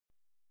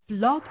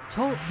Blog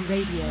Talk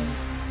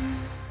Radio.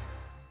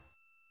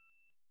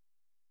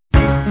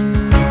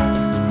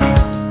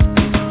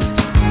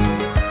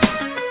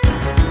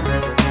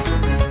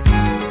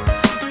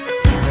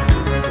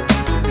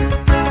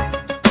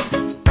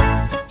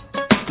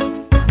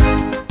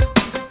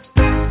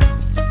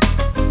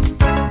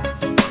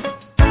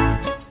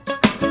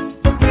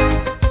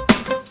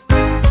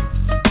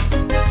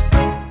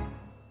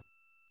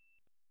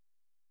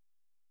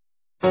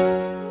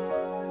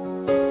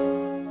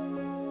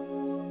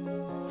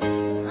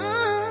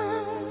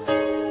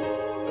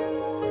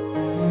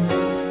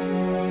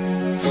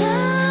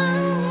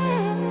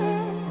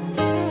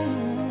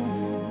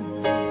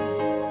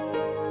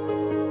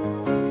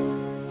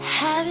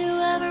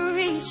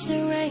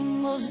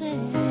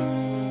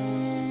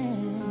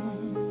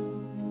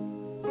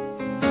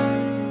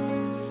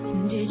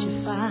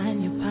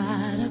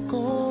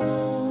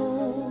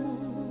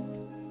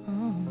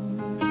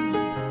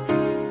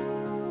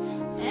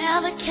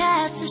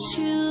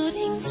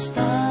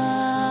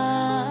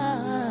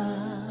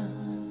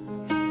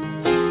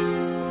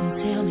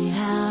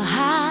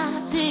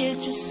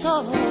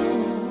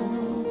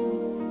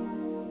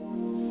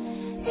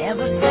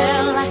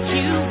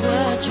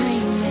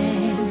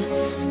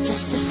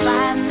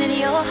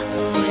 Finally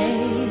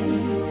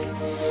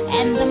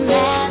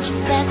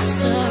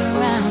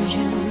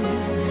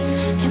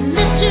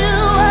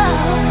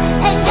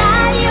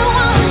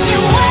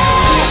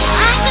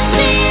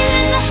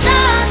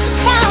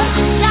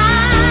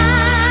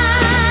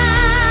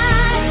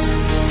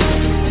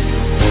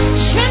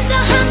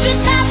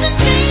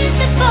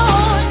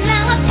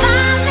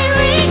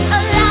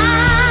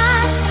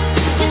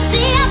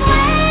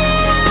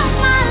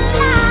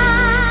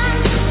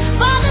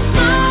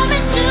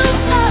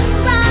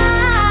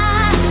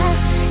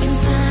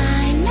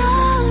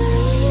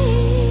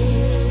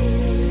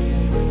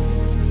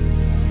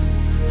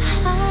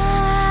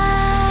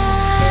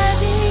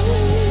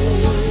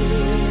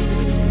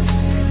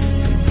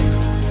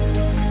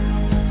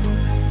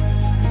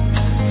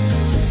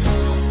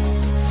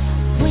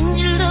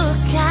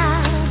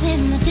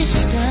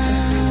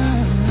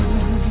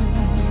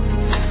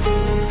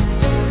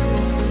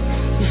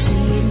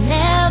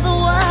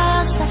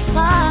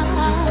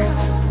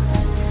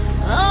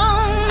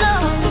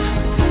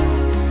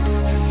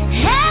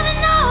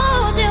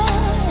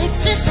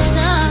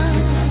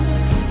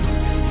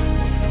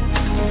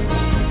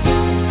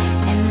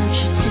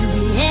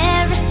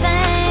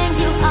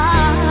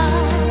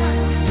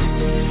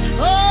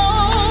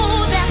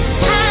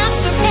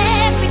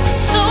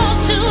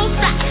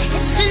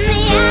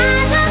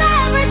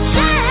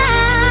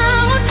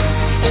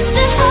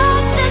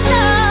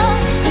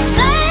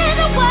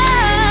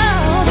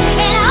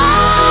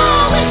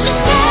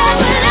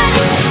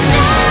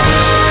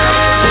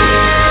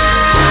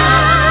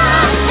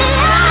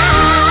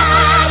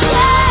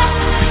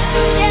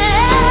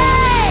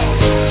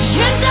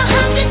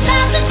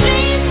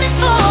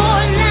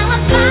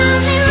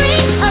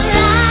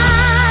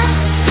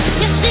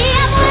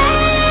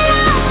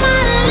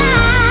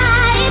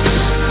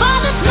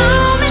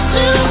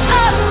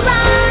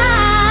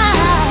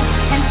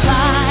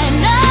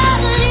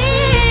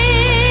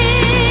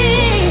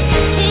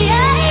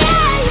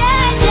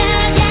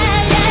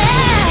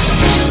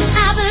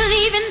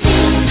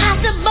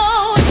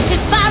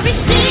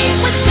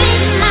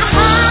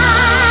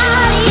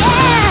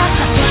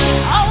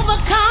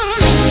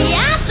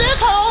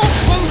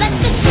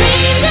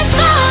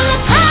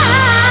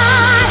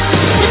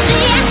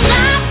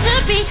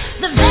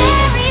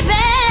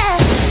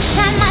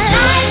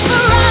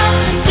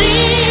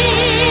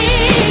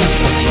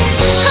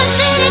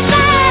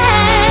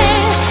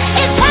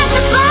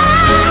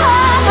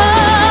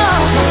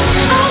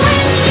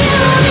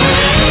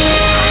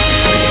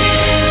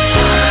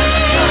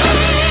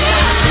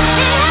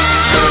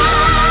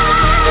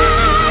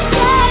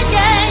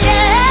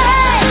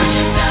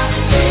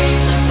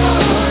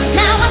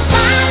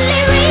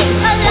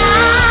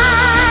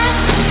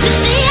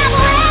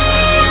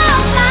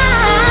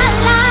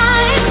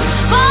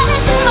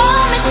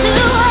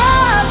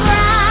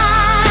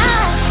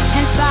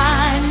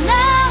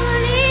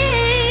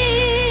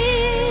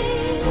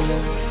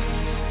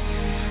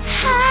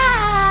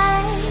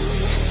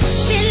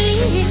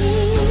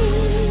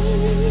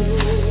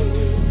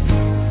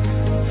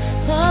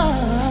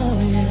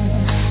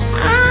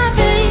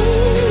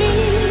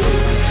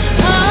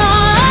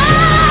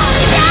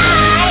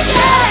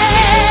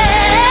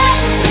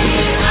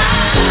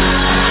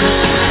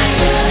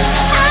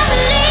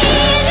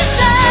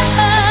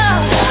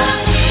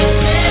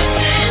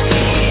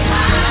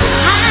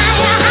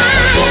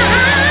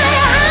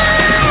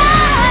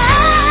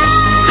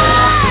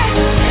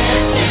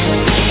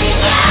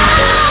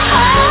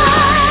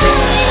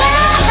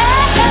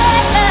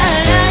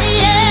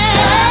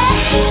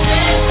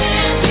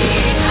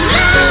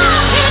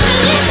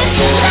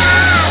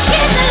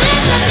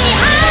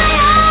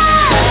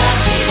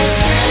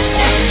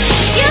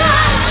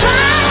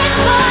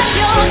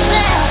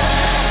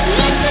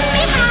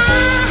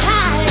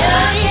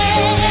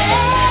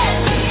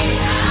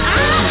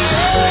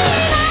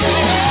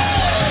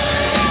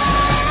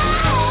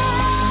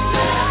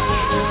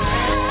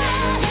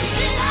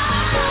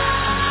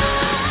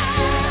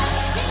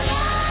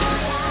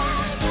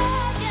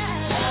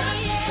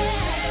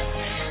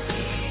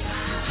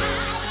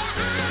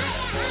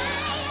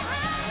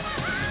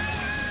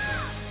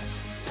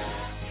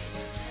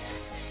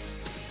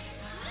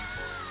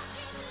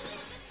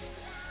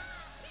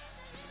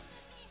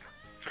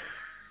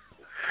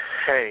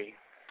Hey,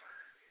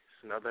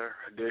 it's another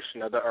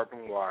edition of the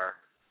Urban Wire,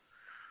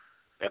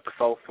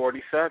 episode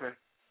 47.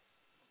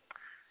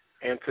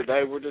 And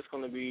today we're just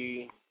going to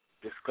be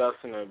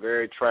discussing a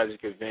very tragic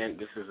event.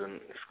 This is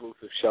an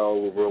exclusive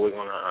show. We're really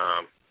going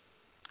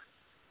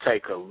to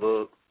take a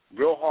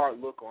real hard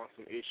look on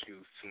some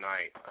issues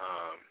tonight.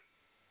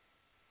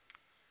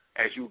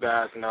 As you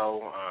guys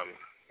know,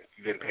 if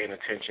you've been paying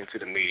attention to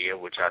the media,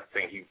 which I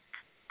think you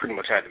pretty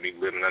much had to be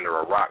living under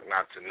a rock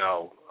not to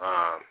know,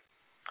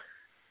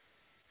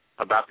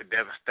 about the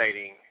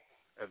devastating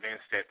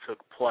events that took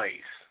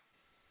place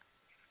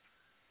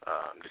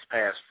this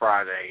past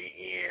Friday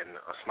in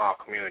a small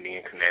community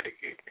in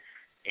Connecticut,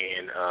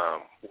 and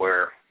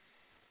where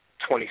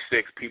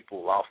 26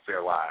 people lost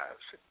their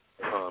lives,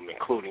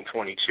 including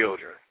 20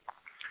 children.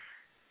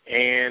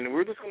 And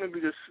we're just going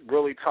to just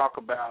really talk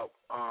about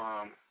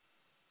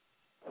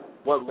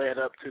what led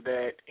up to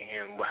that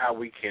and how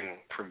we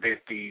can prevent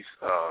these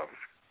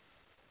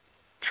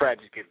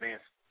tragic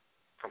events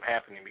from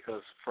happening,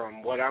 because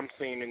from what I'm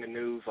seeing in the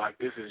news, like,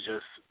 this is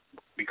just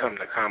becoming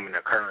a common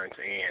occurrence.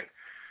 And,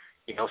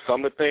 you know,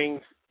 some of the things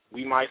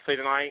we might say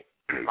tonight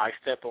might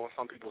step on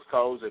some people's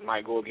toes. It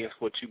might go against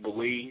what you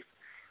believe,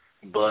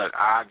 but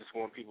I just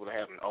want people to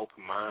have an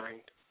open mind,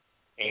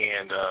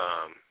 and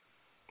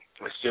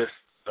it's just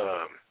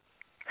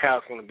how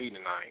it's going to be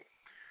tonight.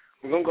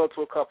 We're going to go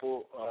to a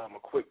couple of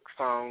quick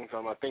songs.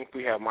 I think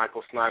we have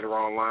Michael Snyder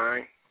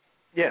online.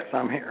 Yes,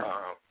 I'm here.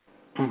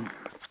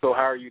 So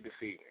how are you this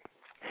evening?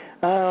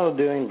 Oh,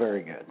 doing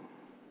very good.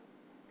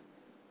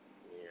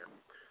 Yeah.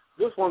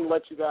 Just want to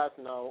let you guys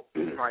know,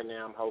 right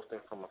now I'm hosting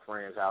from a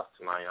friend's house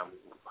tonight. I'm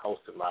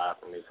hosting live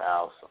from his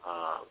house.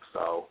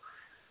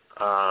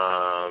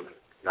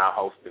 Not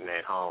hosting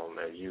at home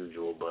as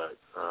usual, but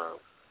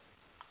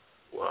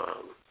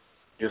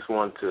just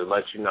wanted to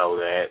let you know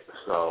that.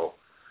 So,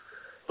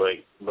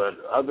 but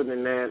other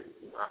than that,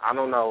 I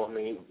don't know. I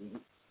mean,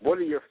 what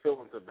are your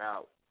feelings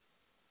about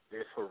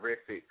this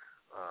horrific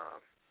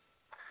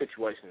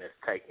situation that's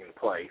taking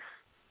place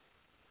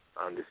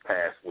this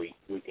past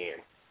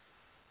weekend?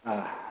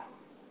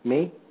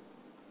 Me?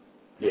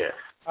 Yes.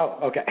 Oh,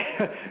 okay.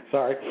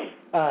 Sorry.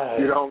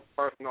 You're the only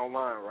person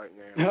online right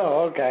now.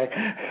 Oh, okay.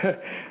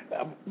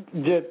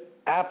 Just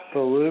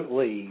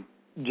absolutely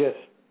just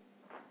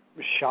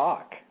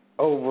shock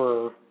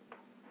over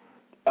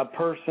a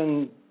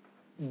person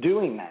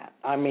doing that.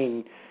 I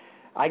mean,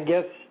 I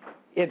guess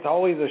it's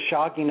always a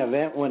shocking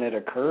event when it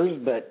occurs,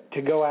 but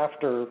to go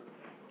after,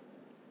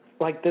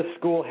 like, this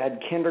school had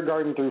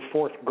kindergarten through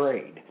fourth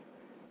grade.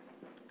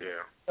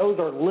 Yeah. Those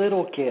are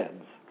little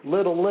kids,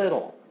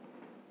 little.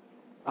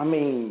 I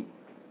mean,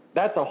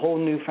 that's a whole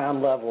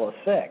newfound level of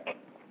sick.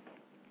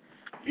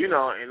 You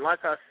know, and like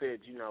I said,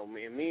 you know,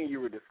 me and you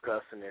were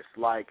discussing this,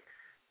 like,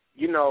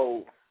 you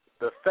know,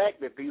 the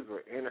fact that these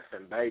were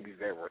innocent babies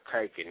that were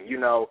taken, you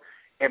know,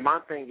 and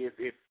my thing is,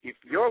 if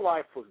your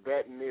life was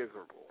that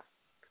miserable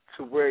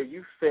to where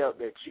you felt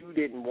that you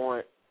didn't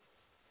want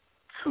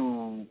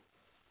to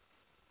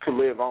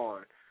live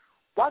on,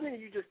 why didn't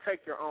you just take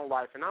your own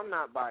life? And I'm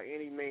not by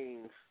any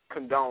means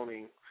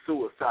condoning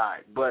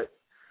suicide, but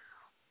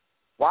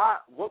why?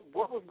 What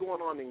was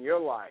going on in your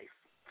life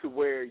to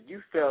where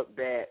you felt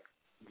that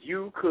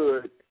you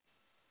could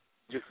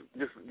just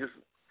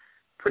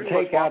pretty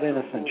much take out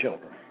innocent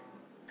children?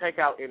 Take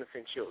out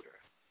innocent children.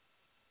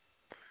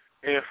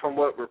 And from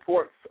what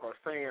reports are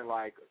saying,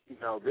 like, you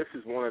know, this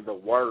is one of the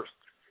worst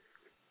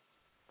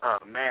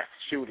mass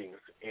shootings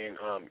in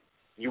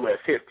U.S.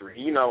 history.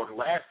 You know, the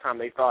last time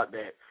they thought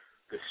that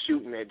the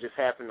shooting that just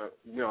happened,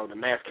 you know, the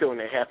mass killing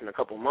that happened a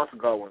couple of months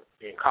ago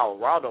in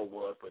Colorado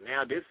was, but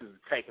now this is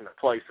taking the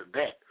place of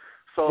that.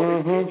 So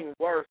It's getting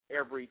worse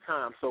every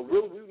time. So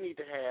really we need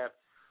to have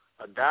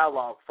a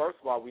dialogue. First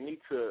of all, we need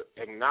to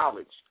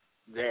acknowledge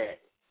that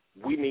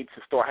we need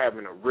to start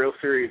having a real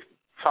serious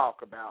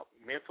talk about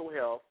mental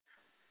health,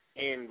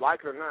 and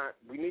like it or not,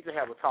 we need to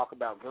have a talk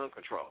about gun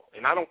control.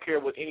 And I don't care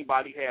what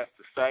anybody has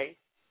to say.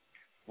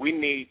 We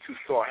need to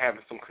start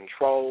having some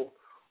control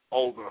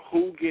over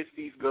who gets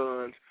these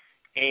guns,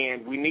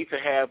 and we need to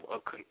have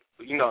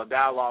a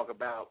dialogue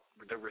about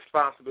the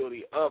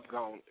responsibility of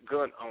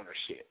gun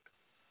ownership.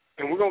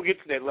 And we're going to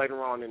get to that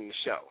later on in the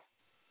show.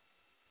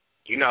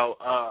 You know,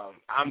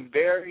 I'm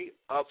very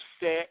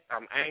upset.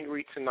 I'm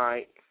angry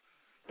tonight.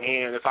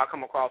 And if I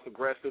come across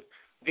aggressive,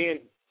 then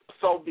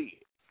so be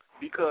it.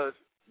 Because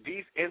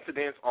these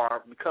incidents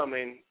are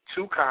becoming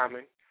too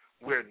common.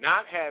 We're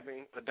not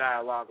having a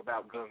dialogue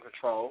about gun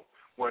control.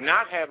 We're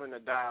not having a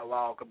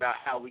dialogue about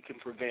how we can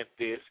prevent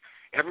this.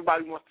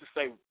 Everybody wants to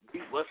say,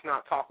 let's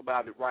not talk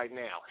about it right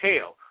now.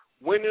 Hell,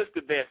 when is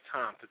the best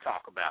time to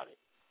talk about it?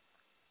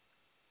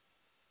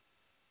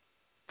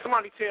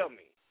 Somebody tell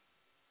me.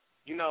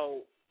 You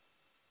know,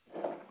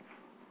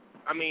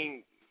 I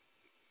mean,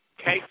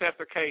 case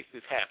after case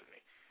is happening.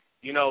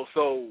 You know,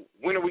 so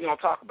when are we going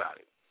to talk about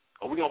it?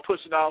 Are we going to push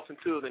it off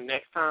until the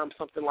next time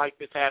something like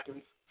this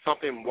happens,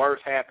 something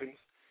worse happens?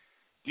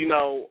 You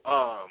know,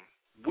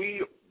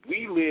 we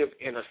live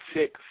in a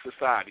sick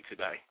society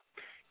today.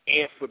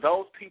 And for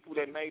those people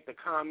that made the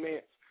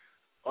comments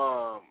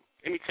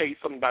let me tell you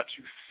something about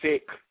you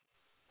sick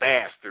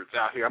bastards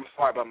out here. I'm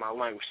sorry about my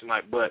language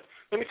tonight, but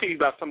let me tell you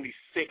about some of these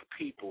sick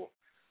people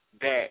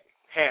that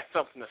had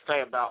something to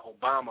say about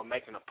Obama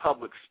making a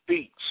public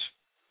speech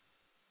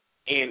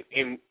in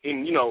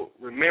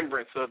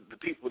remembrance of the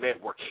people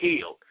that were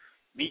killed.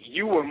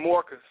 You were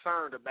more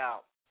concerned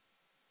about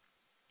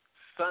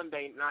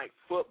Sunday night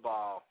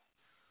football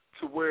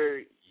to where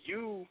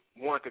you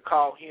wanted to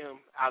call him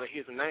out of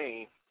his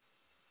name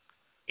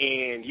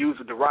and use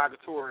a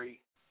derogatory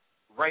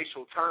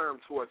racial term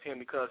towards him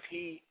because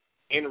he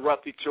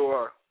interrupted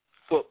your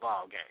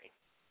football game.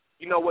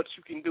 You know what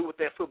you can do with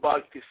that football?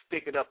 You can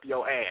stick it up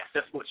your ass.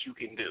 That's what you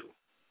can do.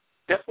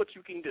 That's what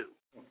you can do.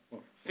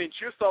 Since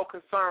you're so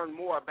concerned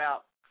more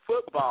about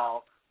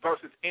football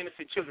versus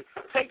innocent children,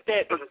 take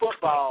that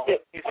football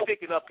and stick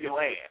it up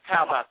your ass.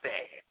 How about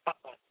that?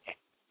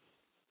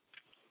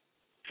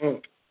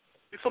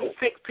 There's some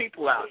sick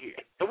people out here.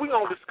 And we're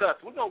going to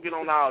discuss. We're going to get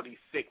on all these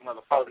sick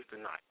motherfuckers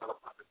tonight.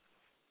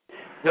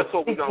 That's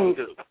what we're going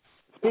to do.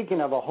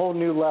 Speaking of a whole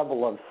new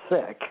level of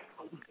sick,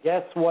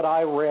 guess what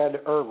I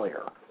read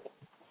earlier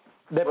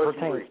that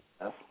pertains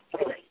to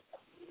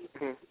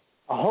this?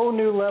 A whole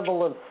new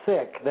level of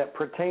sick that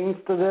pertains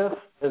to this.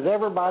 Does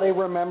everybody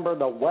remember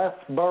the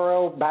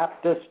Westboro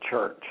Baptist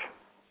Church?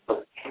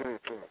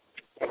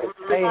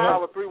 They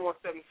have 317-664.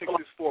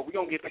 We're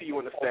going to get to you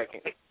in a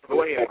second.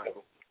 Go ahead,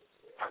 Michael.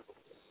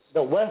 The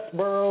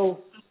Westboro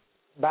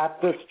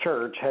Baptist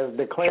Church has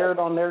declared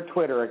on their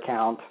Twitter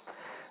account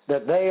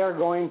that they are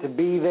going to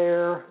be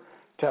there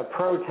to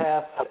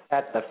protest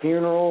at the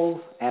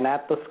funerals and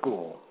at the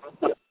school.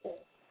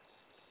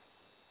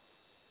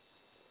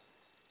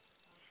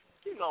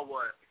 You know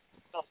what?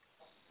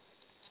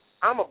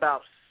 I'm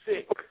about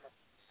sick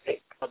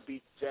of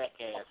these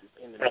jackasses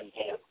in the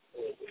media.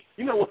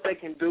 You know what they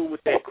can do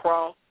with that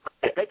cross?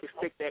 They can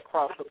stick that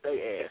cross up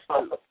their ass,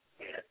 too.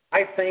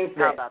 I think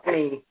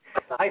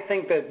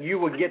that you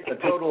would get the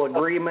total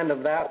agreement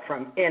of that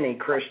from any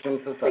Christian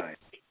society.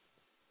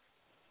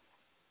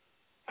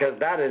 Because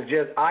that is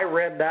just, I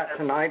read that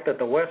tonight that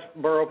the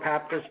Westboro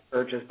Baptist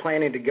Church is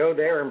planning to go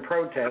there and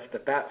protest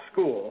at that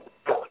school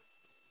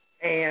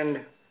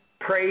and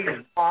praise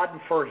God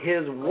for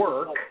his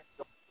work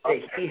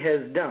that he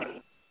has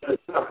done.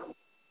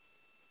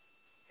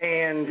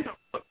 And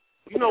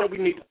you know what we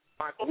need to,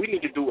 Michael? We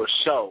need to do a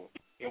show,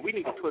 and we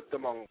need to put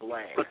them on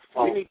blast.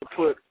 We need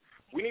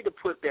to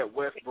put that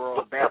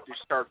Westboro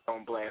Baptist Church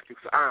on blast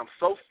because I am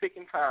so sick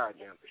and tired of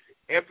them.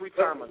 Every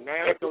time a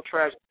national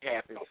tragedy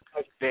happens,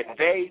 that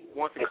they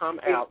want to come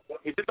out.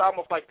 It's just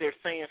almost like they're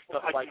saying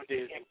stuff like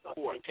this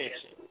for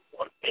attention.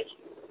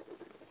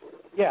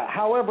 Yeah,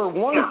 however,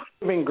 one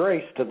saving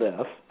grace to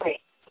this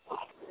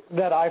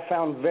that I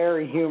found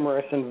very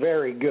humorous and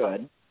very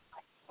good,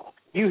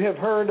 you have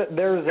heard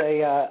there's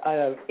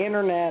a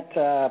internet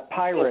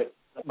pirate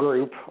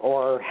group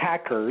or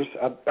hackers,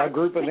 a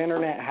group of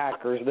internet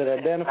hackers that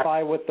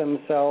identify with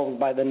themselves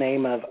by the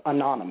name of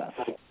Anonymous.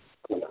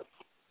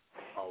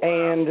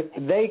 And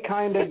they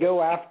kind of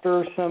go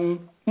after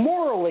some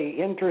morally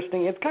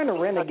interesting, it's kind of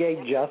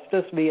renegade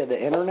justice via the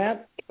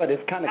internet, but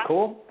it's kind of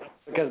cool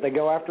because they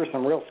go after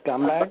some real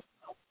scumbags.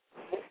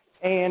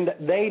 And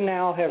they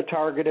now have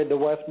targeted the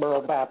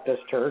Westboro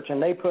Baptist Church,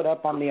 and they put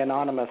up on the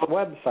Anonymous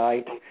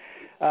website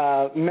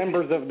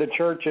members of the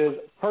church's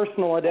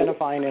personal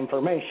identifying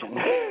information.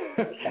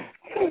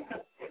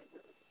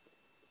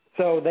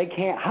 So they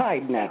can't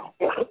hide now.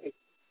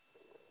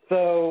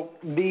 So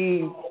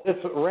this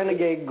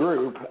renegade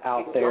group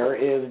out there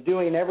is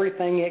doing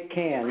everything it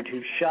can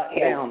to shut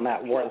down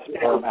that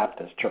Westboro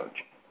Baptist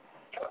Church.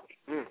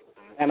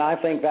 And I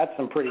think that's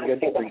some pretty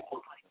good news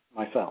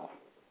myself.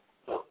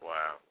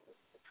 Wow.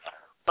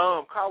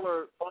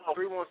 Caller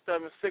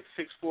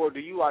 317-664, would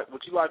you like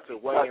to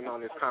weigh in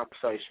on this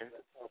conversation?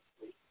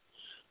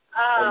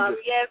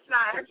 Yes, and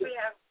I actually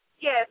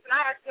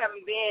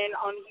haven't been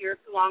on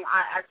here too long.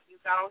 I actually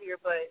got on here,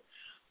 but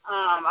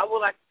I would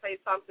like to say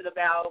something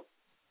about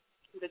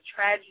the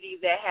tragedy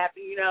that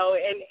happened,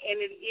 and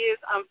it is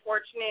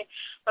unfortunate,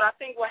 but I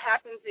think what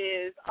happens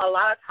is a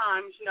lot of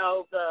times,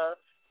 the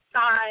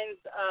signs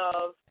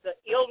of the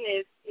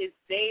illness is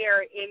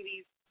there in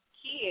these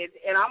kids,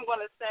 and I'm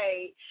going to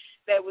say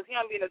that with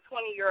him being a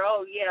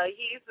 20-year-old, yeah,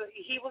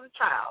 he was a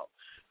child,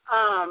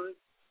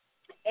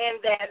 and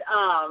that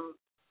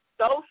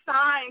those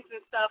signs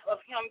and stuff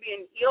of him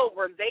being ill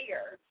were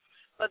there.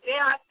 But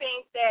then I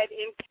think that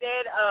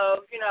instead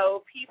of,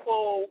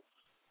 people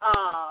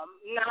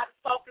not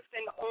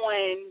focusing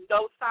on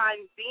those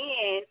signs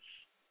then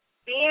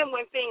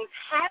when things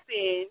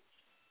happen,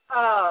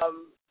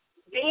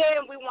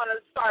 then we want to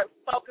start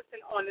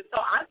focusing on it.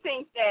 So I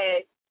think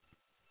that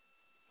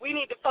we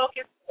need to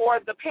focus,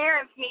 or the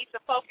parents need to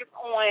focus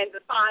on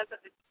the signs of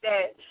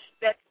that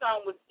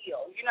son was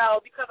ill,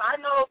 because I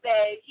know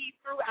that he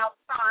threw out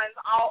signs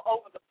all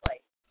over the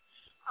place.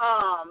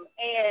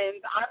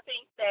 And I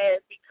think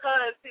that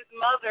because his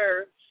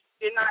mother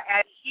did not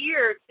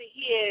adhere to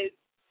his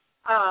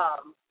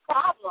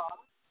problem,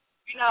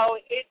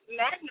 it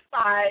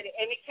magnified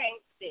and it came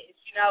to this,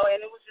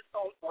 and it was just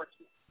so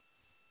unfortunate.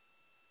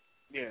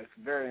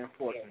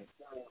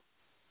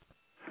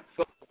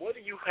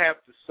 have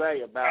to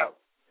say about,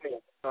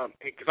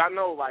 because I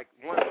know, like,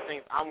 one of the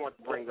things I want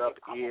to bring up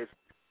is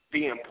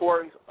the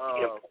importance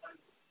of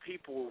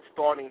people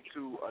starting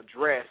to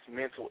address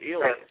mental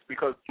illness,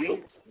 because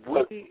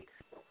we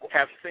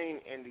have seen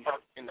in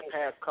the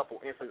past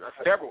couple incidents,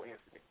 several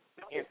incidents,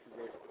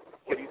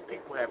 where these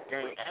people have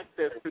gained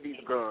access to these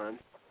guns,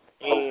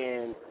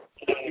 and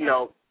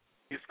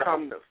it's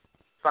come to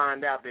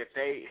find out that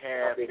they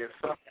have been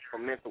suffering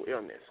from mental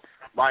illness.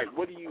 Like,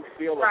 what do you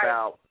feel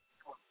about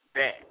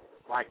that?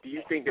 Like, do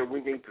you think that we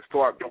need to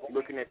start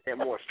looking at that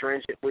more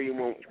stringently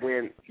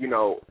when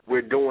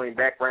we're doing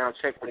background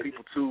checks for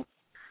people to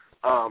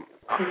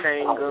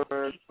obtain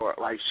guns, or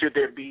like should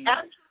there be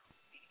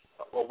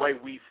a way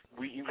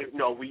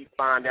we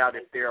find out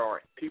if there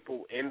are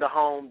people in the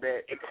home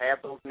that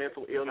have those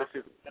mental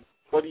illnesses?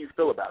 What do you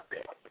feel about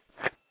that?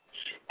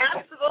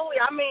 Absolutely.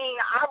 I mean,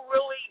 I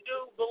really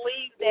do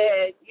believe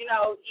that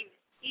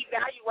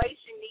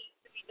evaluation needs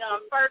to be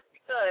done first,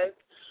 because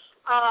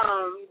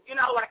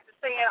like the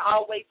saying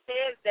always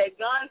says, that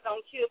guns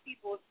don't kill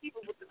people, it's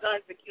people with the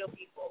guns that kill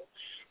people.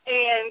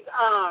 And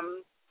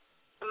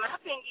my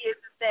thing is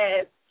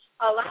that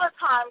a lot of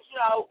times,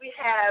 we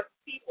have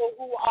people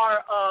who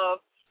are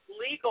of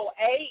legal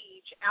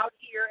age out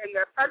here and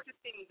they're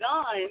purchasing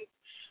guns,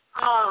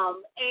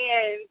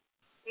 and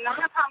 9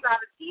 times out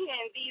of 10,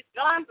 these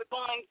guns are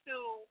going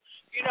to,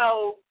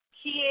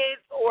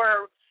 kids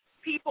or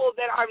people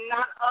that are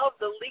not of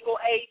the legal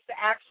age to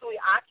actually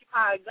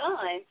occupy a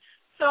gun.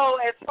 So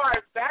as far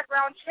as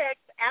background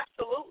checks,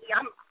 absolutely,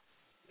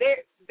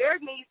 there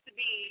needs to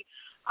be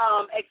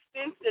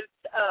extensive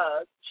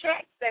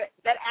checks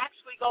that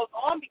actually goes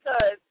on,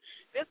 because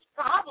this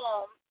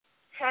problem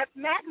has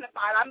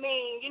magnified. I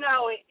mean,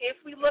 if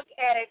we look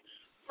at it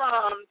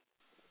from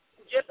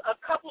just a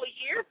couple of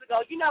years ago,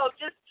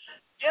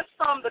 just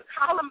from the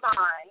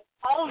Columbine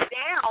on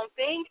down,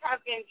 things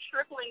have been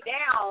trickling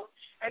down,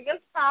 and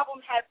this problem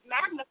has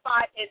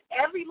magnified, and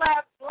every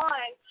last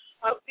one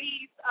of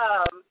these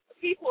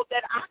people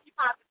that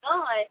occupy the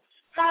gun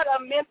had a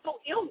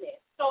mental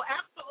illness. So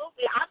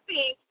absolutely, I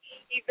think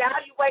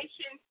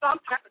evaluation, some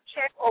type of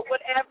check or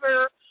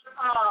whatever,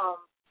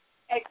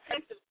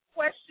 extensive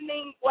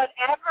questioning,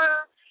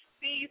 whatever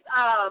these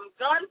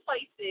gun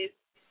places,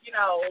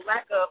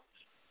 lack of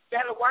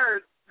better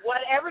words,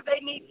 whatever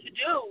they need to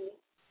do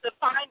to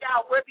find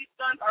out where these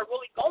guns are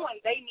really going,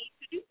 they need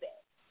to do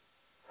that.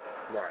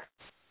 Right.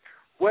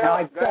 Well, now,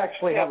 I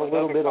actually have a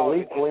little bit of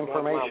legal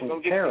information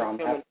to share on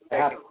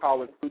that.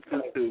 Calling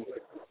 222.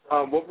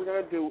 What we're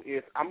going to do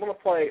is I'm going to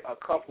play a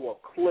couple of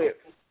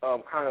clips,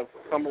 kind of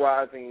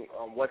summarizing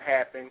what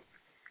happened,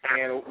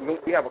 and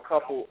we have a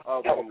couple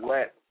of them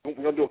left. We're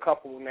going to do a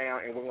couple now,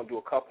 and we're going to do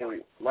a couple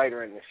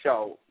later in the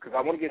show, because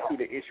I want to get through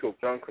the issue of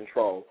gun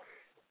control,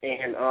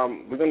 and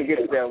we're going to get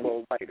to that a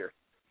little later.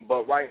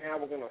 But right now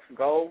we're going to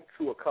go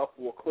to a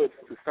couple of clips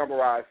to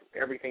summarize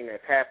everything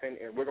that's happened,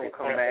 and we're going to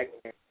come back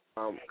and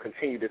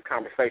continue this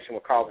conversation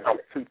with callers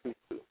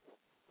 222.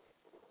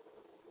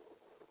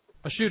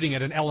 A shooting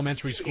at an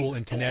elementary school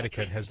in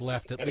Connecticut has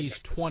left at least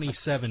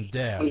 27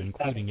 dead,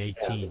 including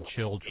 18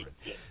 children.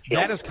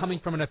 That is coming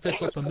from an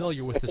official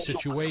familiar with the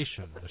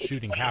situation. The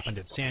shooting happened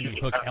at Sandy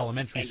Hook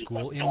Elementary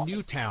School in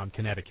Newtown,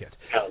 Connecticut.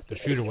 The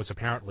shooter was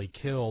apparently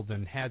killed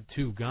and had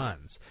 2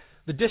 guns.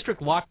 The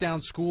district locked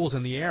down schools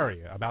in the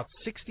area, about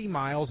 60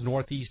 miles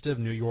northeast of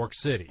New York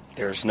City.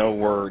 There's no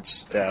words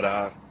that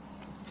I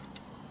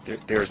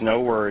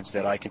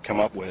could come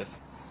up with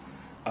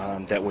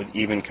that would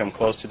even come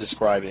close to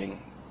describing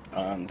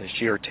the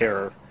sheer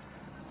terror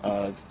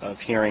of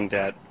hearing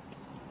that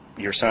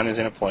your son is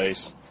in a place,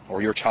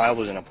 or your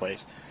child is in a place,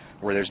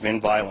 where there's been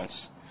violence.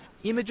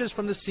 Images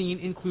from the scene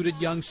included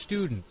young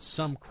students,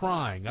 some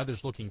crying, others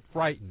looking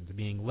frightened,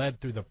 being led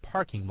through the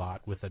parking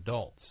lot with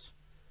adults.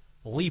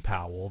 Lee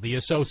Powell, The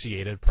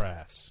Associated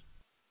Press.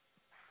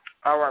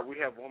 All right, we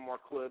have one more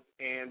clip.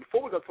 And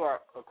before we go to our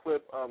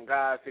clip,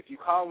 guys, if you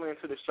call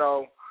into the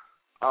show,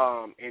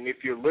 and if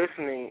you're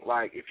listening,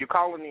 like if you're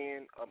calling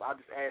in, I'll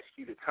just ask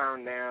you to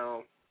turn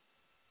down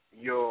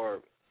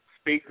your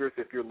speakers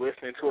if you're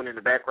listening to it in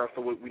the background,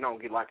 so we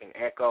don't get like an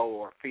echo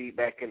or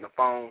feedback in the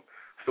phone.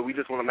 So we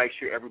just want to make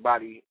sure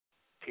everybody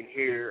can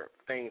hear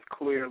things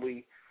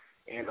clearly,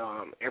 and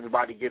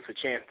everybody gets a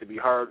chance to be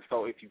heard.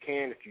 So if you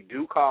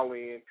do call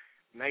in,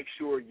 make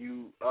sure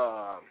you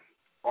are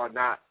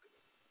not,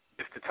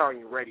 just to turn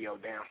your radio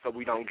down so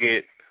we don't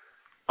get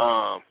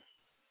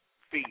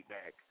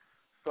feedback.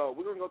 So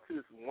we're gonna go to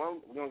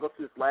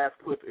this last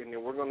clip, and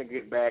then we're gonna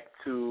get back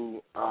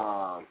to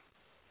our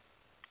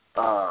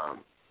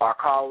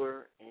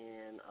caller,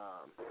 and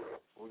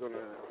we're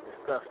gonna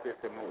discuss this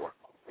in more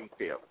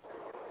detail.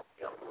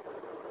 Yep.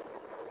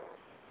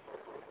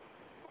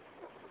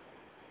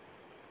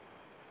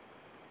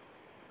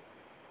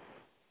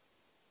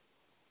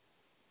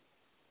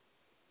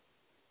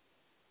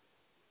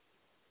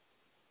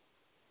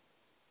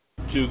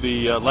 To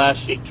the last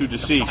 2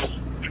 deceased.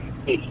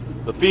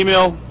 The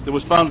female that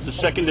was found at the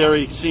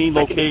secondary scene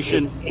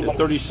location at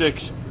 36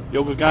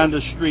 Yogaganda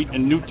Street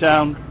in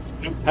Newtown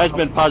has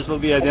been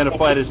positively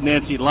identified as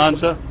Nancy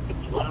Lanza.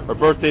 Her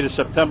birth date is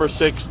September 6,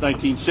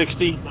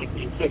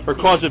 1960. Her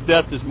cause of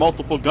death is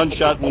multiple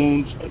gunshot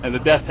wounds, and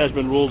the death has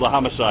been ruled a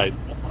homicide.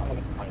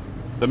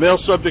 The male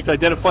subject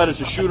identified as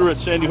the shooter at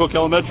Sandy Hook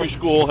Elementary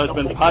School has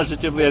been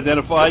positively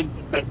identified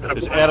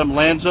as Adam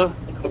Lanza.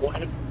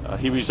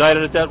 He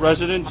resided at that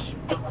residence.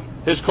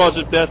 His cause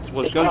of death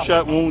was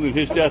gunshot wound, and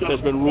his death has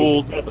been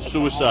ruled a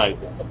suicide.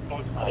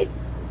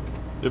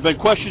 There have been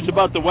questions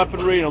about the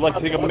weaponry, and I'd like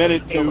to take a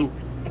minute to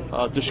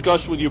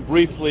discuss with you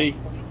briefly,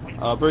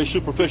 very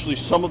superficially,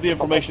 some of the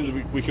information that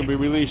we can be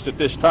released at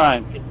this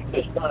time.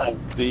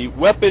 The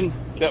weapon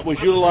that was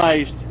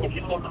utilized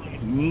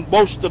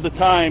most of the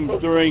time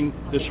during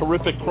this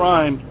horrific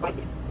crime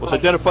was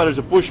identified as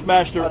a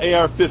Bushmaster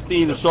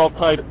AR-15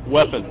 assault-type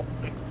weapon.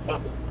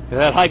 It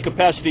had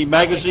high-capacity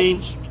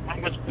magazines.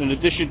 In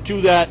addition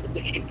to that,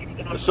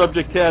 the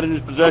subject had in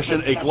his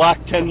possession a Glock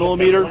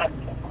 10mm,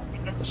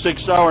 a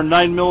 6-hour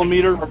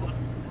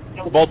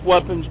 9mm.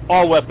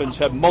 All weapons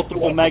have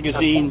multiple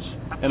magazines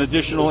and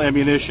additional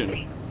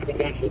ammunition.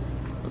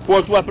 The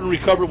fourth weapon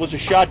recovered was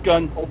a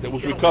shotgun that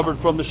was recovered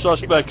from the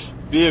suspect's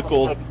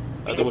vehicle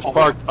that was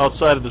parked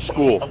outside of the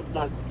school.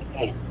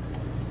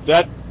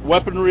 That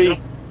weaponry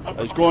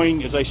is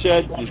going, as I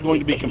said, is going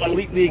to be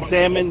completely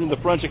examined in the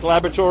forensic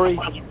laboratory.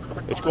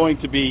 It's going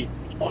to be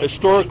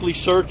historically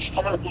searched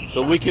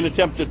so we can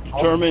attempt to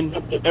determine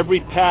every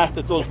path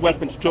that those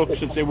weapons took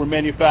since they were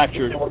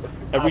manufactured,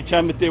 every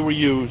time that they were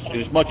used,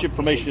 and as much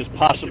information as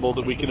possible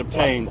that we can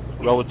obtain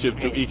relative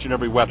to each and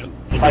every weapon.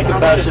 High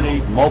capacity,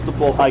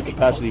 multiple high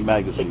capacity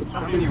magazines.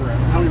 How many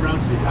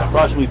rounds do you have?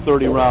 Approximately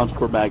 30 rounds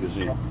per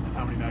magazine.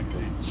 How many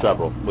magazines?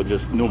 Several, but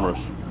just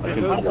numerous. Are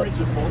those hundreds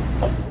of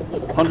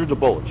bullets? Hundreds of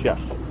bullets, yes.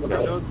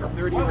 Are those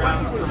 30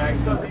 rounds per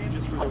magazine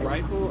just for the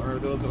rifle, or are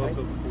those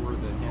also for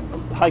the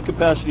handgun? High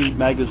capacity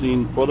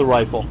magazine for the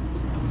rifle,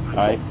 all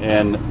right,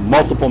 and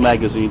multiple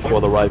magazines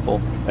for the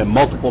rifle, and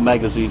multiple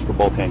magazines for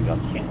both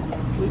handguns.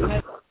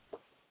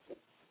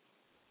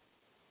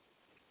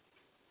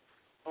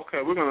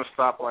 Okay, we're going to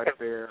stop right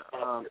there.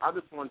 I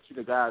just want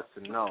you guys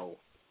to know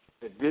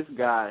that this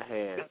guy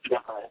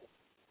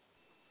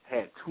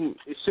had too,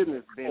 it shouldn't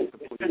have been the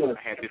police that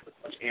had this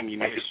much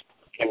ammunition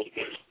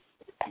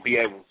to be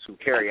able to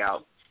carry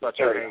out such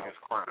a heinous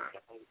crime.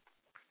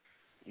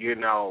 You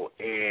know,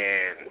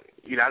 and,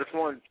 you know, I just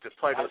wanted to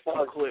play this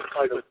clip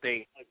to put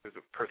things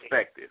into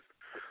perspective.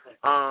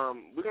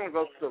 We're going to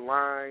go to the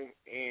line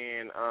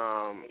and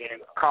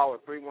call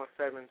it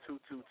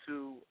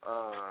 317-222.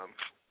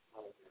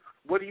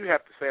 What do you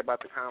have to say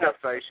about the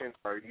conversation?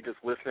 Or are you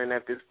just listening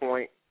at this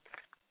point?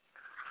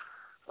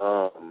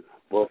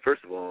 Well,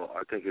 first of all,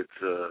 I think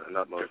it's an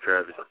utmost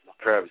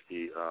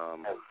travesty.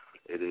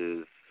 It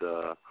is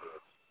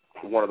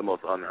one of the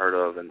most unheard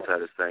of and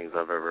saddest things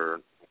I've ever,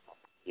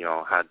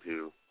 had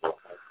to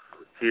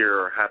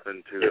hear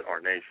happen to our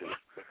nation.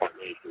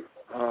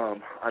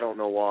 I don't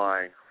know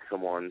why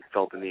someone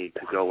felt the need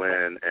to go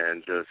in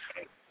and just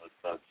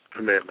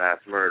commit mass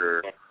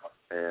murder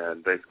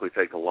and basically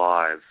take the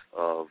lives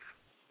of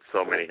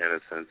so many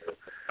innocents.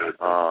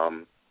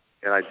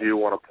 And I do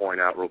want to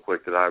point out real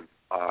quick that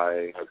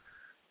I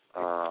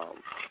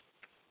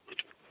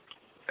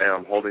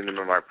am holding them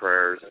in my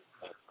prayers.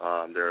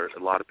 There are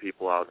a lot of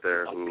people out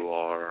there who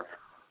are,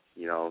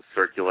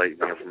 circulating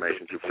the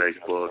information through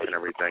Facebook and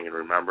everything in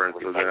remembrance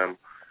of them.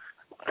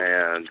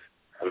 And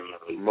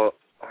most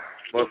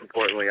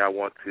importantly, I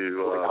want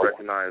to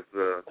recognize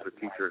the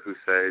teacher who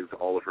saved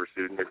all of her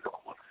students.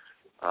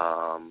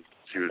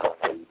 She was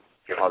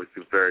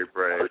obviously very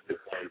brave.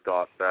 She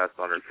thought fast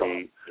on her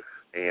feet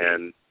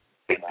and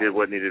did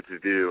what needed to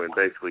do and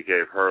basically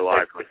gave her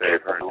life to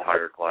save her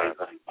entire class.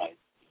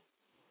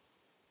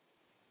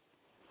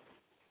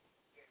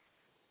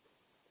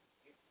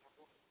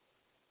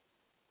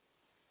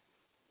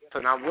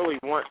 And I really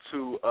want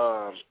to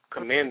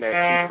commend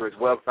that teacher as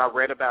well, because I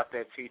read about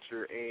that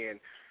teacher, and,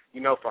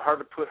 for her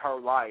to put her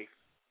life,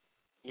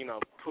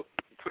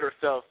 put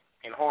herself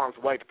in harm's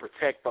way to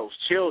protect those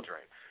children,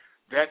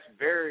 that's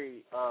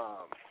very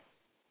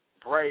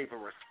brave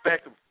and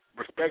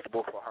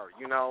respectable for her,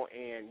 and,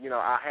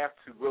 I have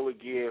to really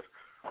give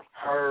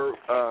her,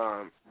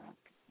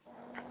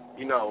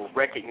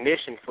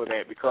 recognition for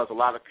that, because a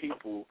lot of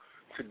people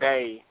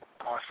today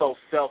are so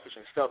selfish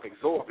and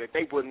self-absorbed that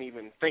they wouldn't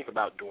even think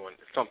about doing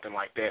something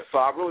like that. So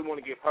I really want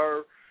to give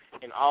her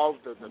and all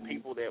the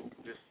people that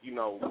just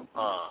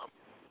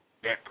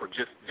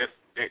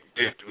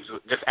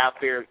just out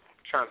there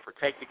trying to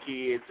protect the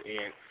kids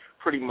and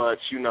pretty much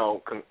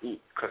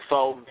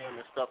console them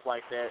and stuff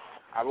like that.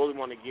 I really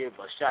want to give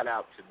a shout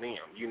out to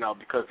them,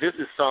 because this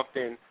is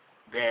something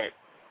that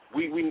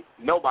we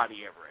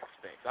nobody ever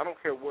expects. I don't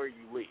care where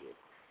you live.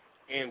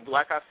 And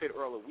like I said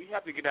earlier, we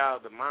have to get out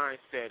of the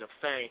mindset of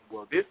saying,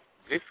 well, this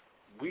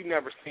we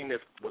never seen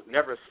this,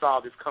 never saw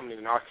this coming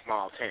in our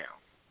small town.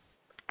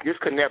 This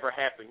could never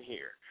happen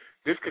here.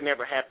 This could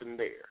never happen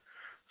there.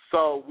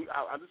 So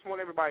I just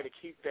want everybody to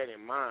keep that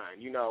in mind.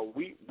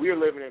 We're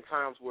living in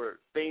times where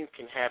things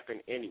can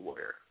happen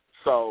anywhere.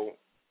 So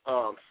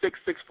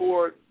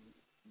 664,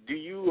 do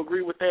you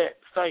agree with that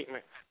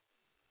statement?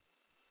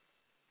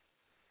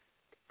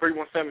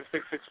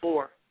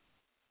 317-664.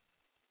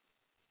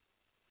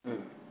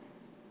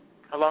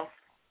 Hello?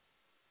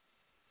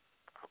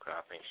 Okay,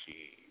 I think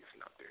she's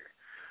not there.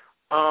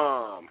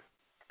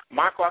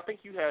 Michael, I think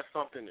you have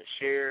something to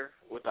share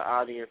with the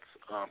audience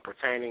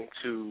pertaining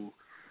to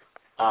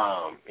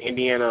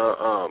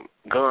Indiana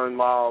gun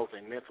laws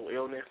and mental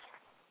illness.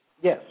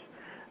 Yes.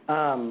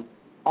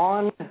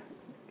 On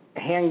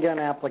handgun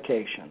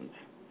applications,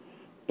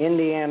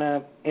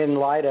 Indiana, in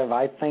light of,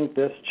 I think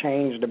this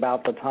changed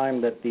about the time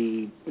that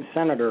the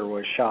senator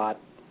was shot,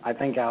 I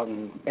think out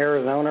in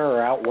Arizona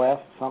or out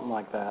west, something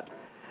like that,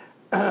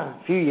 a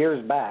few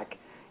years back,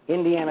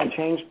 Indiana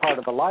changed part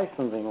of the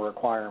licensing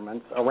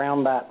requirements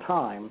around that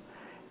time,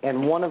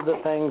 and one of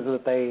the things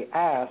that they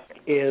ask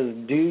is,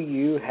 do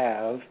you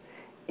have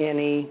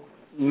any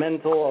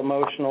mental,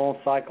 emotional,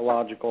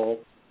 psychological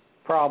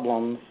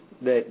problems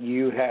that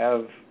you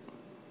have?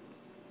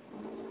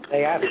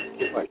 They ask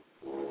you,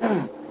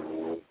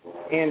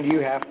 and you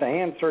have to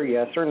answer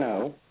yes or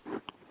no.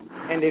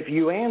 And if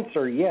you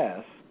answer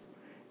yes,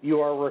 you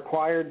are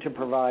required to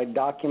provide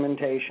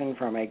documentation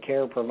from a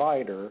care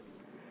provider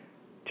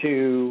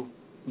to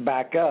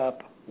back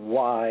up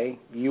why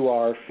you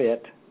are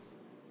fit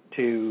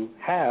to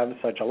have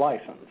such a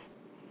license.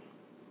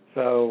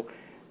 So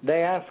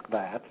they ask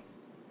that.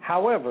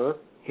 However,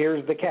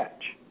 here's the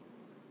catch.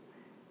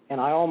 And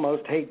I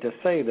almost hate to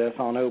say this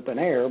on open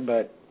air,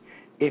 but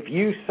if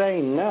you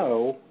say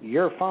no,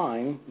 you're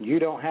fine, you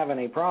don't have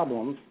any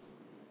problems,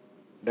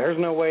 there's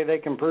no way they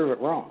can prove it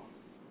wrong.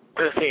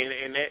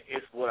 And that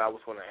is what I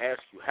was going to ask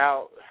you.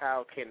 How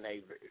can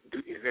they do?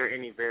 Is there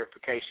any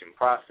verification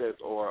process,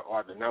 or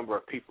are the number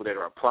of people that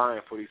are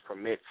applying for these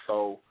permits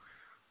so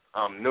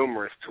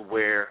numerous to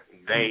where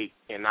they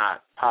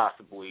cannot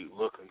possibly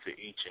look into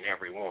each and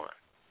every one?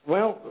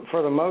 Well,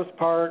 for the most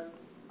part,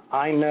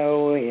 I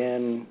know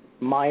in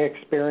my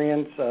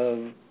experience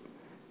of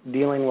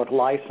dealing with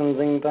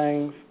licensing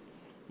things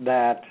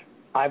that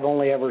I've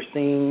only ever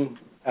seen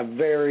a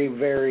very,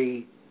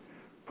 very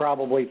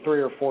probably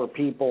 3 or 4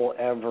 people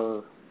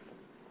ever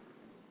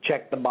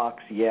check the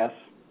box yes.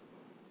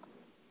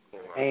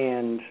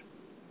 And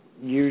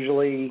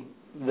usually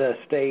the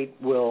state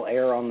will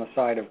err on the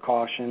side of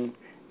caution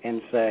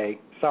and say,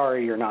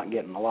 sorry, you're not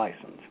getting the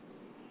license.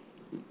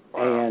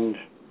 Wow. And,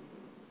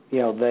 you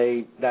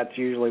know, that's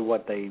usually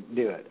what they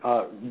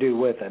do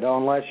with it,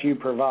 unless you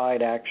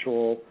provide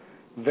actual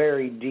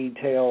very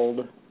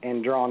detailed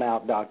and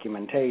drawn-out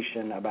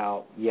documentation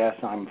about, yes,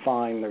 I'm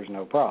fine, there's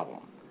no problem.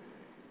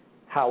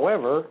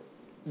 However,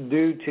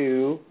 due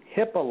to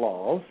HIPAA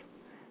laws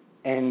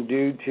and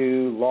due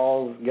to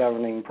laws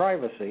governing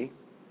privacy,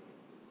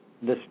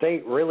 the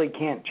state really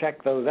can't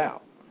check those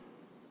out.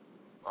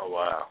 Oh,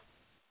 wow.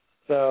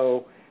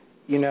 So,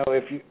 you know,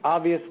 if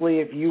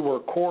you were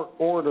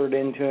court-ordered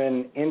into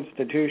an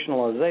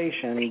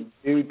institutionalization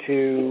due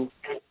to,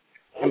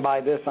 and by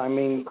this I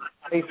mean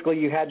basically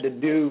you had to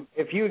do,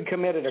 if you had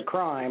committed a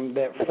crime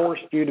that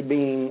forced you to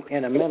be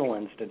in a mental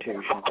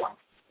institution,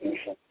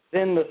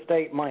 then the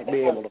state might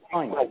be able to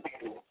find it.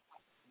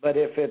 But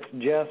if it's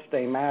just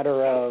a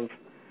matter of,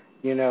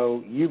 you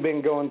know, you've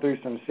been going through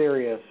some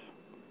serious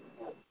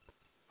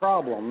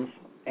problems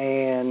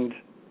and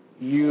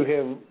you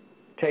have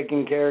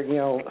taken care, you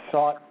know,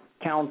 sought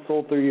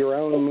counsel through your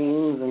own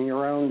means and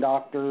your own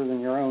doctors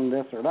and your own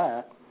this or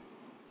that,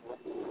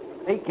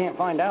 they can't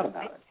find out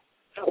about it.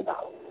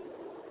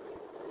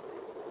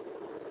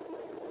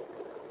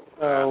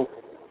 So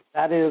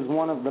that is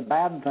one of the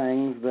bad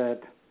things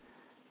that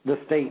the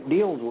state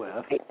deals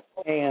with.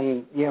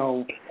 And, you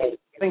know, I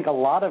think a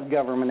lot of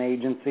government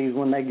agencies,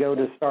 when they go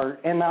to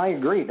start, and I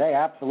agree, they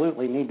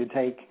absolutely need to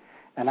take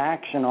an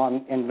action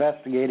on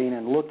investigating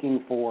and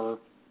looking for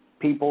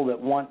people that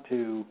want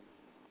to,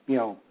 you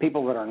know,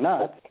 people that are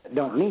nuts, that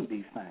don't need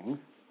these things.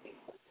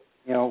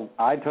 You know,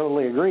 I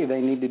totally agree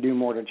they need to do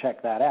more to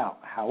check that out.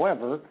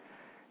 However,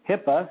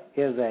 HIPAA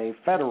is a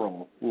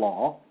federal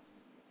law,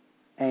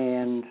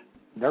 and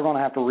they're going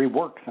to have to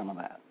rework some of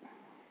that.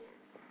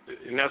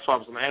 And that's why I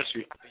was going to ask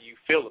you, how do you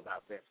feel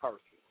about that personally?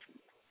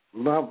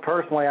 Well,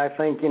 personally, I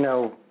think, you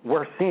know,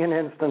 we're seeing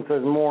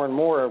instances more and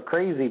more of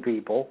crazy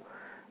people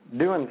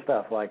doing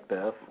stuff like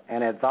this,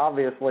 and it's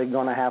obviously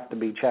going to have to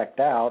be checked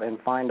out and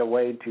find a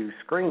way to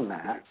screen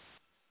that.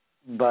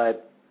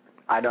 But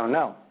I don't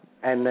know.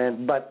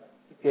 But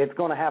it's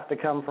going to have to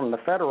come from the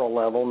federal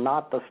level,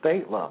 not the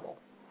state level.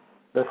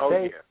 The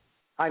state,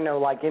 I know,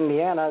 like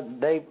Indiana,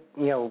 they,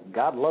 you know,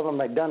 God love them,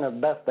 they've done the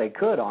best they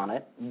could on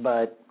it,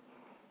 but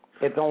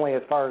it's only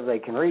as far as they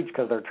can reach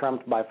because they're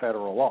trumped by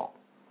federal law.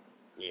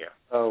 Yeah.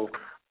 So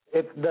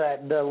it's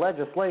the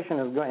legislation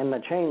is going, and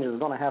the change is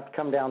going to have to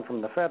come down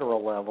from the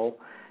federal level.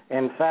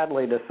 And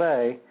sadly to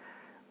say,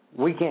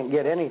 we can't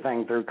get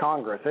anything through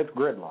Congress. It's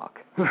gridlock.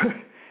 All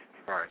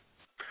right.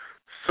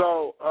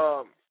 So,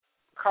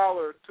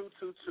 caller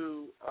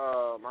 222,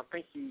 I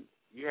think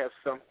you have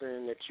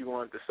something that you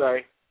wanted to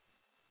say.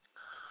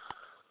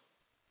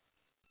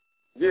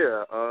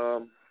 Yeah,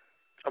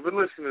 I've been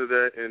listening to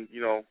that, and,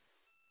 you know,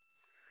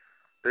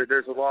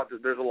 there's a lot to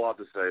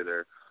say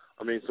there.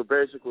 I mean, so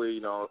basically,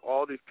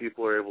 all these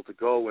people are able to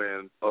go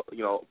in,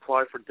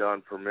 apply for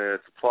gun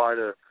permits, apply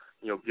to,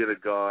 get a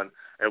gun,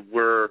 and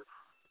we're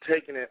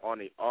taking it on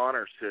the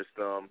honor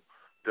system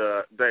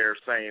that they are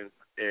saying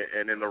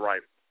and in the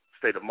right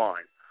state of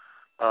mind.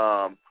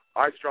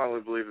 I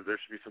strongly believe that there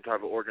should be some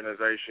type of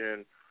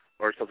organization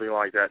or something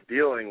like that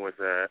dealing with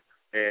that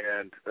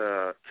and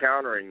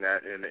countering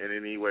that in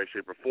any way,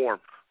 shape, or form.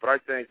 But I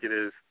think it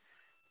is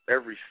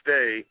every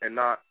state and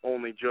not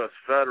only just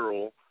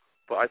federal,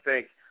 but I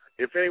think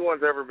if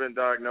anyone's ever been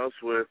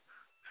diagnosed with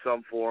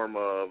some form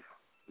of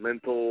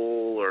mental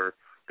or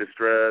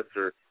distress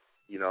or,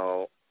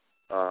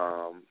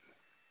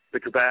 the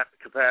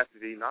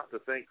capacity not to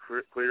think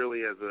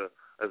clearly as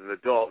an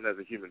adult and as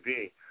a human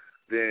being,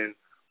 then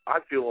I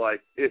feel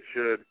like it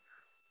should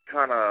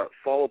kind of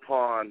fall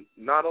upon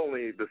not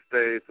only the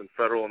states and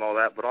federal and all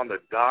that, but on the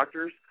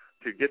doctors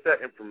to get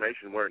that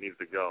information where it needs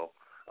to go,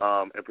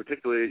 and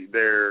particularly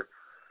their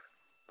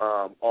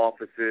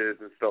offices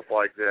and stuff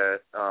like that,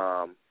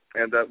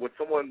 and that when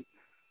someone,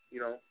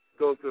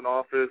 goes to an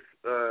office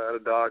at a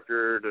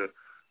doctor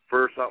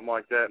for something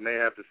like that and they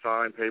have to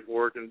sign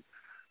paperwork, and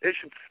it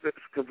should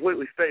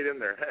completely state in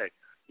there, hey,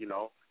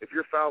 if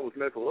you're found with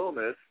mental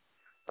illness,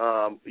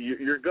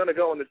 you're going to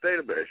go in this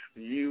database.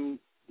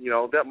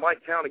 That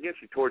might count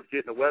against you towards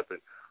getting a weapon.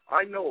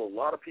 I know a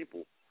lot of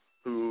people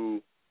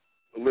who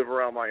live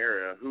around my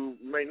area who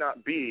may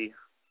not be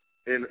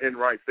in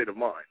right state of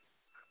mind,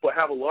 but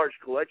have a large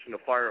collection of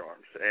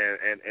firearms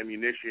and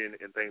ammunition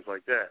and things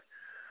like that.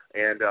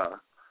 And,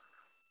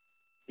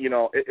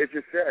 it's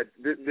just sad.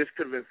 This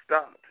could have been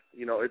stopped.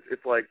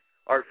 It's like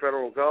our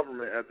federal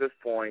government at this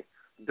point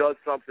does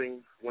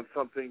something when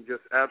something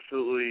just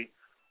absolutely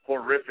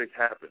horrific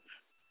happens.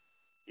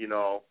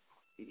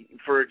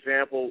 For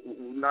example,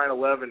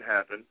 9/11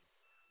 happened.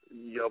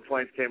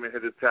 Planes came and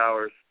hit the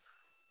towers.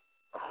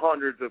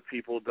 Hundreds of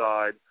people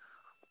died.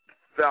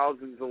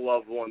 Thousands of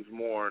loved ones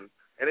mourned.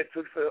 And it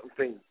took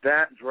something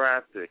that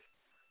drastic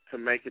to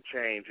make a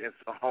change in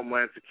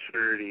Homeland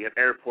Security and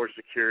airport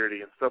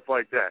security and stuff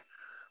like that.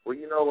 Well,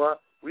 you know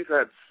what? We've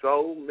had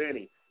so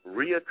many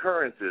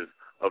reoccurrences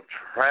of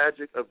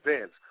tragic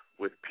events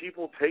with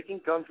people taking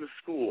guns to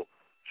school,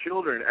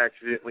 children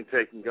accidentally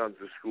taking guns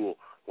to school.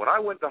 When I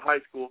went to high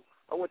school,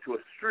 I went to a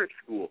strict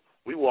school.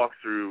 We walked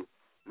through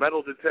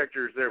metal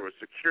detectors. There was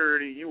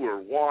security. You were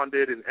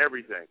wanded and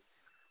everything.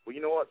 Well,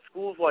 you know what?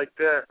 Schools like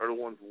that are the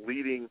ones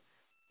leading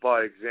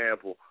by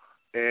example.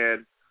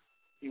 And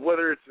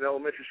whether it's an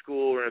elementary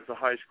school or it's a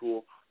high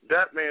school,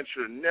 that man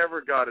should have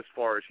never got as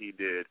far as he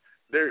did.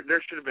 There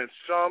should have been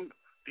some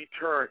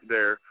deterrent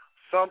there,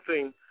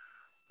 something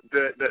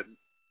that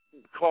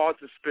caused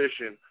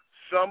suspicion,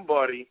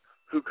 somebody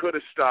who could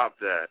have stopped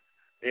that.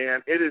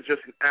 And it is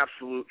just an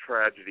absolute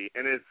tragedy.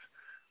 And it's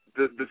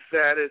the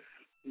saddest,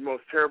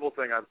 most terrible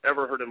thing I've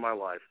ever heard in my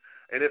life.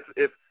 And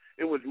if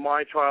it was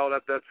my child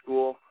at that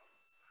school,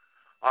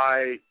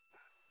 I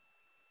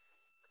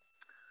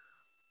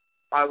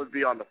would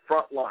be on the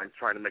front lines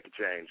trying to make a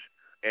change.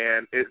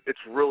 And it's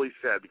really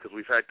sad because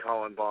we've had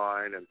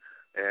Columbine and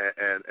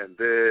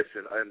this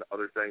and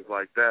other things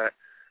like that.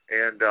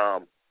 And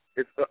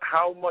it's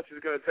how much is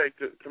it going to take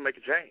to make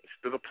a change?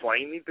 Does a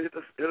plane need to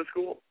hit a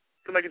school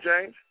to make a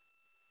change?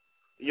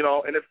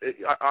 And if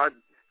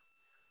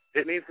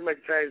it needs to make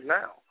a change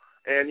now.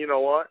 And you know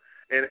what?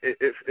 And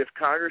if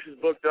Congress is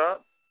booked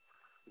up,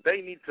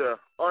 they need to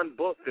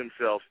unbook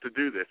themselves to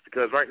do this,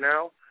 because right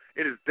now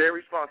it is their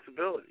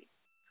responsibility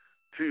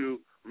to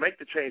make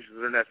the changes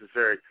that are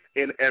necessary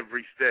in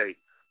every state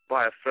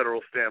by a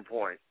federal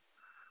standpoint.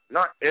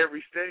 Not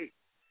every state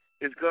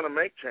is going to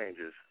make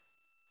changes.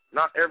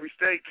 Not every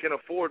state can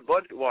afford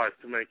budget-wise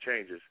to make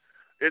changes.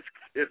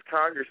 It's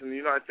Congress and the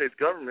United States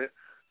government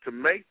to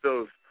make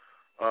those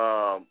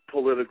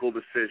political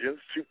decisions,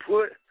 to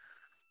put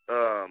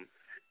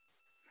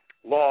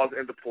laws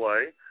into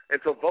play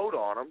and to vote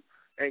on them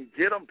and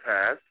get them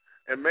passed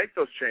and make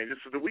those changes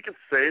so that we can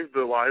save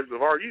the lives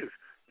of our youth,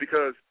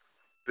 because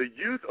the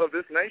youth of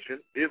this nation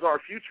is our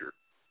future.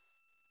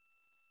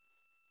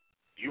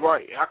 You're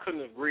right. I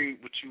couldn't agree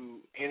with you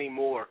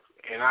anymore,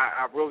 and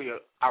I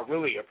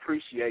really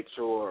appreciate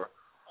your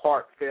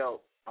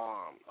heartfelt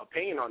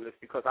opinion on this,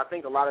 because I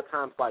think a lot of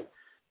times, like,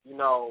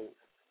 I'm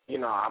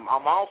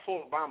all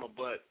for Obama,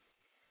 but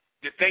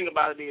the thing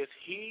about it is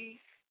he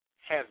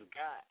has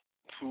got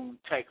to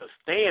take a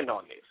stand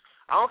on this.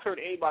 I don't care what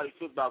anybody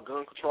feels about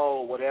gun control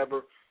or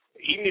whatever.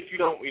 Even if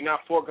you're not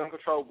for gun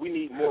control, we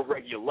need more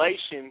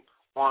regulation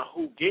on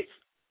who gets,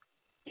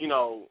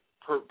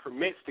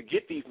 permits to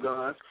get these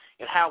guns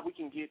and how we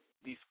can get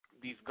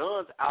these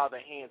guns out of the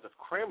hands of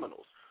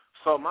criminals.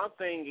 So my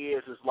thing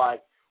is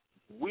like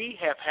we've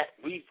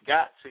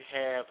got to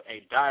have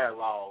a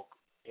dialogue,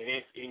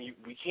 and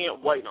we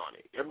can't wait on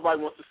it.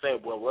 Everybody wants to say,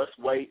 well, let's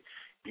wait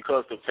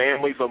because the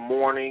families are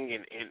mourning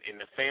and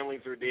the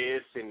families are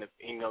this and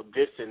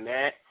this and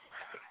that.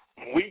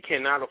 We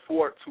cannot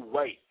afford to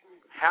wait.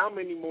 How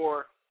many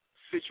more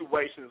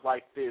situations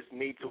like this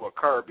need to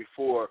occur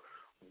before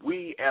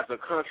we as a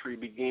country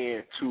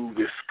begin to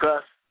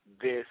discuss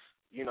this,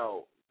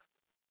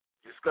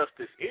 discuss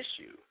this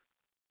issue.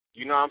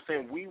 You know what I'm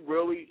saying? We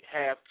really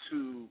have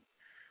to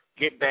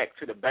get back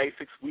to the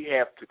basics. We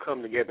have to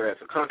come together as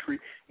a country.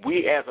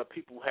 We as a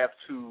people have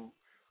to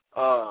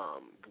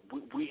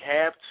we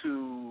have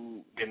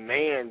to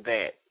demand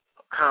that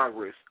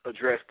Congress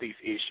address these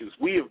issues.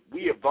 We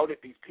have voted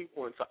these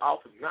people into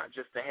office not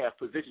just to have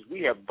positions.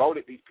 We have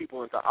voted these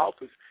people into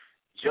office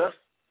just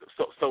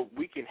so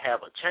we can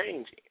have a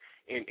change,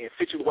 and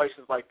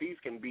situations like these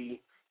can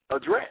be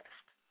addressed.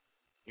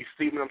 You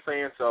see what I'm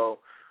saying? So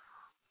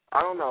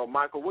I don't know,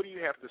 Michael. What do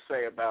you have to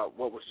say about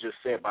what was just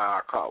said by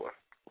our caller?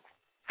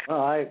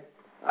 Well,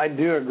 I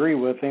do agree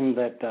with him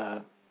that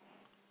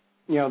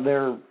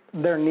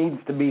there needs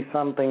to be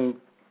something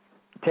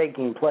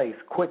taking place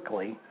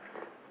quickly,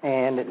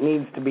 and it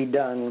needs to be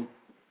done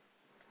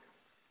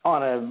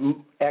on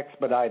an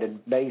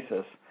expedited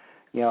basis.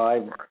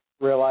 I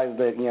realize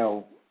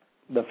that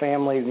the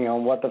families,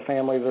 what the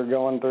families are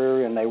going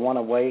through, and they want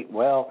to wait.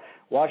 Well,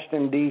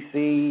 Washington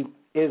D.C.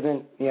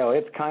 isn't,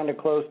 it's kind of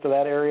close to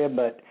that area,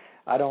 but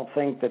I don't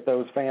think that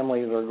those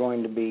families are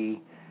going to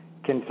be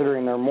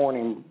considering their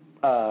mourning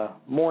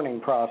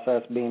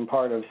process being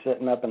part of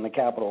sitting up in the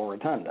Capitol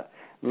Rotunda.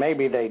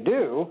 Maybe they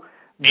do.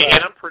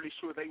 And I'm pretty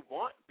sure they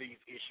want these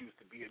issues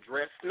to be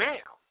addressed now.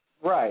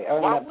 Right.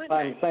 What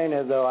I'm saying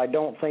is, though, I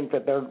don't think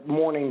that their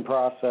mourning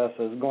process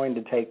is going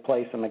to take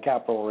place in the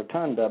Capitol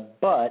Rotunda,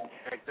 but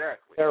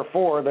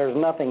therefore there's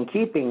nothing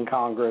keeping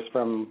Congress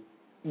from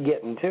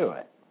getting to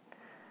it.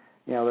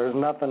 There's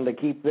nothing to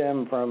keep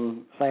them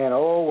from saying,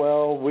 oh,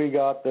 well, we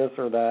got this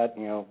or that,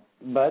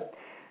 But,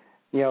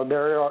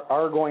 there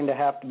are going to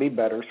have to be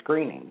better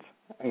screenings.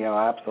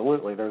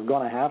 Absolutely. There's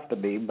going to have to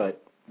be,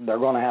 but they're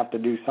going to have to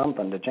do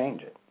something to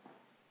change it.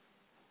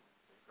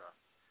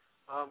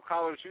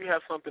 Caller, do you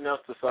have something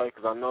else to say?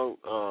 Because I know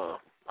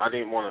I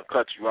didn't want to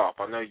cut you off.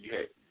 I know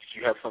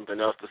you have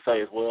something else to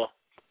say as well.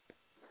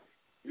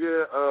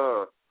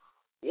 Yeah,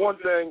 one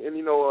thing, and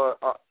you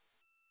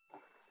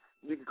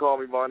can call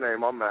me by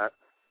name. I'm Matt.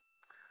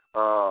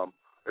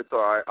 It's all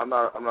right. I'm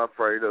not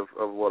afraid of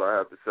what I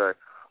have to say.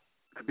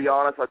 To be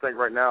honest, I think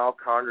right now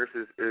Congress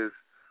is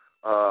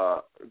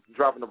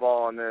dropping the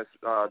ball on this.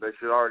 They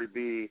should already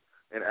be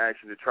in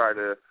action to try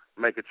to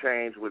make a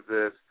change with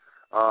this.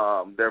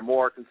 They're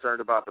more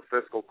concerned about the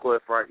fiscal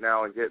cliff right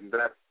now and getting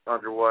that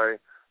underway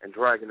and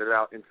dragging it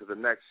out into the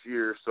next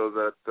year so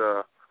that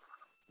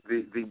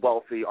the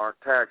wealthy aren't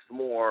taxed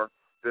more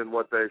than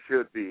what they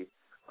should be.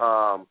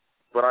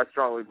 But I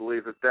strongly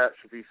believe that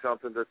should be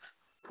something that's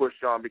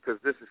pushed on because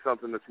this is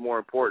something that's more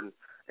important.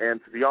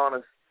 And to be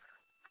honest,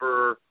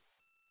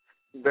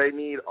 they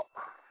need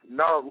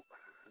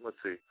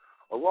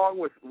along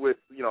with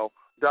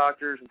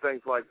doctors and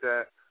things like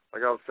that,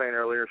 like I was saying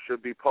earlier,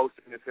 should be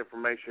posting this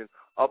information,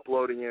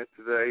 uploading it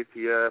to the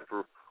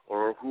ATF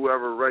or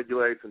whoever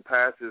regulates and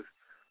passes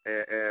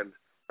and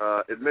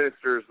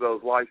administers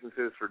those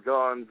licenses for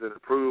guns and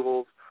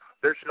approvals.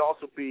 There should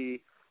also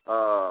be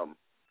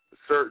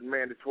certain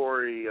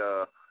mandatory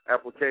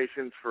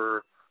applications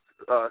for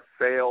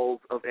sales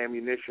of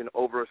ammunition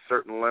over a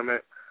certain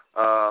limit.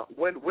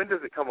 When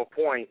does it come a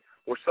point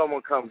where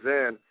someone comes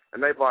in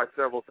and they buy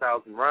several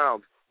thousand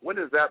rounds? When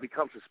does that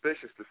become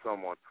suspicious to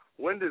someone?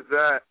 When does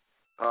that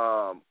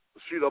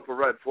shoot up a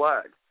red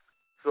flag?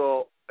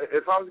 So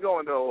if I was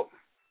going to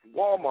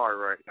Walmart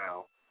right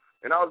now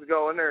and I was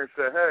going there and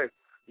say, hey,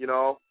 I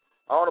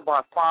want to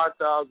buy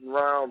 5,000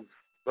 rounds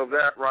of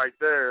that right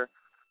there,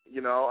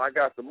 I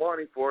got the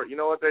money for it. You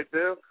know what they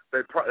do?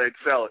 They'd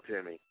sell it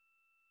to me.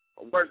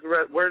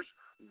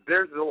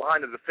 There's the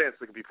line of defense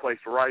that could be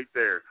placed right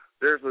there.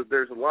 There's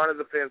a line of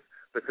defense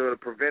that could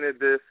have prevented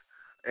this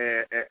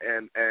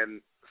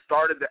and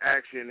started the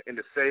action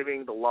into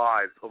saving the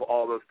lives of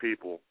all those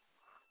people.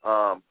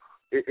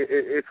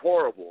 It's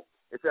horrible.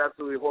 It's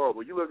absolutely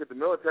horrible. You look at the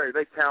military;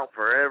 they count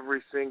for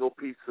every single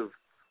piece of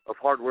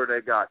hardware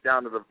they got,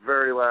 down to the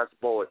very last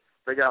bullet.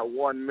 They got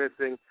one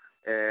missing,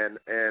 and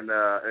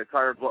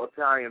entire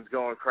battalion's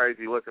going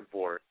crazy looking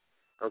for it.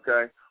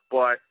 Okay,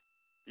 but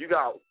you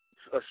got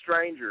a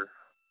stranger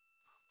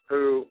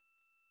who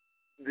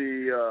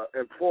the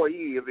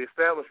employee of the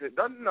establishment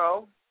doesn't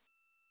know.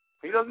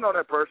 He doesn't know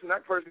that person.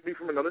 That person could be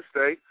from another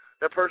state.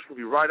 That person could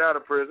be right out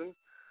of prison.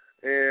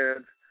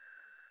 And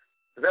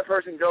that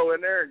person go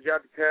in there and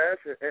get the cash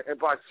and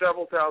buy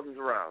several thousands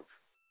of rounds.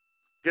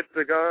 Get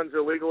the guns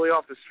illegally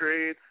off the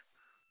streets,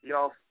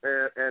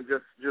 and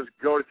just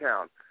go to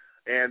town.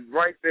 And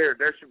right there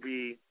should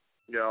be,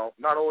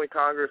 not only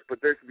Congress,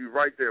 but there should be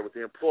right there with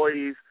the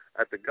employees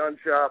at the gun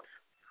shops,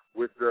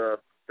 with the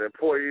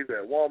employees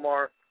at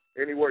Walmart,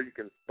 anywhere you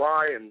can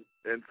buy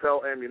and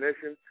sell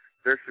ammunition.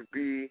 There should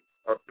be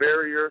a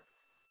barrier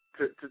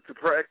to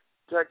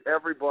protect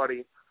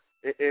everybody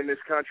in this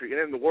country and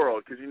in the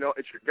world, because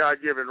it's your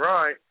God-given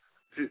right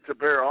to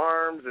bear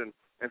arms and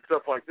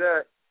stuff like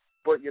that.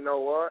 But you know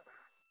what?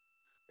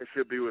 It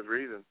should be with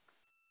reason,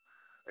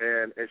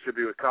 and it should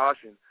be with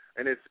caution.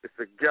 And it's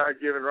the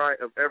God-given right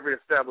of every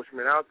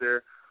establishment out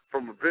there,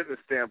 from a business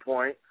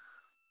standpoint,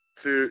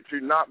 to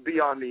not be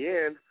on the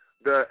end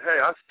that, hey,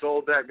 I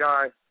sold that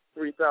guy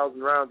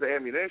 3,000 rounds of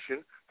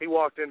ammunition. He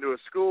walked into a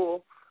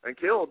school and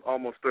killed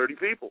almost 30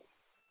 people.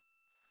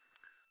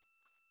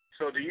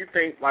 So do you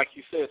think, like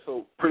you said,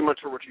 so pretty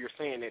much what you're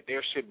saying, that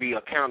there should be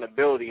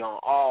accountability on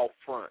all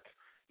fronts,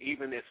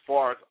 even as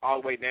far as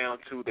all the way down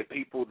to the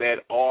people that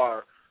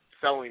are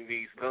selling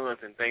these guns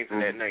and things of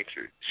that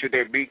nature? Should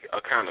there be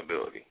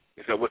accountability?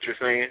 Is that what you're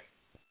saying?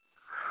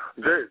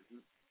 There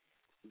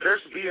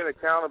should be an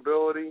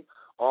accountability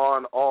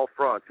on all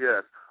fronts,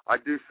 yes. I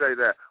do say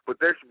that. But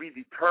there should be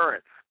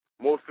deterrence,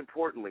 most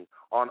importantly,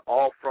 on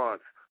all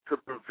fronts to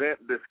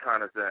prevent this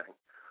kind of thing.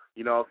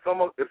 You know,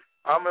 if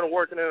I'm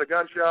working in a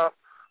gun shop,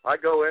 I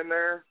go in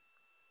there,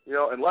 you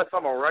know, unless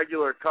I'm a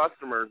regular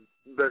customer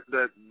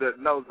that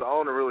knows the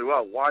owner really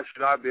well, why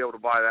should I be able to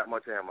buy that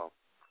much ammo?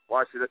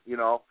 Why should it, you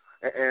know?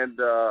 And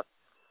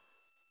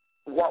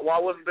why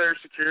wasn't there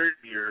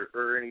security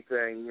or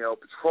anything, you know,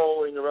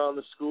 patrolling around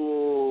the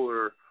school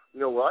or, you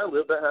know, where I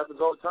live, that happens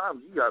all the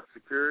time. You got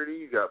security,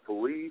 you got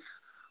police,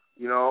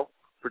 you know,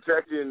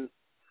 protecting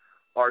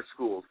our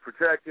schools,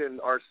 protecting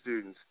our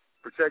students,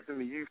 protecting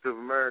the youth of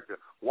America.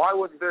 Why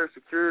wasn't there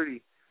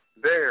security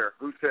there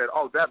who said,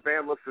 oh, that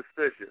band looks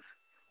suspicious?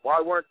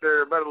 Why weren't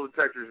there metal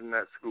detectors in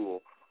that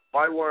school?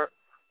 Why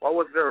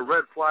wasn't there a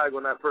red flag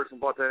when that person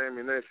bought that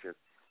ammunition?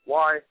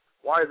 Why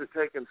has it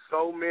taken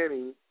so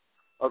many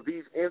of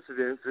these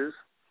incidences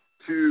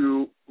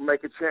to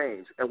make a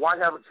change? And why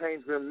haven't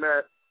change been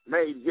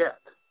made yet?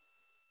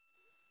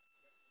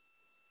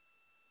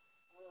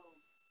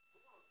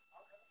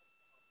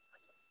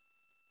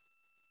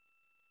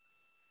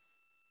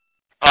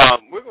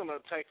 We're going to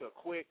take a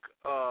quick,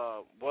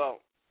 I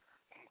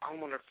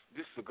wonder if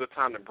this is a good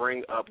time to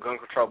bring up gun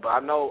control, but I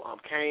know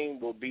Kane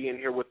will be in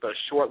here with us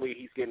shortly.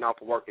 He's getting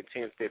off of work at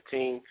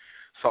 10:15,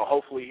 so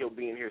hopefully he'll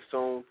be in here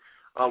soon.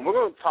 We're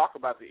going to talk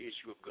about the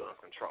issue of gun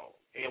control,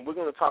 and we're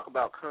going to talk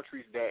about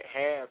countries that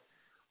have,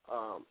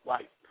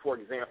 like, for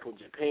example,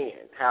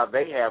 Japan, how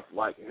they have,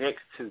 like,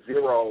 next to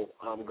zero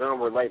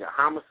gun-related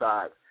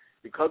homicides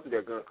because of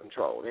their gun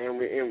control. And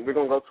we're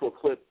going to go to a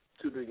clip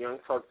to the Young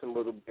Turks in a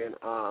little bit.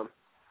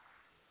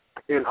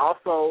 And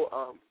also,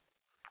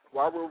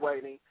 while we're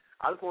waiting,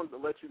 I just wanted to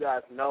let you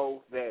guys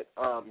know that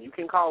you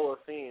can call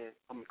in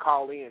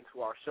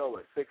to our show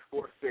at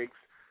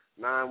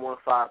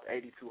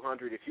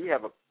 646-915-8200. If you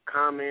have a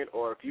comment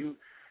or if you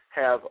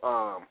have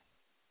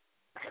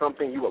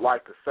something you would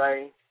like to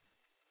say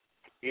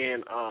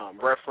in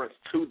reference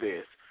to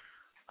this.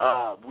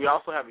 We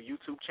also have a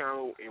YouTube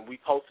channel, and we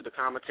posted a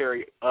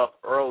commentary up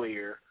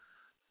earlier.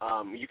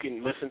 You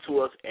can listen to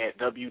us at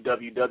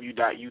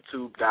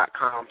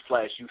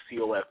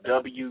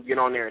www.youtube.com/UCOFW. Get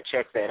on there and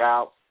check that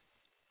out.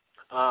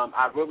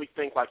 I really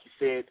think, like you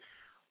said,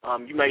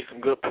 you made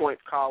some good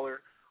points,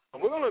 caller.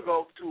 We're going to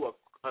go to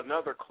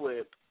another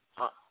clip.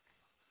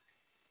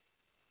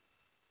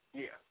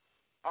 Yeah.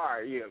 All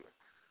right, yeah.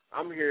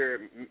 I'm here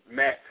at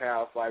Matt's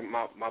house. Like,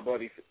 my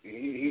buddy,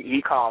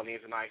 he called in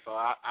tonight, so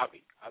I've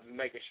been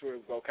making sure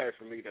it was okay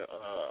for me to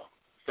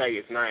say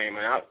his name.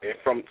 And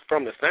from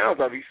the sounds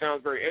of it, he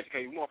sounds very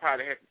educated. We want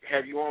probably to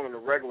have you on a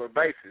regular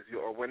basis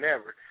or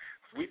whenever.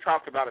 We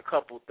talked about a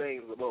couple of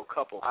things, a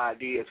couple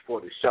ideas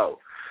for the show.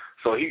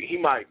 So he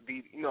might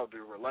be, the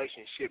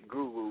relationship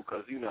guru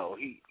because, he's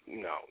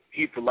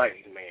the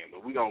ladies' man.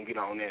 But we're going to get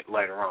on that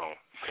later on.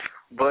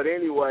 But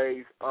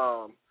anyways,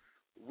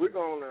 we're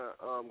going to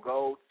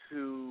go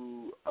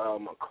to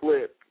a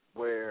clip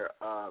where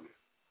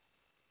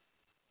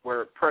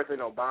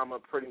President Obama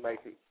pretty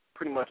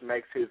much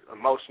makes his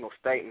emotional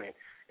statement.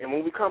 And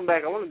when we come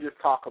back, I want to just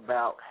talk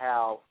about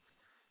how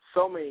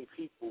so many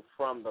people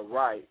from the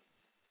right,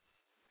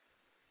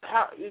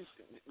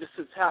 this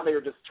is how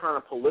they're just trying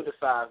to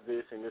politicize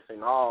this and this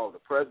and all. The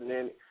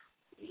president,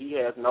 he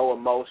has no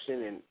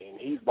emotion and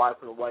he's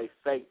wiping away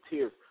fake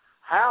tears.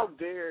 How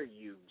dare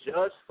you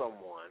judge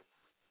someone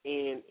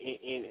and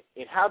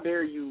how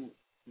dare you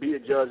be a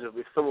judge of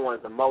if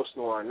someone's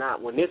emotional or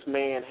not when this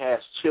man has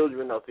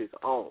children of his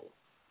own?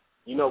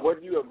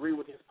 Whether you agree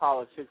with his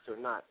politics or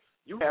not,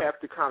 you have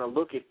to kind of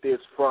look at this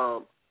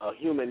from a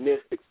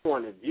humanistic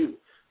point of view.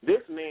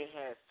 This man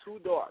has two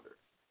daughters,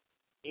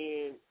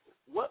 and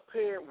what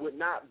parent would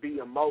not be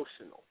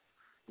emotional?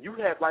 You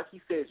have, like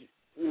he says,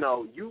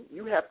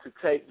 you have to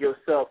take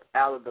yourself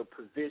out of the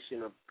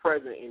position of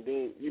president and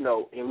then,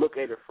 and look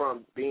at it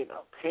from being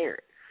a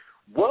parent.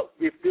 What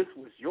if this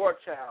was your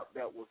child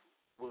that was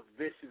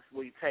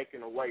viciously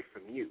taken away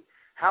from you?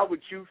 How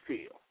would you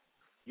feel?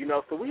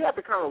 So we have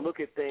to kind of look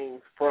at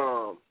things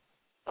from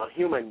a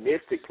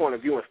humanistic point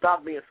of view and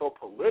stop being so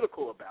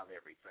political about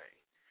everything.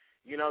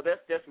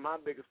 That's my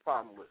biggest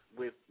problem with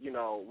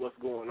what's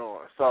going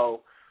on.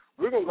 So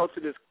we're going to go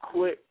to this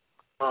clip.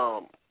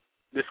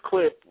 It's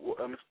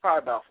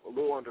probably about a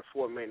little under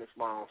 4 minutes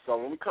long. So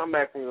when we come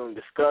back, we're going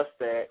to discuss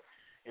that,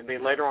 and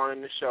then later on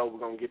in the show, we're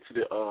going to get to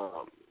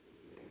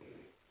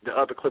the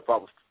other clip I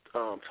was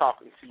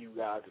talking to you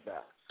guys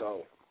about.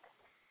 So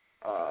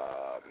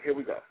here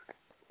we go.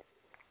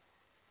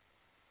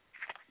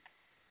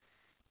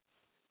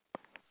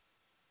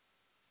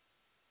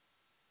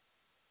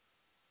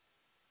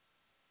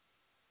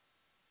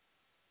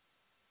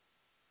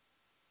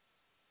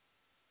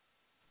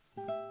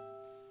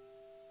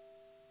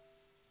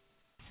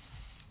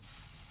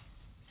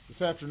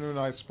 afternoon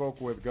I spoke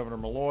with Governor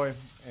Malloy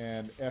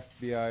and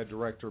FBI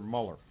Director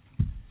Mueller.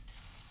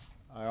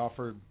 I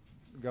offered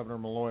Governor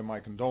Malloy my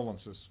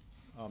condolences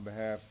on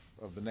behalf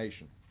of the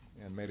nation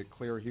and made it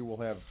clear he will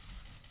have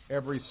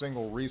every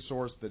single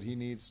resource that he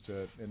needs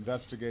to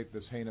investigate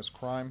this heinous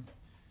crime,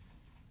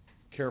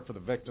 care for the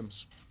victims,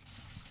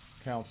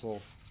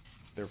 counsel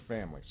their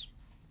families.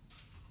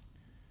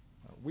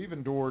 We've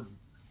endured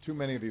too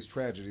many of these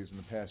tragedies in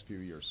the past few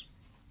years,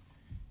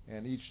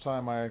 and each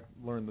time I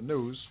learn the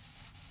news,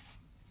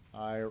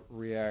 I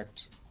react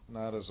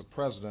not as a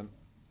president,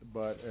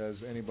 but as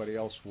anybody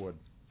else would,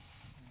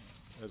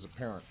 as a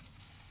parent.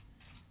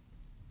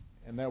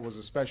 And that was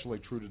especially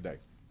true today.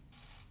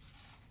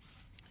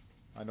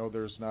 I know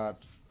there's not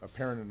a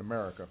parent in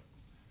America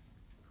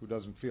who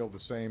doesn't feel the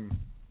same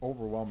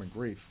overwhelming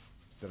grief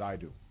that I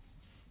do.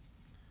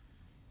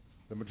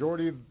 The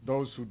majority of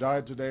those who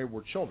died today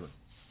were children.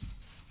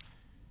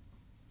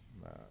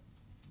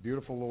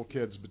 Beautiful little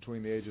kids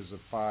between the ages of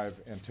 5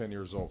 and 10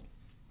 years old.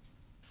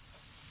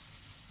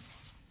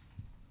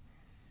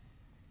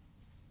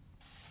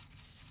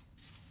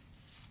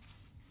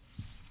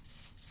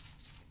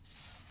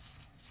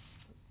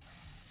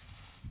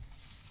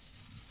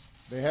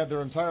 They had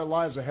their entire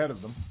lives ahead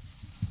of them.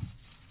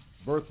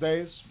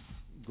 Birthdays,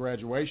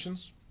 graduations,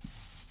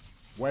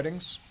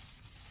 weddings,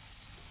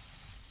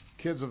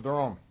 kids of their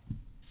own.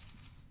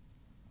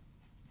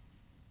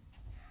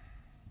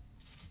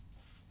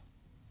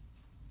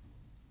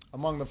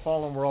 Among the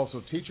fallen were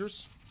also teachers,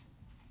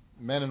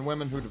 men and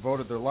women who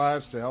devoted their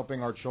lives to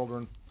helping our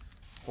children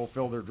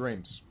fulfill their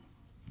dreams.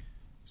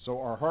 So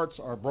our hearts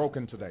are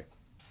broken today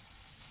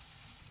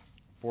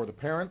for the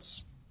parents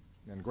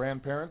and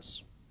grandparents,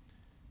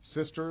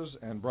 sisters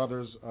and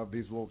brothers of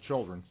these little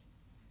children,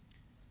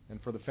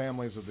 and for the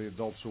families of the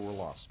adults who were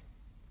lost.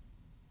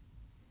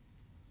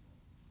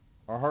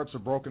 Our hearts are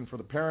broken for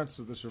the parents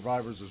of the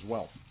survivors as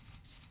well,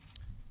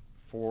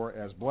 for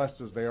as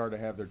blessed as they are to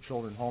have their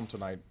children home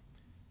tonight,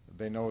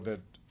 they know that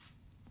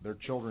their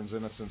children's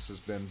innocence has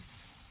been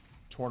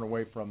torn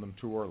away from them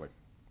too early,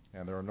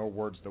 and there are no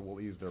words that will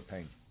ease their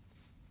pain.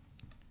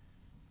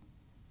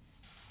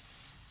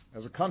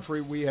 As a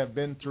country, we have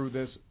been through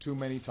this too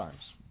many times.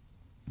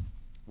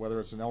 Whether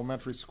it's an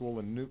elementary school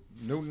in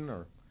Newton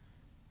or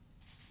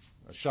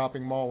a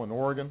shopping mall in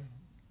Oregon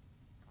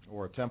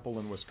or a temple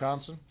in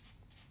Wisconsin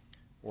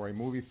or a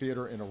movie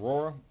theater in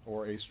Aurora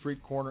or a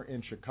street corner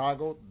in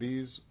Chicago,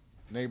 these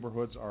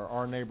neighborhoods are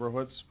our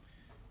neighborhoods,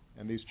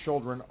 and these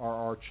children are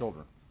our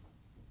children.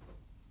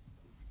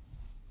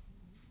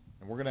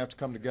 And we're going to have to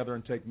come together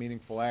and take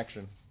meaningful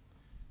action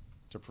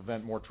to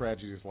prevent more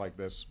tragedies like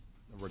this,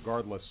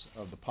 regardless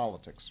of the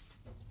politics.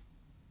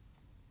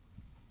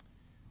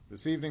 This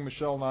evening,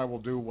 Michelle and I will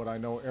do what I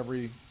know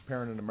every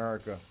parent in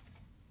America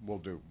will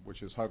do,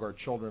 which is hug our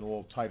children a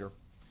little tighter,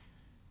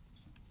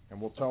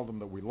 and we'll tell them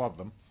that we love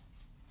them,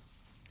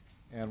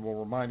 and we'll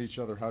remind each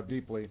other how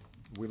deeply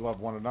we love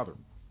one another.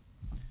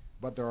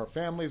 But there are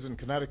families in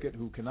Connecticut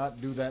who cannot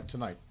do that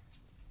tonight,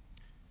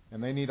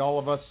 and they need all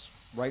of us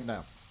right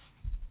now.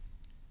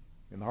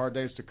 In the hard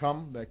days to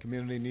come, that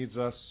community needs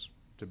us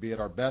to be at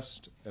our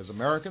best as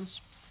Americans,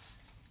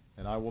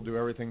 and I will do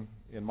everything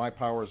in my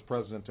power as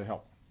president to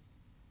help.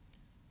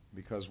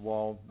 Because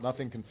while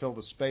nothing can fill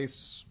the space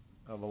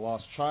of a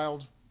lost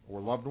child or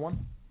loved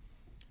one,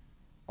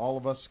 all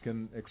of us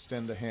can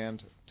extend a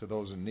hand to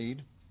those in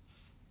need,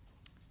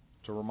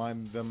 to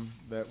remind them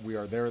that we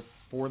are there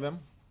for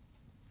them,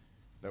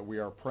 that we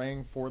are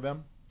praying for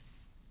them,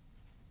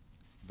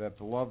 that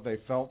the love they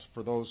felt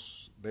for those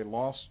they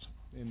lost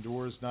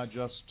endures not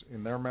just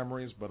in their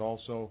memories, but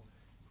also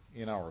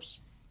in ours.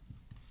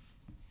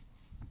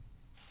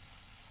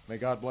 May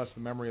God bless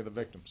the memory of the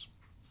victims.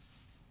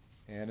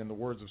 And in the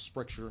words of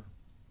Scripture,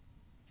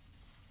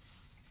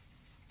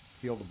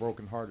 heal the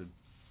brokenhearted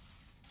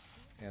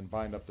and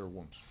bind up their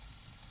wounds.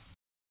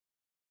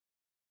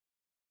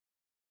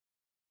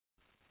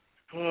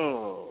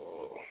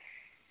 Oh.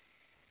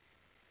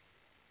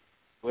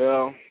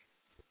 Well,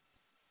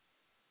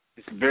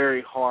 it's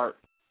very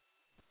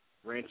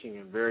heart-wrenching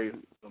and very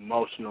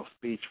emotional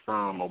speech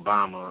from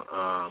Obama.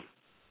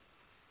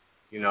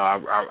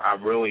 I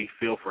really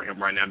feel for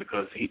him right now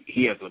because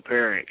he as a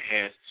parent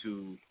has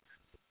to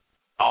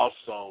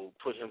also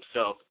put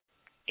himself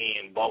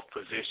in both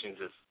positions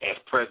as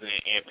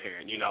president and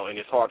parent, and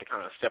it's hard to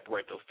kind of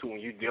separate those two when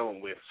you're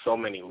dealing with so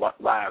many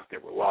lives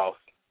that were lost.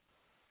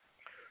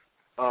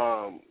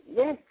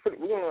 We're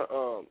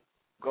gonna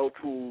go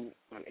to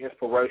an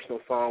inspirational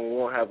song. We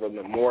won't have a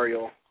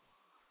memorial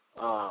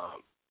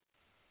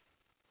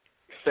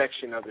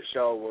section of the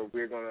show where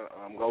we're gonna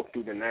go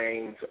through the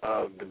names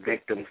of the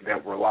victims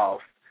that were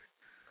lost.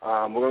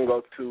 We're going to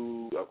go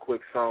to a quick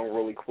song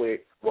really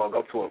quick. Well,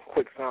 go to a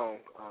quick song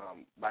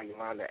by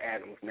Yolanda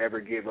Adams, Never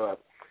Give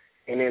Up.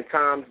 And in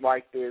times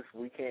like this,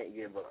 we can't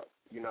give up.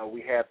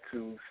 We have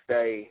to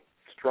stay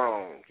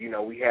strong.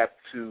 We have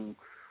to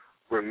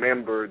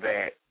remember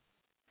that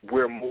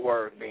we're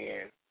more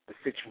than the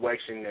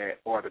situation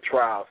or the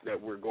trials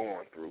that we're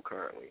going through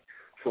currently.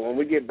 So when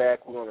we get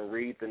back, we're going to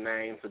read the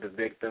names of the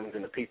victims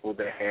and the people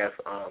that have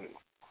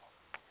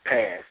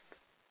passed.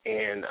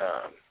 And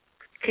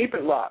keep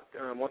it locked.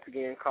 Once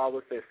again, call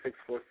us at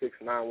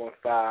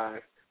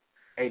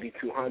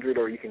 646-915-8200,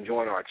 or you can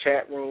join our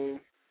chat room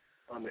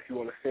if you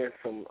want to send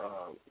some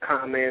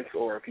comments,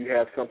 or if you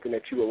have something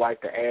that you would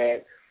like to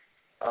add.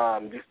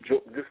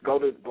 Just go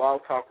to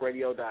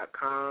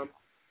blogtalkradio.com,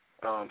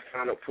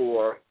 sign up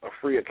for a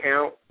free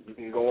account. You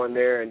can go in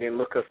there and then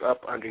look us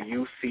up under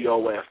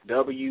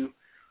UCOFW,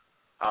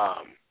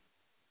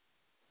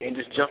 and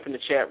just jump in the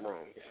chat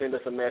room. Send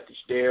us a message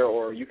there,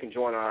 or you can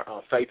join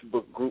our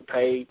Facebook group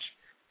page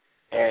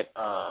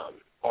on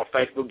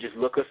Facebook. Just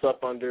look us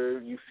up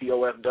under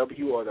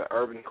UCOFW or the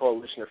Urban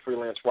Coalition of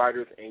Freelance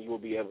Writers, and you will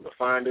be able to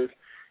find us.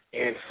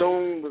 And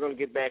soon we're going to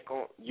get back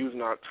on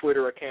using our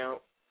Twitter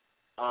account,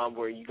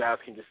 where you guys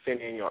can just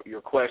send in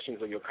your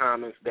questions or your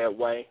comments that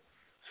way.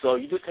 So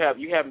you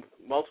have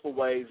multiple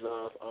ways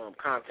of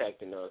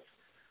contacting us.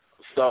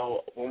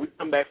 So when we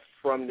come back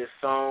from this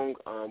song,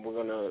 we're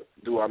going to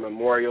do our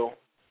memorial,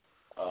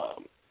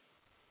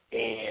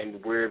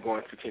 and we're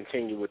going to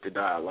continue with the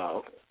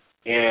dialogue.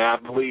 And I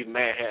believe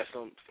Matt has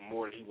some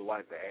more that he would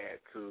like to add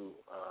to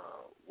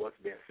what's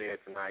been said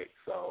tonight.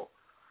 So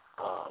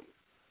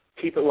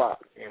keep it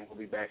locked, and we'll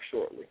be back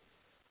shortly.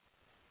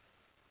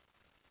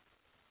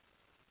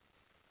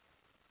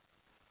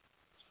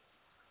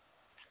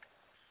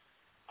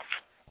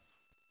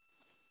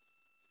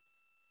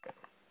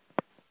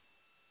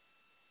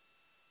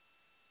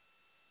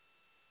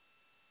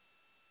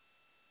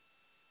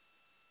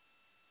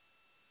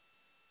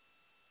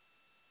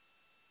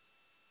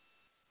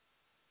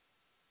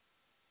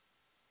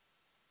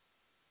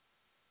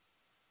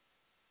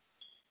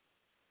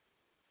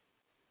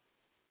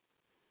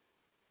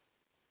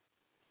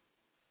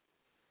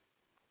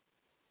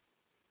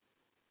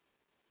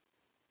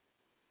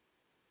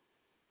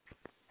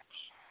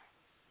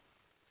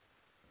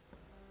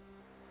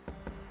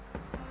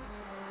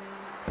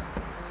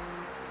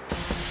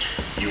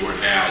 You are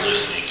now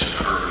listening to The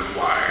Urban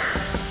Wire,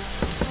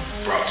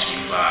 brought to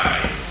you by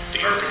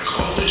the Urban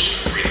Coalition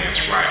of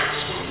Freelance Writers,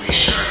 where we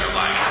shine a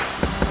light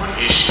on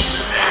issues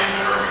impacting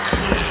the urban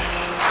community.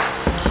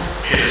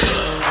 Hit us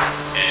up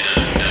at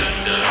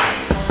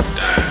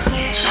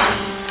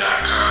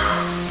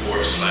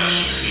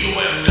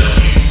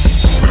www.youtube.com/UCOFW,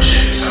 or check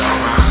us out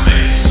on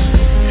MySpace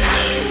at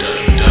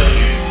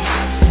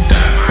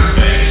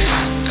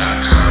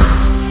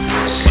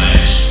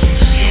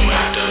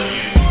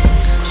www.myspace.com/UCOFW.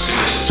 Send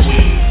us a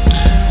tweet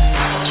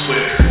on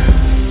Twitter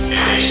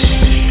at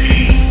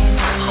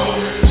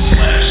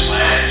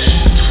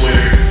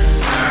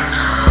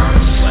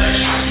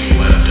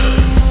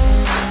http://twitter.com/UCOFW.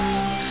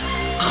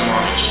 Come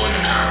on and join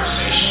the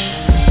conversation.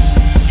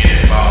 Get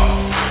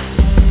involved.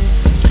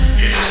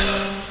 Hit us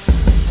up.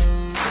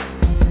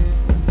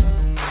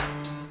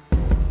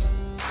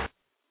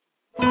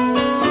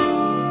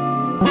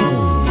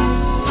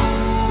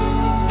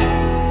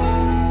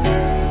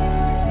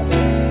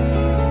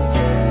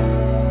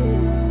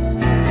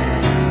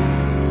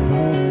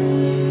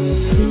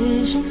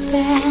 Visions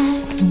that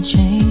can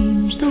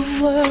change the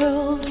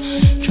world,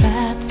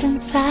 trapped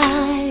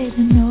inside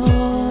an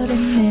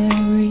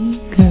ordinary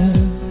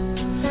girl.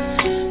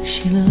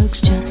 She looks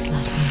just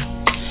like me,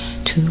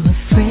 too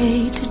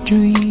afraid to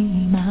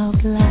dream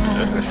out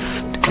loud.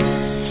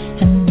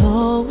 And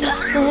though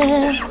it's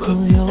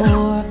simple,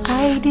 your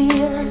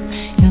idea,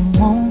 it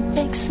won't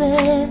make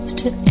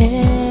sense to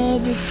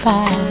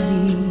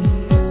everybody.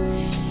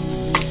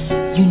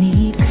 You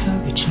need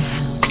courage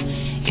now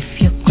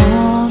if you're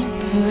gonna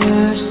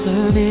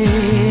persevere.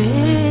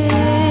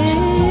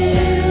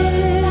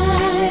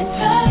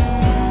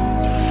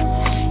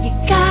 You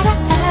gotta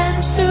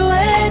answer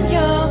when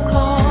you're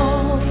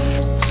called,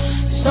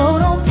 so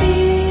don't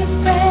be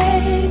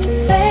afraid to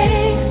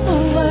face the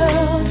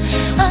world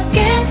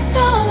against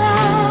all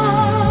odds.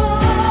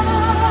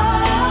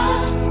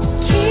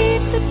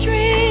 Keep the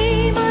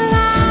dream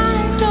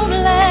alive, don't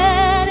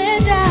let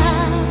it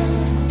die.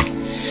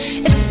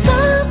 It's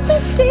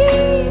something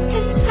deep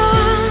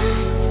inside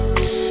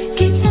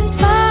keeps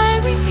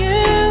inspiring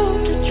you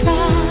to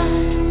try.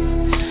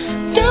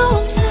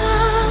 Don't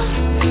stop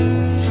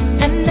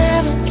and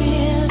never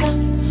give up.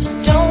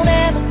 Don't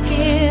ever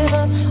give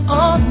up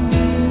on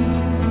you.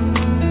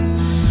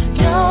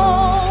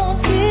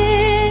 Don't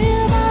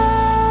give up.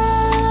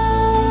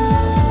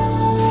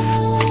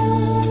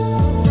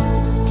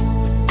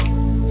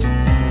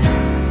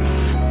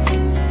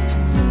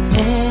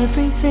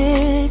 Every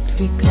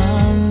victory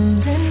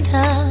comes in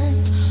time.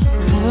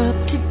 Work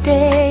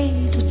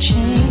today to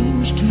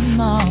change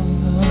tomorrow.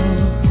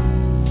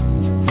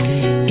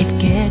 It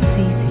gets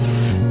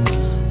easier.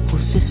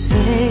 Who's to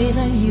say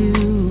that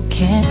you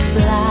can't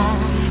fly?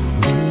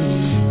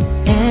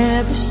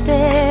 Every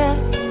step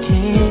you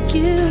take,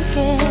 you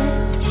get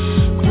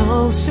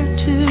closer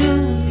to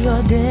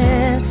your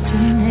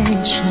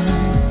destination.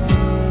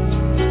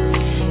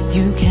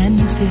 You can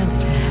feel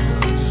it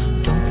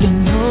now. Don't you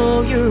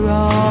know you're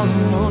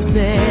almost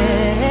there?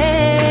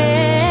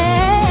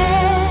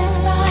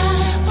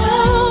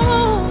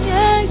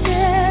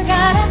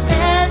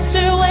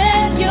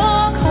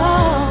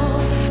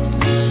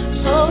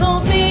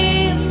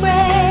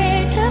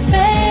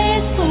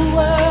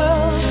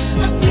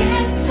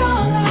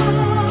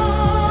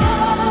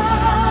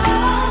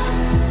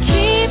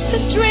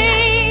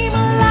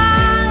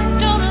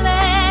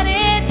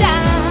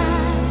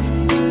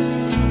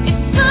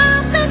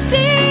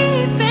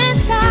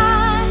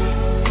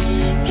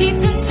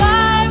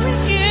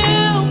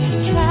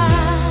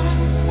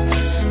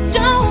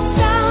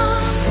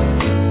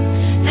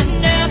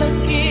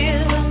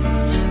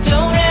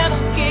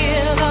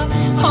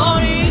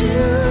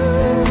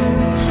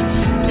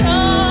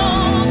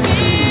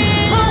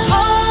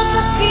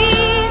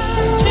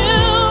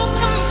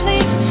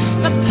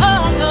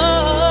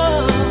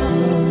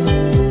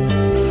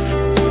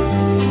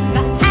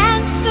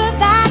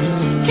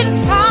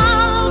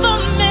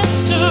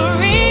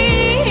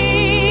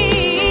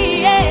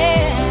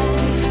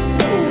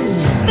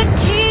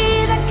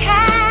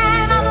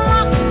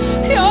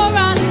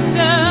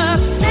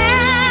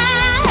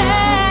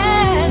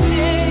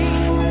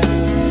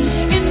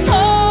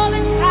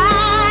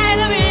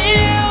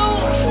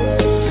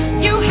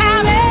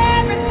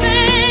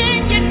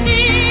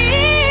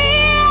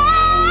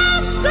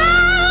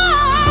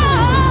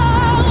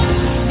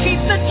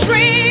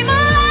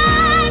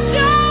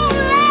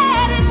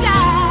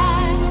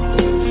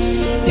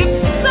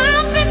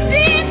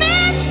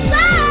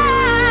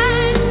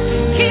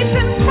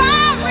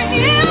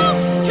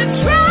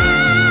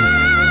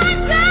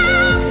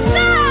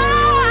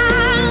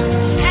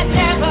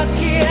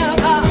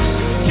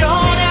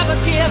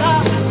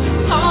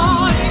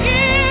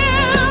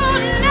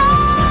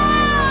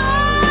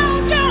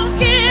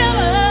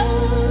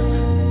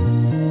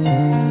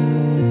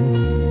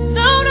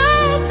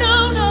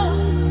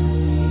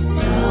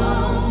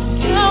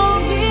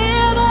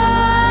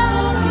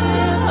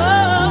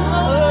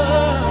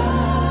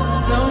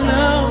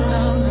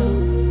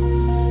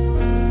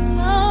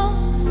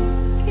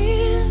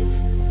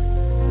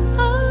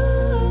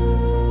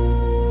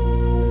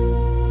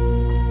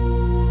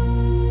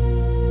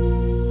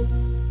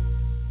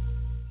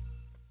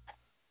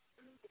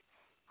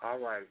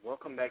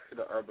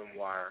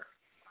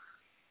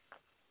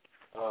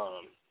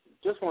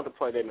 just wanted to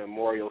play that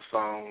memorial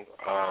song,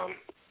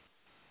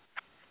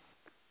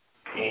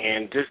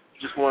 and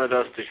just wanted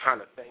us to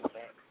kind of think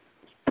back,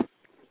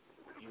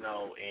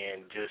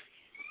 and just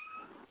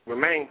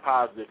remain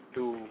positive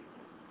through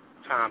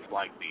times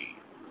like these.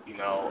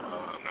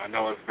 I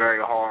know it's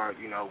very hard.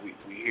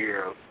 We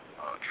hear of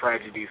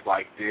tragedies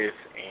like this,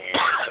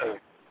 and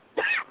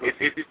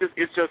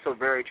it's just a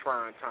very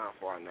trying time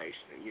for our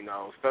nation.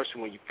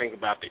 Especially when you think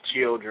about the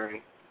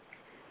children,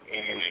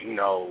 and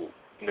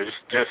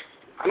just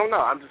I don't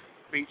know. I'm just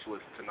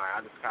speechless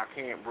tonight. I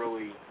can't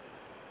really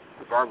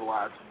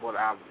verbalize what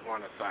I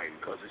want to say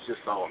because it's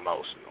just so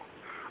emotional.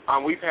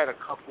 We've had a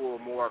couple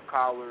more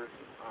callers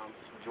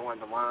join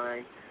the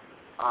line.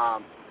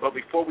 But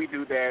before we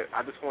do that,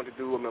 I just want to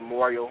do a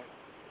memorial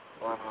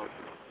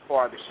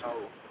part of the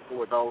show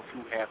for those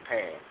who have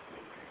passed.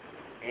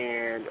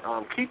 And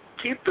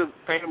keep the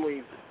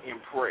families in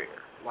prayer.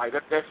 Like,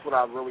 that's what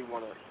I really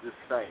want to just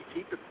say.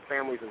 Keep the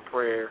families in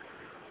prayer.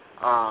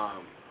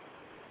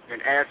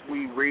 And as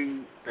we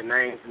read the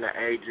names and the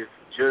ages,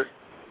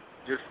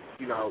 just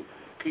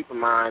keep in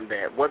mind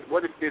that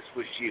what if this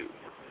was you?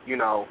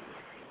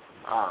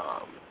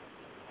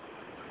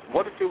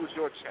 What if it was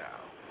your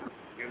child?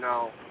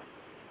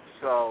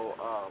 So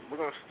we're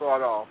going to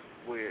start off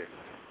with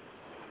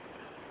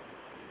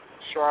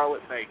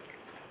Charlotte Bacon,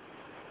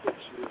 6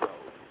 years old.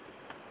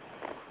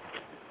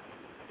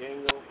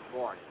 Daniel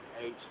Barnett,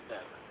 age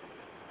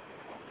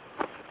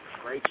 7.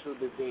 Rachel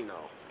Divino,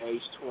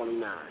 age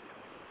 29.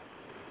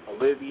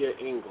 Olivia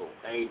Engel,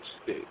 age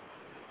 6.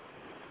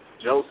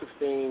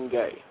 Josephine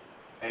Gay,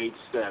 age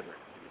 7.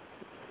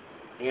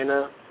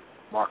 Anna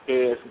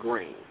Marquez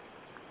Green,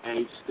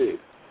 age 6.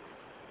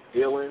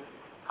 Dylan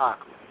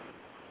Hockman,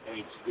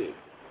 age 6.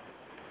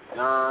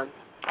 John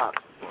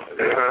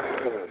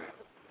Hockman,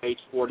 age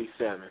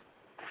 47.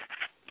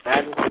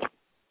 Madeline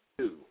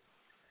 2,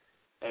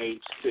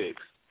 age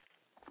 6.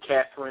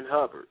 Catherine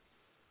Hubbard,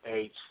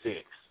 age 6.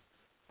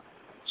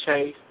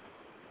 Chase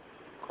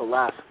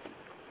Kolaski,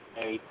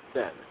 age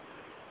 7.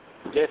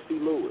 Jesse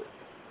Lewis,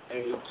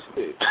 age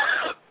 6.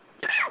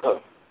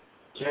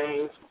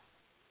 James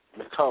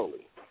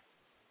McCauley,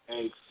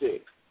 age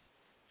 6.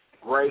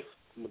 Grace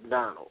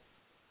McDonald,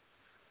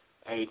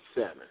 age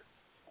 7.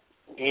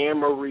 Anne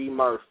Marie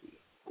Murphy,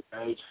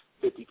 age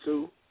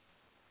 52.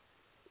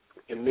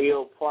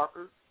 Emil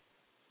Parker,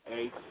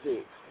 age 6.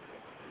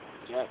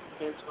 Jack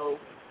Pinto,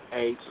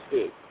 age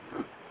 6.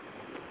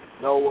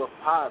 Noah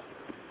Posner,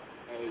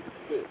 age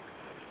 6.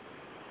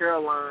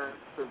 Caroline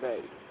Survey,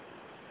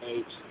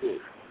 age 6.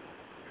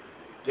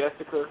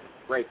 Jessica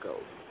Rako,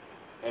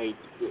 age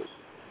 6.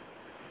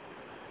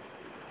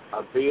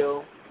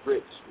 Avil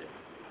Richmond,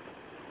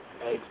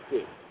 age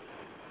 6.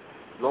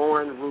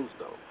 Lauren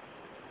Russo,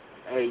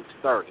 age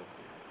 30.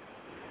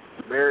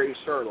 Mary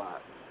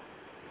Sherlock,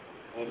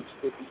 age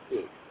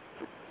 56.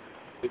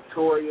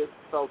 Victoria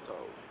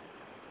Soto,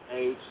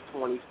 age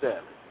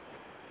 27.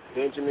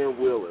 Benjamin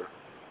Wheeler,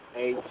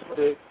 age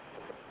 6.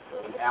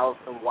 And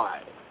Allison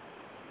Wyatt,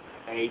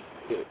 age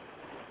 6.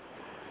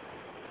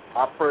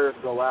 Our prayers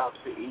go out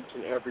to each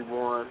and every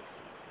one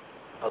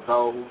of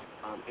those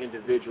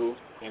individuals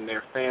and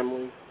their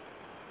families,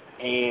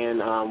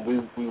 and we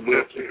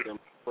will keep them in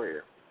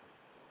prayer.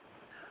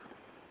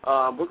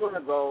 We're going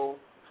to go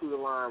to the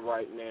line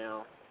right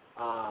now.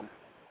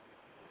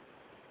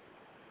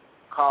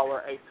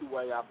 Caller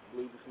 828, I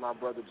believe it's my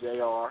brother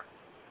JR.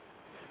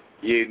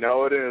 You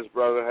know it is,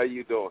 brother. How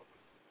you doing?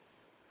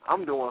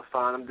 I'm doing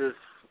fine.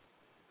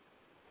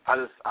 I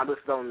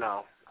just don't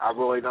know. I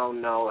really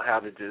don't know how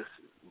to just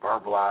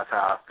verbalize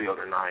how I feel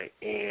tonight.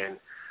 And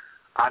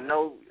I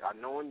know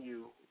in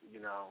you,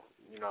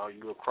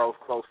 you're a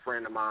close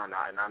friend of mine,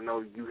 and I know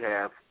you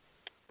have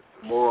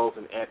morals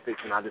and ethics,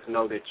 and I just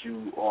know that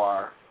you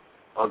are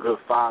a good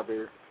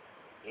father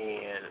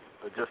and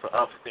just an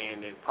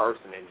upstanding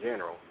person in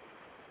general.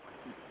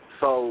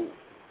 So,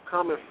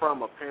 coming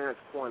from a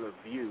parent's point of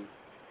view,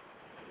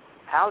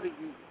 how do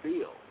you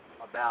feel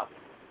about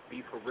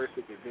these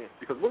horrific events?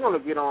 Because we're going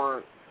to get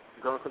on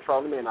Gun Control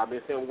in a minute. I've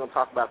been saying we're going to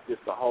talk about this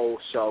the whole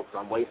show,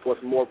 because I'm waiting for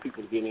some more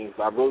people to get in,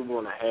 because I really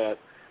want to have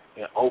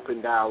an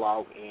open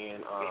dialogue,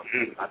 and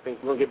I think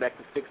we're going to get back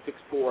to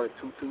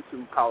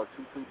 664-222, caller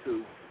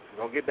 222. We're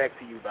going to get back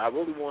to you, but I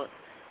really want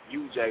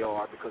you,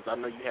 JR, because I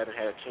know you haven't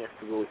had a chance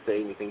to really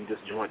say anything. You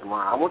just joined the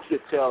line. I want you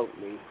to tell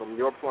me, from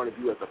your point of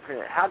view as a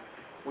parent, how,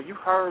 when you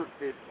heard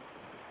this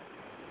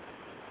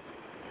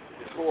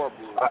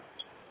horrible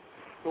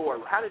story,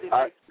 how did it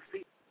make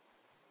you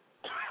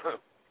feel?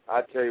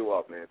 I tell you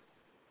what, man.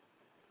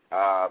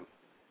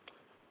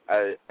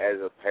 As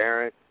a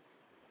parent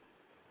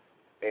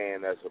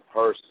and as a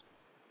person,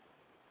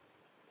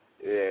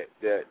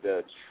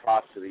 the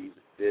atrocities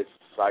this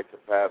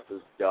psychopath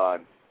has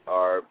done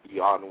are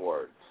beyond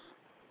words.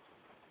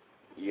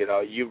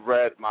 You've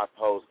read my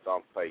post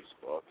on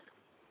Facebook.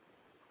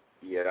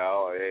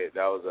 That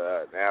was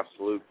an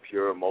absolute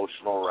pure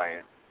emotional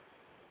rant,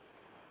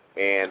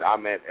 and I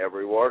meant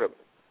every word of it.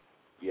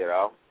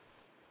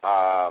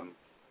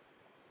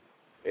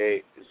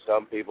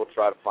 Some people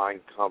try to find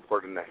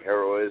comfort in the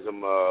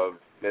heroism of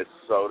Miss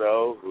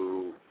Soto,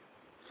 who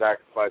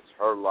sacrificed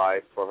her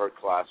life for her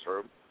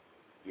classroom,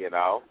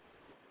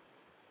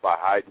 by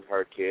hiding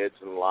her kids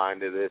and lying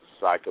to this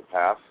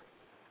psychopath.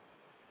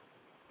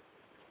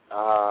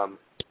 And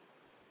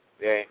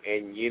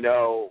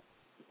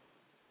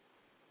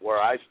where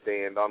I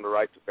stand on the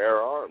right to bear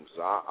arms.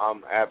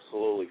 I'm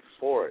absolutely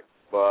for it.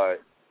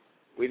 But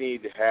we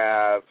need to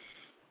have,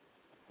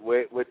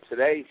 with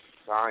today's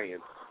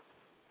science,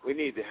 we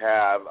need to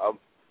have a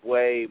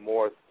way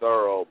more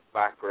thorough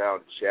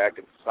background check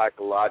and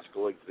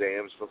psychological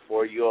exams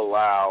before you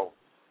allow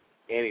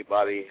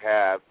anybody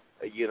have,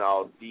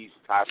 these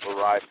type of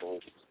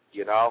rifles,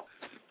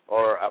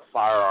 or a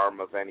firearm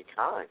of any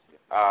kind.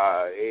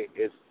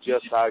 It's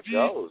just how it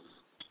goes.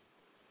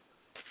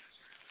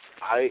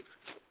 I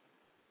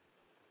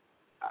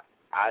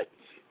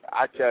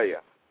tell you.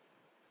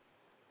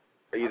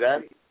 Are you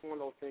there? It's one of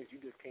those things you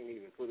just can't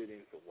even put it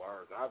into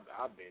words.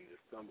 I've been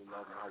just stumbling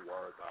over my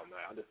words all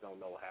night. I just don't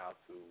know how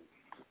to.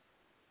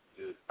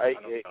 I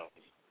don't know.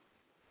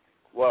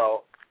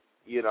 Well,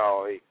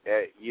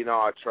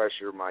 I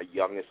treasure my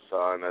youngest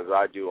son as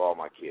I do all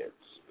my kids.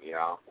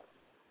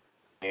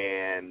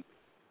 And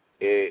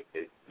the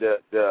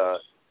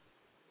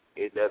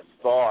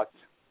thought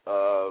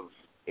of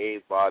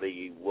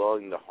anybody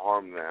willing to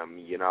harm them,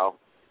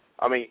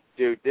 I mean,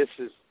 dude, this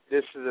is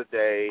a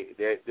day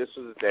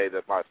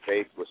that my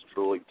faith was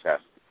truly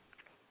tested,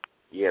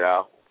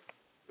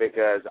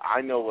 because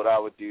I know what I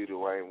would do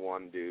to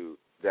anyone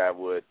that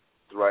would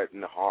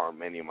threaten to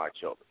harm any of my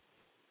children.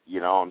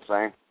 You know what I'm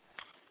saying?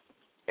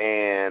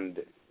 And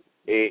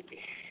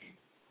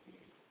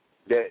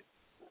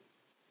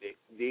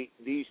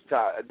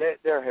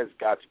there has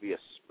got to be a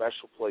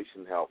special place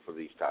in hell for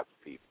these types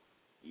of people.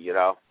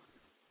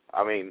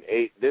 I mean,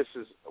 this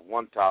is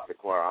one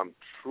topic where I'm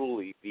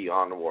truly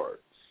beyond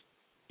words.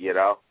 And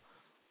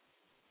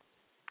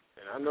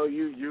I know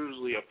you're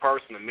usually a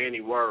person of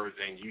many words,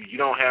 and you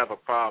don't have a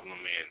problem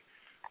in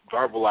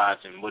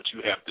verbalizing what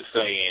you have to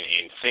say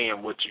and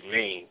saying what you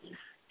mean.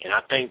 And I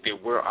think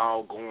that we're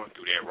all going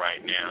through that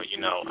right now.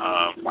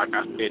 Like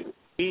I said,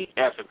 we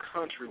as a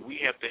country, we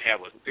have to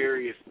have a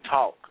serious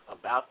talk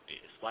about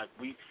this.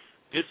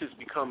 This is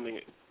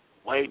becoming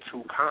way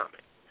too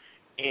common.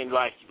 And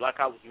like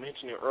I was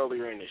mentioning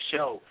earlier in the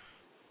show,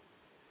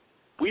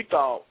 we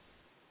thought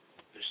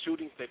the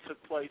shootings that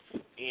took place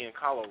in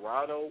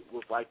Colorado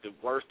was like the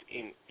worst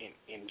in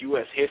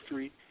U.S.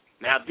 history.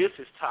 Now this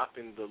is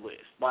topping the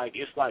list.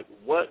 It's like,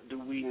 what do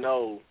we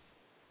know?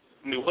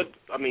 What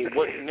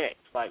next?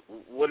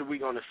 What are we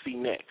going to see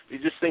next?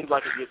 It just seems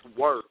like it gets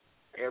worse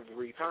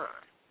every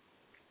time.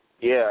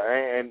 Yeah,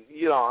 and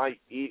it's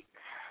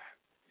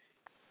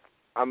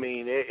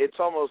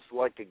almost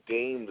like a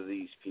game to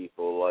these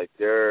people. Like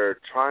they're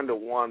trying to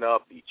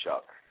one-up each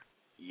other,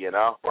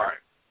 Right.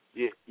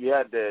 You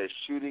had the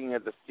shooting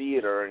at the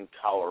theater in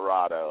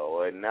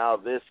Colorado, and now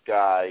this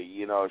guy,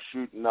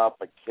 shooting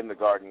up a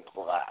kindergarten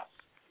class,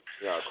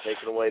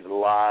 taking away the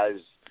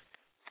lives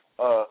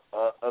of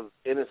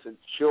innocent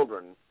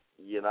children.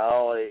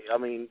 I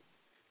mean,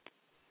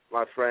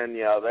 my friend,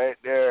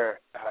 they're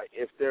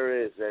if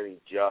there is any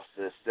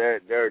justice,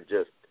 they're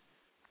just.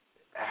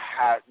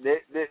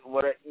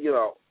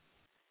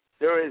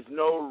 There is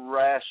no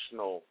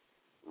rational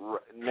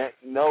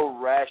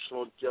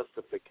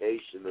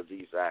justification of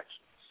these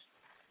actions.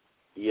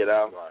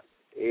 Right.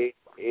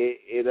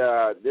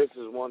 This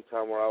is one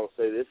time where I will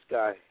say this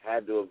guy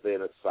had to have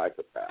been a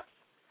psychopath,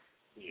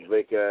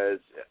 because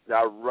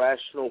a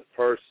rational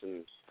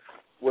person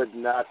would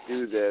not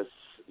do this,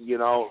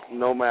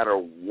 no matter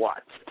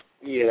what.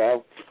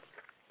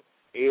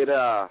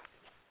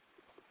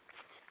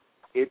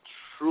 It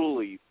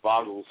truly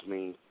boggles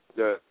me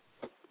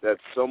that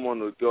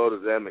someone would go to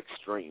them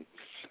extremes.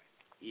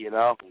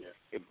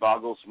 It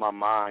boggles my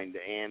mind,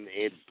 and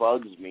it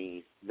bugs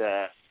me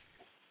that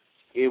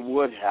it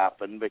would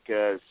happen,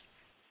 because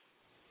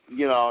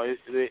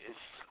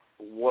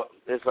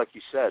it's like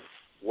you said,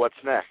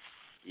 what's next?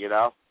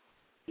 Yeah.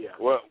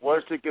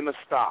 Where's it going to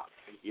stop?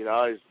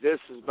 Is this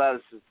as bad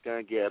as it's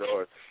going to get,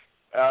 or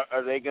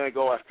are they going to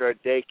go after a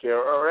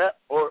daycare,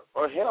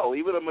 or hell,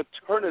 even a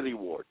maternity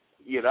ward?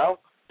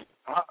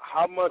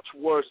 How much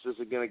worse is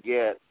it going to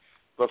get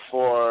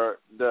before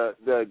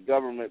the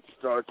government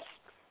starts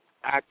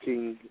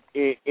acting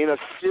in a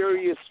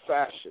serious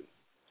fashion?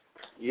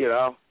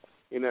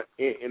 In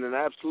an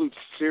absolute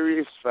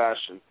serious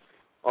fashion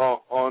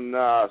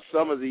on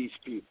some of these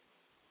people.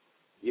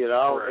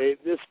 Right.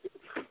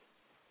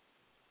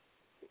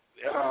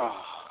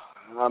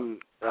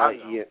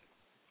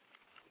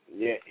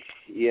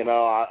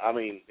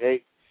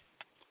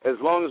 As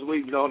long as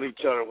we've known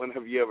each other, when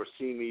have you ever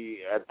seen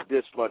me at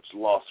this much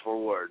loss for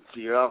words,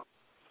 No,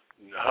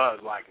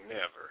 like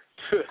never.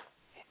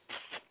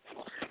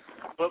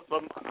 But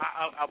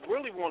I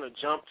really want to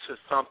jump to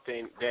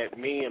something that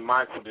me and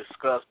Michael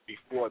discussed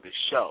before the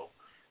show.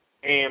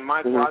 And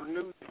Michael, I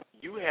knew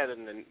you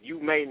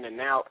made an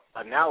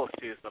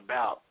analysis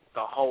about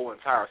the whole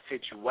entire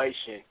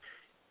situation,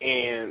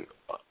 and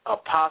a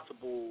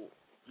possible,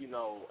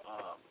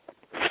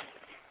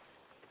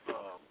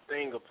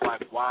 thing of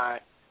like why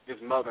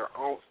his mother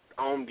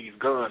owned these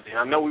guns. And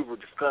I know we were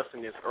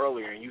discussing this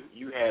earlier, and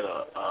you had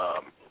a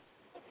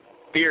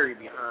theory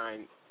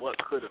behind what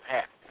could have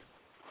happened.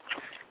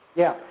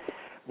 Yeah.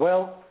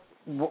 Well,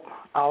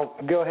 I'll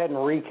go ahead and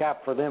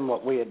recap for them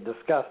what we had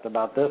discussed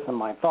about this and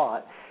my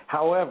thought.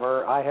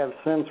 However, I have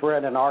since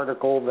read an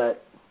article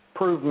that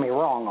proved me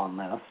wrong on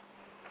this. Okay.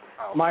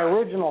 My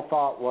original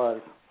thought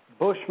was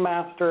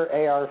Bushmaster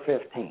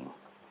AR-15,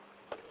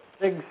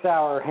 Sig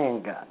Sauer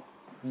handgun,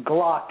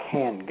 Glock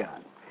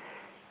handgun.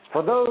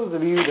 For those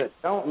of you that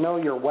don't know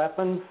your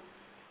weapons,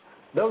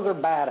 those are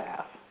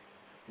badass.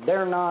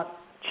 They're not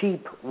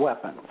cheap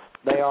weapons.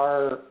 They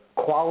are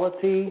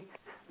quality.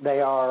 They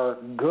are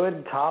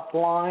good top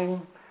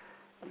line.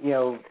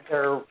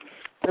 They're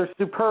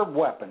superb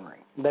weaponry.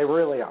 They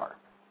really are.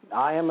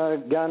 I am a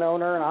gun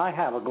owner and I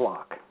have a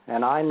Glock,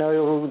 and I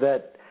know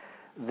that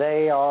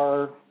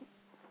they're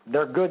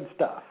good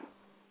stuff.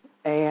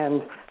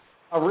 And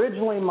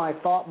originally my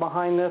thought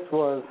behind this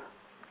was,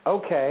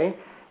 okay,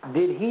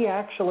 did he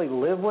actually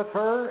live with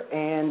her?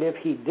 And if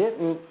he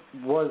didn't,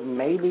 was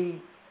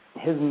maybe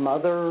his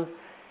mother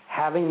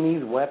having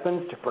these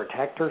weapons to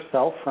protect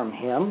herself from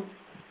him?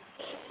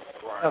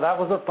 Right. So that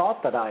was a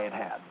thought that I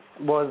had,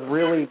 was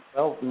really,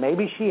 well,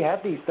 maybe she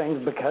had these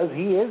things because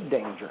he is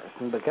dangerous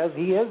and because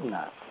he is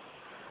nuts.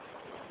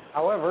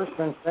 However,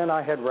 since then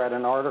I had read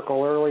an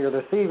article earlier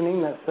this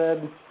evening that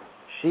said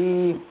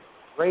she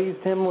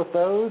raised him with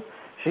those.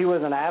 She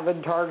was an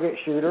avid target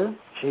shooter.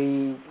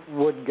 She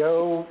would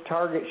go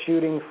target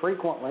shooting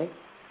frequently.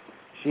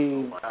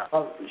 She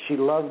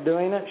loved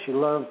doing it. She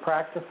loved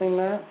practicing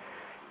that.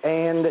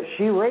 And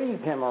she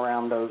raised him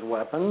around those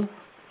weapons.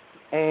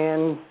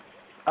 And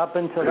up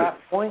until that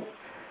point,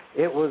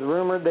 it was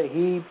rumored that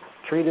he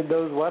treated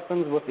those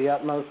weapons with the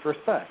utmost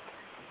respect.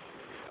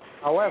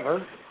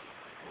 However,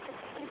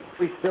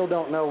 we still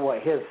don't know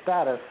what his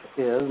status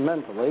is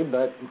mentally,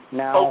 but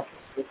now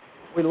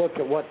we look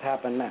at what's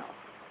happened now.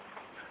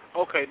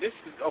 This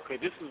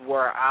is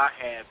where I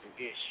have an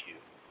issue.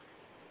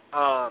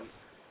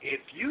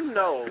 If you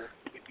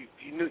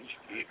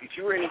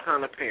were any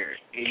kind of parent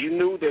and you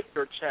knew that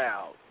your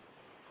child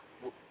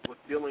was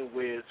dealing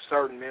with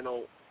certain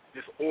mental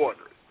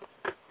disorders,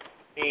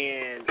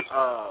 and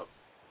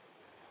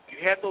you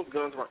had those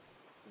guns around,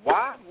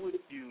 why would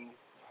you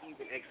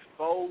even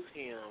expose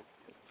him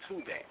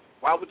to that?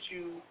 Why would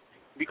you?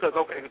 Because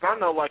I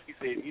know, like you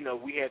said,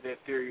 we had that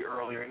theory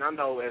earlier, and I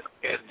know as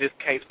this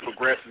case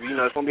progresses,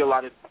 there's going to be a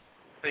lot of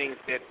things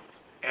that,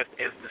 as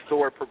the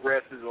story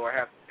progresses, or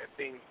as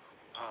things,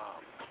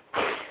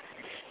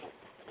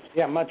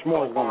 much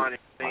more go on,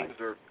 and things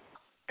are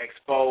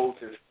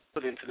exposed and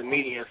put into the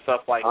media and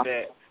stuff like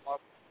that.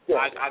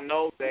 I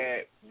know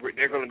that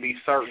there are going to be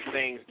certain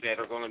things that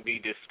are going to be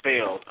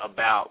dispelled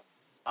about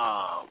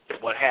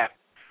what happened.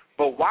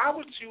 But why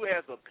would you,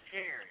 as a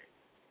parent,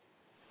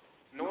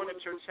 knowing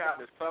that your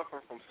child is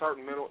suffering from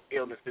certain mental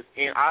illnesses,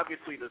 and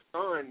obviously the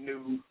son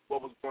knew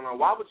what was going on,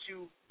 why would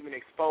you even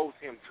expose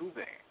him to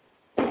that?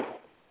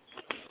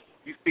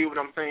 You see what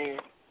I'm saying?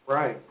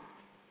 Right.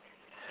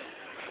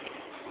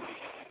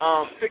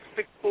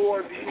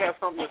 664, do you have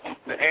something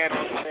to add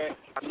on to that?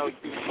 I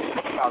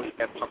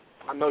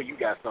know you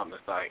got something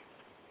to say.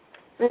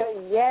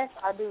 Yes,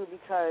 I do,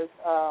 because,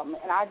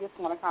 and I just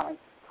want to kind of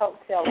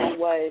coattail on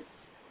what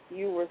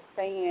you were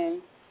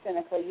saying,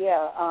 Seneca.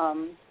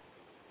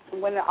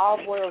 When it all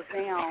boils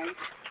down,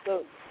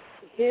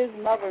 his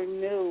mother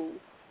knew,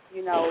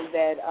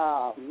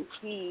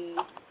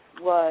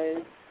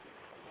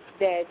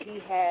 that he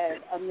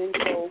had a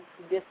mental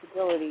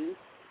disability.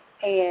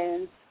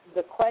 And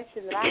the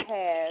question that I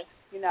have,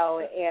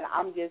 and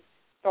I'm just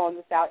throwing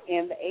this out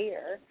in the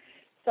air,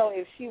 so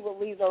if she would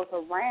leave those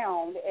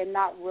around and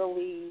not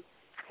really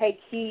take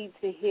heed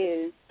to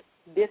his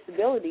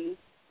disability,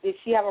 did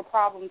she have a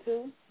problem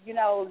too?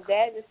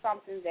 That is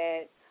something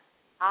that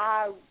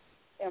I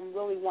am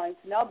really wanting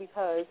to know,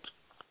 because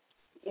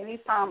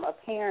anytime a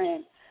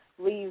parent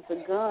leaves a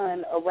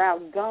gun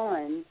around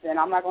guns, and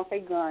I'm not going to say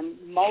gun,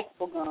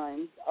 multiple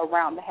guns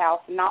around the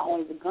house, not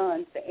only the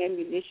guns, the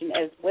ammunition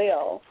as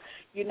well,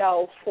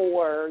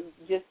 for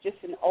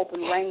just an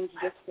open range,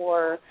 just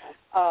for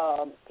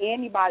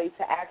anybody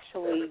to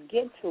actually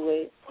get to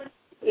it,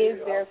 is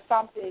there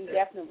something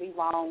definitely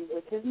wrong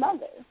with his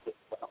mother?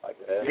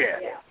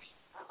 Yeah.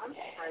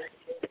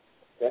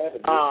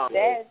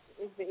 That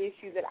is the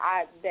issue that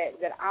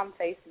I'm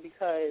facing,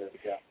 because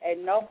at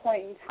no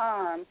point in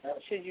time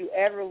should you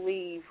ever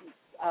leave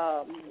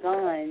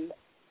guns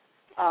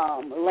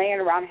laying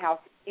around the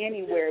house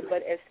anywhere,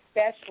 but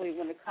especially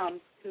when it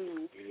comes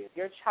to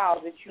your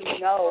child that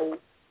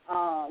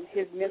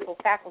his mental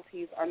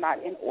faculties are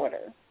not in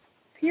order,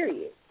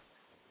 period.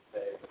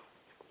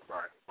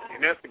 Right.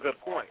 And that's a good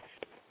point.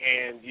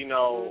 And,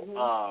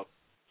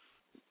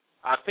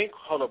 I think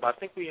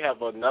we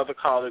have another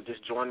caller that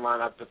just joined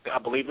mine. I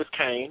believe it's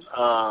Kane.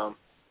 765-393.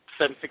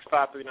 Is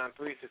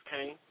this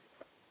Kane?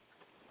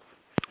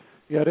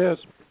 Yeah, it is.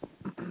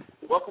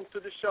 welcome to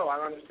the show. I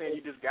understand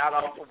you just got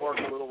off of work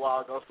a little while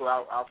ago, so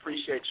I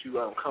appreciate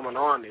you coming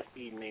on this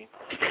evening.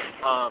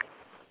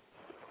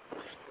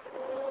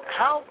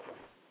 How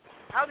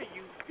do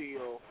you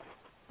feel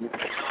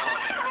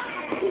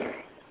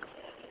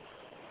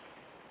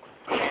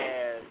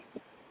as,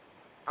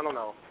 I don't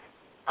know,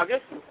 I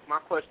guess my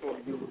question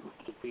would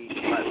be,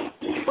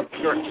 like, what's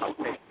your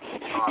take?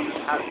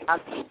 How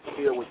do you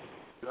feel when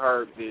you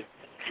heard this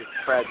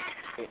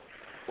tragic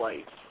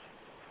place?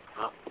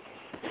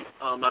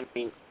 I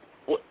mean,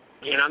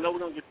 and I know we're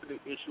going to get to the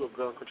issue of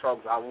gun control,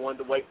 but I wanted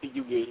to wait till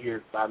you get here,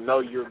 because I know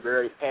you're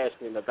very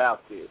passionate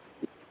about this.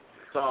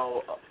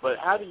 So, but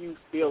how do you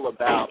feel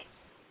about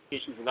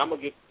issues? And I'm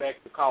going to get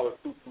back to caller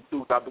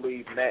 222. I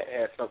believe Matt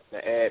has something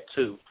to add,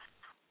 too.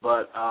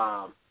 But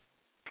how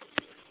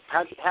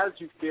did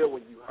you feel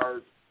when you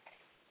heard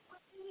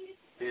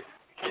this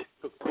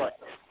took place?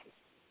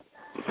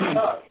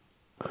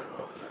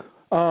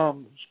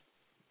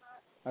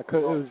 It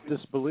was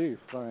disbelief.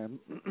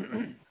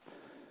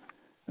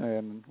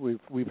 And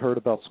we've heard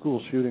about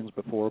school shootings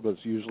before, but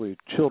it's usually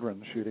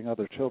children shooting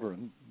other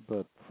children.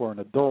 But for an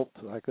adult,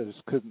 I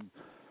just couldn't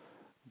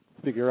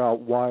figure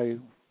out why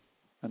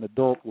an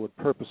adult would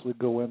purposely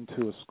go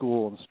into a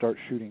school and start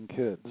shooting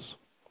kids.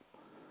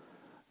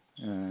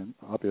 And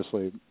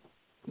obviously,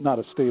 not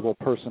a stable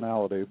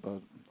personality,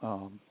 but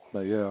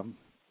yeah,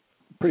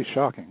 pretty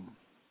shocking.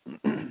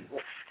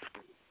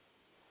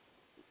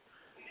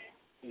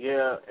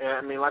 Yeah, and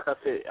I mean, like I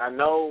said, I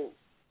know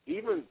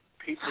even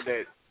people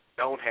that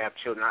don't have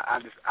children,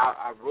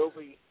 I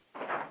really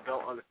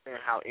don't understand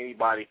how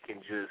anybody can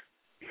just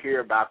hear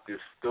about this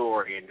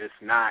story and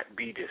just not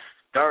be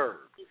disturbed.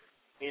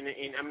 And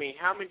I mean,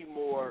 how many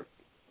more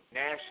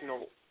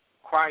national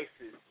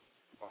crises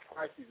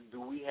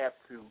do we have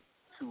to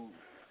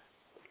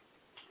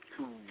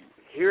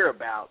hear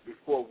about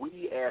before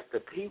we, as the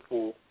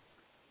people,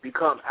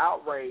 become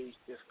outraged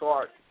and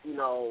start,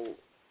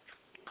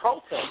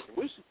 protesting?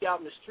 We should be out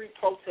in the street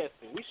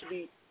protesting. We should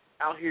be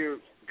out here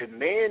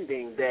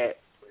demanding that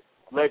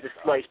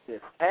legislation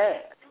is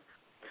passed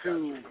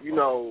to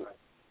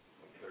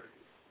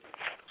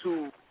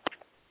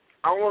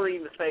I don't want to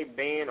even say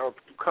ban or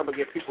come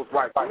against people's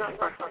rights. We're not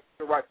trying to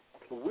the rights,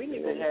 but we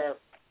need to have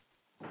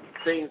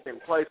things in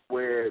place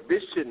where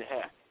this shouldn't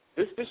happen.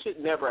 This should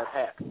never have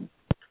happened.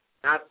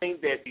 And I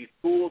think that these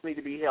schools need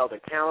to be held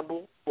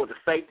accountable for the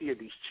safety of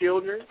these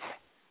children.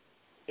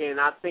 And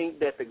I think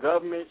that the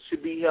government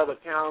should be held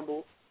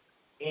accountable.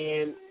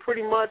 And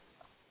pretty much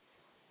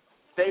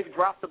they've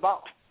dropped the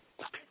ball.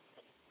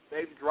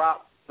 They've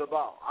dropped the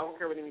ball. I don't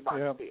care what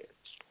anybody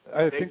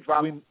says. They've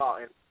dropped the ball.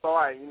 And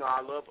sorry,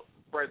 I love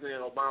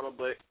President Obama,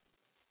 but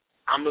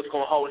I'm just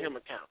going to hold him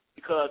accountable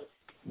because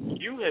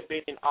you have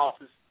been in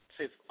office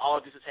since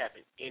all this has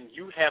happened, and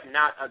you have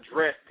not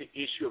addressed the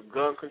issue of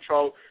gun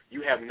control.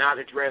 You have not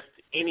addressed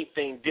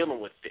anything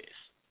dealing with this.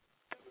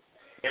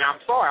 And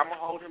I'm sorry, I'm going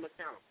to hold him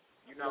accountable.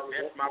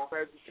 That's my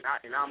president,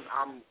 and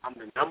I'm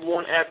the number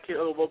one advocate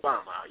of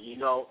Obama.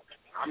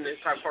 I'm this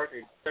type of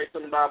person. Say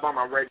something about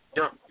Obama, I'm ready to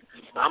jump.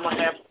 So I'm going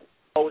to have to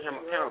hold him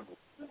accountable.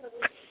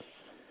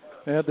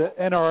 Yeah, the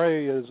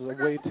NRA is a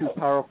way too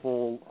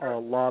powerful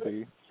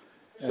lobby.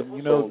 And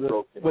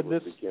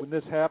when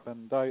this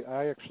happened,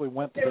 I actually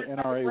went to the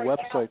NRA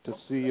website to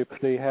see if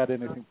they had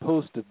anything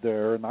posted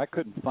there, and I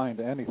couldn't find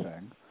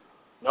anything.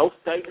 No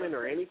statement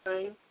or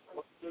anything?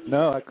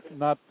 No,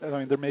 not. I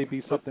mean, there may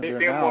be something there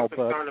now, but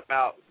they're more concerned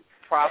about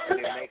profit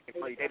and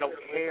making money. They don't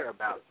care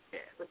about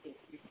that.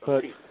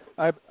 But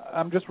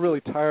I'm just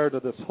really tired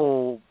of this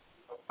whole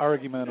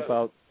argument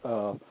about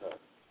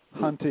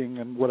hunting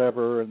and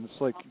whatever, and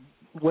it's like,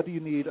 what do you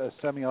need a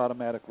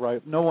semi-automatic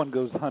rifle? No one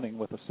goes hunting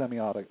with a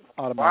semi-automatic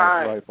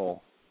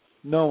rifle.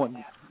 No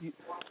one. You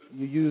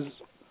use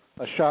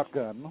a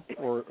shotgun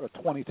or a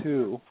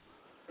 .22.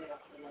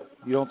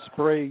 You don't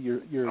spray your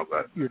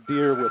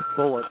deer with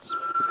bullets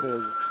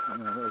because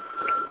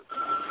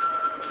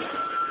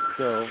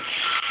so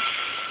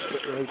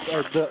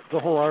the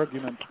whole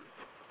argument.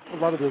 A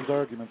lot of those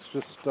arguments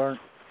just aren't.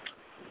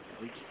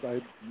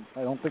 I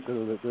don't think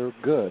they're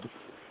good.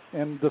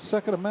 And the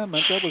Second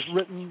Amendment, that was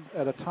written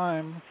at a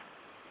time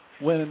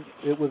when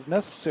it was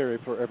necessary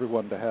for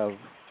everyone to have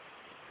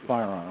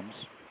firearms,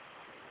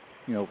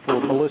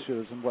 for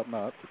militias and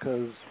whatnot,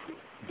 because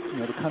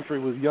the country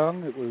was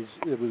young, it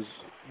was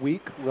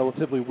weak,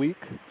 relatively weak,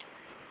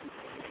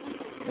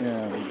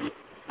 and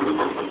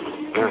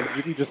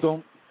you just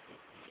don't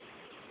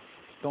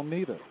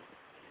need it.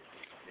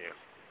 Yeah.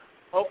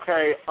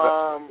 Okay.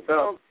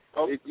 Hello.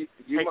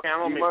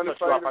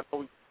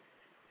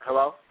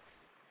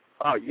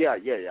 Oh, yeah.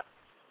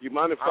 You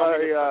mind if I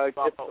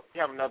we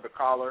have another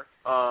caller.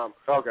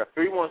 Okay.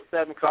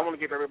 317, because I want to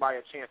give everybody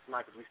a chance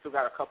tonight because we still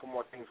got a couple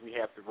more things we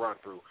have to run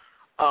through.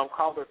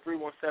 Caller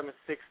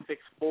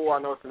 317-664.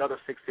 I know it's another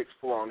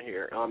 664 on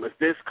here. Is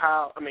this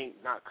Kyle? I mean,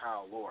 not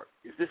Kyle, Lord.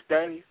 Is this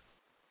Dave?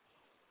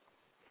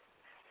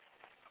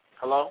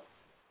 Hello?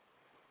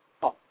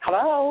 Oh,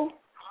 hello?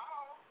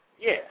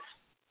 Yes.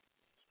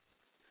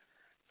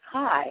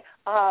 Hi.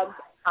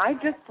 I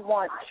just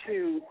want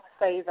to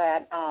say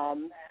that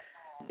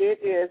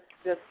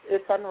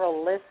it's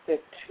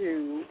unrealistic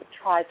to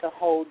try to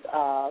hold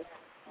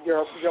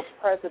your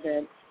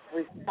president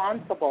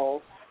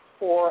responsible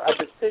for a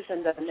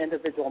decision that an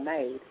individual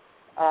made.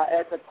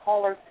 As a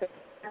caller said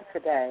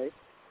today,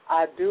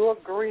 I do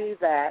agree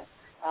that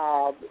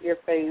I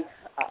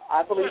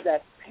believe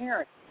that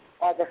parents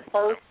are the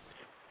first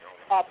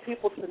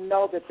people to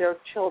know that their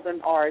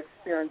children are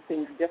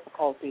experiencing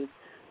difficulties.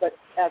 But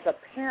as a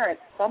parent,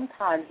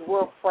 sometimes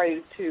we're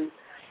afraid to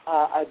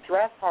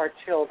address our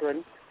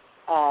children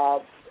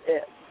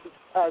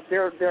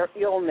their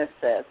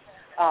illnesses.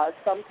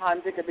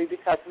 Sometimes it could be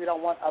because we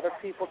don't want other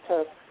people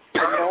to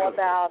know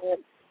about it,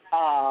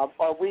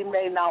 or we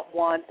may not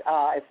want,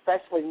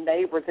 especially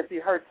neighbors. If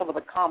you heard some of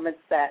the comments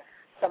that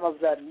some of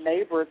the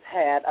neighbors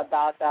had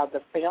about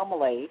the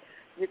family,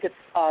 you could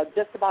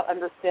just about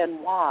understand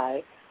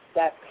why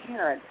that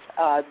parent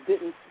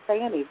didn't say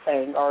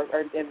anything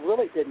and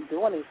really didn't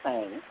do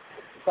anything.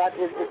 But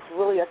it's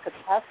really a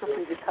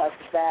catastrophe because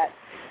that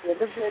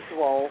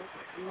individual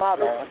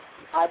mother,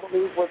 I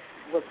believe, was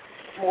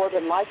more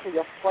than likely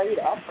afraid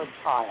of her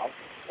child.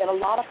 And a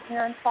lot of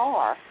parents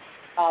are,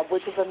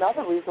 which is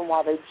another reason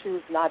why they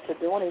choose not to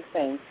do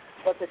anything.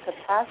 But the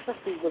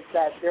catastrophe was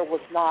that there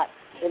was not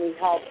any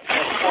help,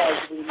 as far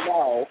as we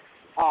know,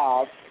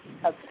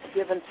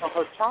 given to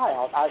her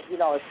child. As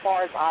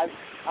far as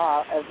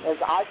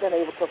I've been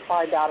able to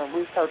find out and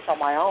research on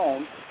my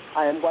own,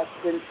 and what's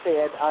been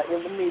said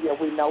in the media,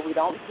 we know we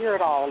don't hear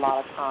it all a lot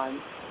of times,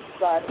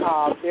 but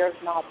there's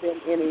not been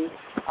any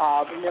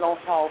mental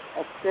health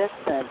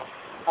assistance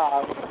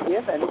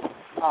given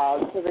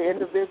to the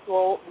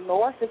individual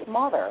nor his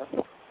mother.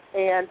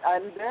 And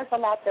there's a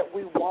lot that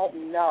we won't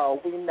know.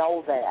 We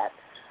know that.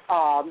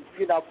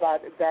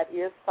 But that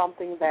is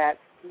something that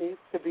needs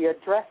to be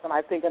addressed. And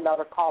I think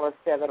another caller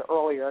said it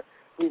earlier.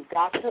 We've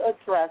got to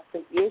address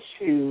the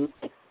issues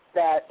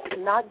that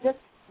not just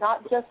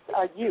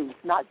youth,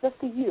 not just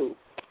the youth,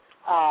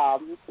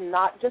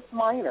 not just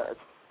minors.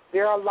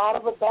 There are a lot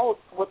of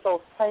adults with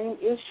those same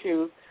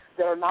issues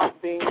that are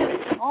not being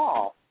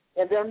resolved,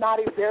 and there's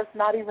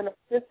not even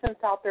assistance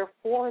out there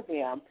for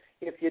them.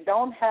 If you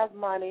don't have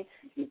money,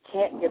 you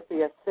can't get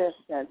the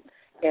assistance,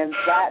 and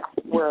that's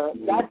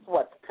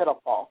what's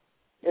pitiful,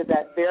 is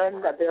that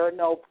there are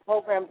no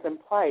programs in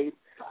place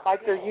like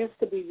there used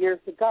to be years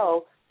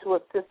ago to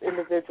assist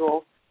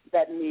individuals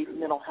that need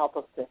mental health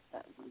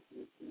assistance.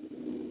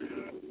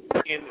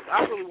 And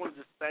I really want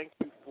to just thank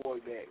you for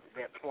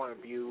that point of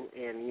view,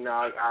 and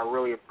I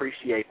really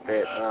appreciate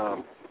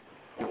that.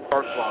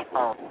 First of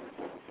all,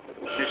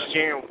 just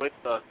sharing with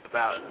us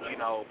about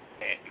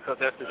because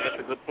that's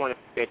a good point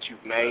that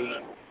you've made,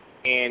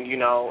 and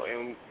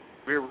and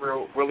we're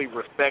really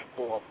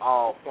respectful of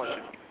all points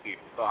of view.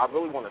 So I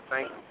really want to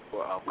thank you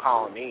for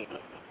calling in.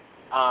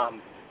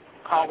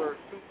 Caller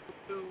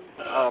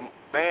 222,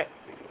 Matt,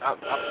 I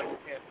think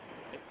we have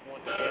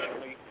one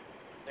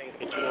thing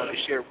that you want to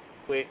share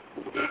quick.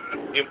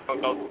 If we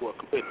go to a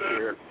clip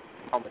here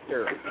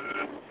momentarily.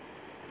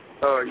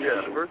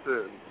 First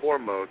and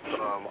foremost,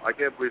 I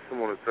can't believe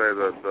someone would say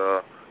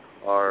that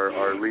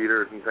our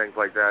leaders and things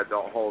like that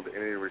don't hold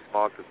any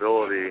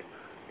responsibility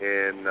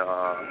in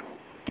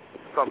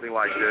something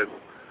like this.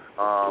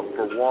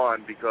 For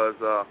one, because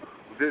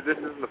this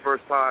isn't the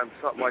first time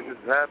something like this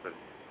has happened.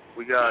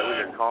 We got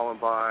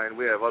Columbine,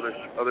 we have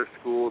other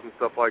schools and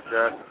stuff like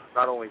that.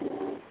 Not only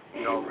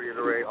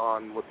reiterate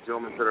on what the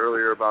gentleman said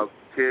earlier about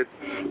kids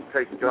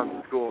taking guns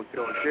to school and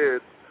killing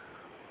kids.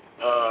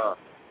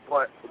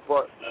 But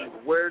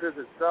where does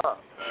it stop?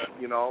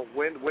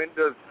 When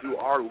do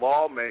our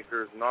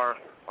lawmakers and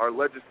our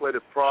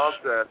legislative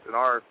process and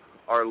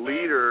our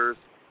leaders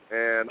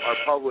and our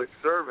public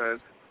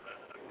servants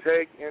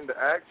take into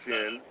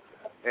action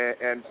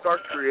and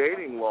start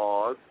creating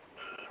laws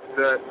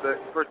that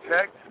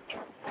protect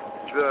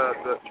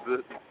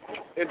the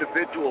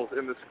individuals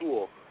in the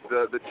school,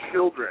 the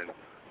children,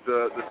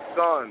 the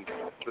sons,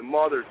 the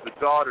mothers, the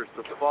daughters,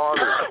 the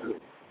fathers?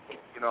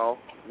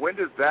 When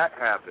does that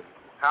happen?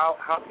 How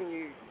can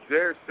you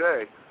dare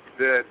say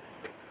that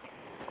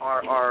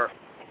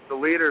the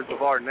leaders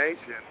of our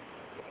nation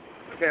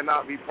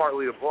cannot be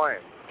partly to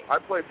blame? I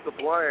place the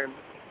blame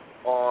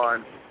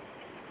on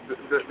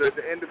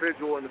the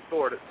individual in the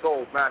store that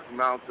sold massive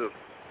amounts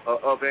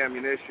of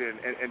ammunition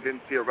and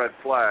didn't see a red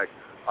flag.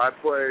 I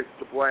place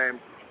the blame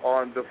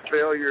on the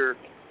failure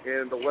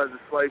in the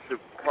legislative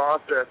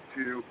process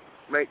to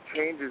make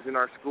changes in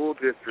our school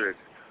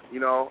districts.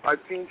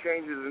 I've seen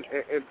changes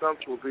in some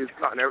schools, but it's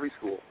not in every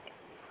school,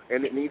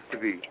 and it needs to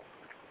be.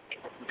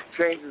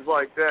 Changes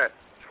like that,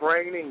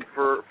 training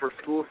for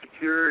school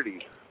security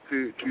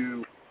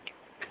to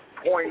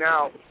point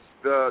out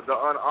the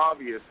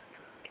unobvious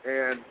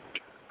and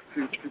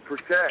to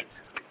protect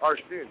our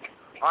students.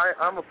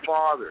 I'm a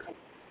father.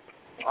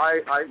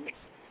 I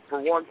for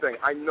one thing,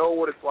 I know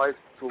what it's like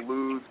to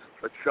lose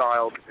a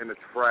child in a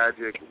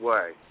tragic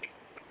way,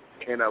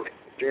 in a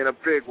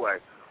big way.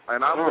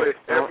 And I'm with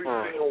every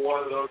single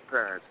one of those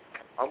parents.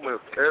 I'm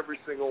with every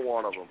single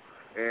one of them.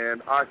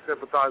 And I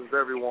sympathize with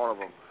every one of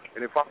them.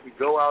 And if I could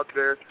go out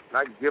there and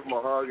I could give them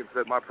a hug and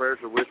say my prayers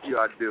are with you,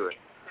 I'd do it.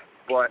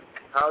 But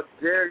how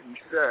dare you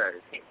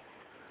say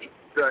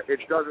that it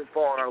doesn't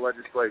fall on our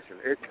legislation,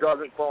 it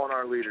doesn't fall on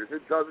our leaders,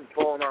 it doesn't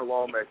fall on our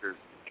lawmakers,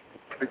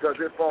 because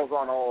it falls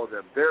on all of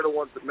them. They're the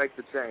ones that make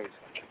the change.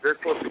 They're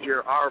supposed to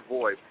hear our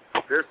voice.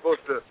 They're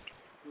supposed to,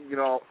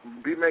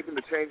 be making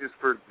the changes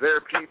for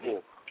their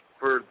people,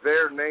 for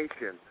their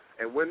nation.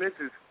 And when this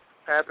is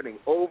happening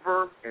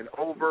over and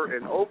over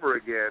and over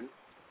again,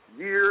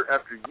 year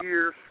after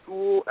year,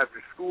 school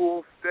after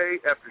school,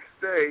 state after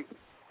state,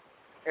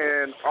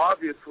 and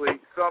obviously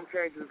some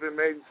changes have been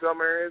made in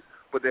some areas,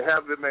 but they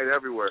haven't been made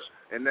everywhere.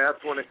 And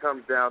that's when it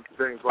comes down to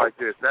things like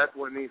this. That's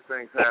when these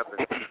things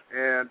happen.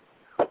 And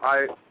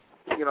I,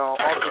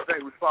 also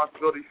think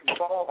responsibility should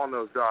fall on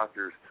those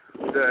doctors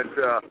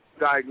that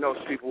diagnose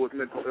people with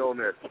mental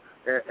illness.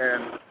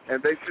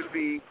 And they should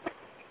be,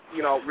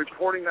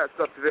 reporting that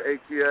stuff to the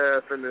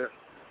ATF and the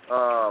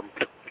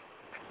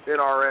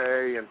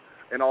NRA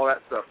and all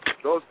that stuff.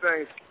 Those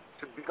things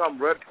should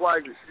become red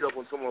flags that shoot up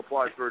when someone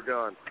applies for a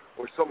gun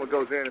or someone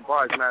goes in and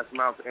buys mass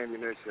amounts of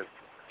ammunition.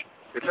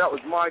 If that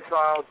was my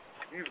child,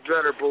 you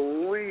better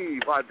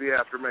believe I'd be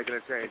after making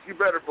a change. You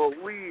better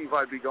believe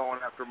I'd be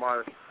going after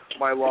my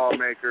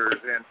lawmakers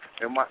and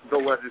the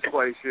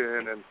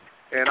legislation, and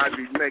I'd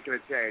be making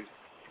a change.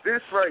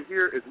 This right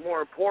here is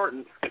more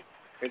important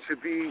and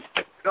should be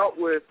dealt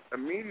with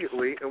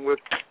immediately and with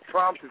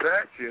prompt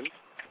action,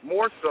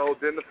 more so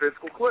than the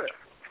fiscal cliff.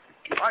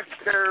 I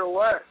could care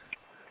less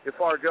if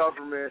our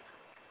government,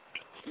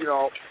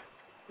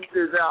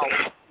 is out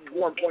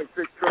 $1.6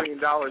 trillion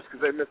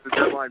because they missed the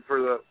deadline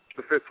for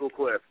the fiscal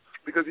cliff.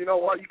 Because you know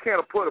what? You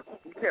can't put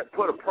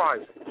a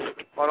price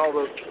on all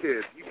those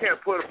kids. You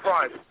can't put a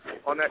price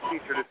on that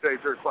teacher that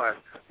saves her class.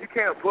 You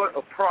can't put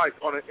a price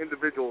on an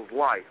individual's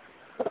life.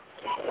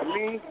 To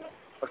me,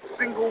 a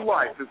single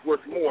life is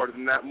worth more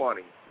than that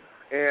money.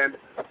 And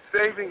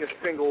saving a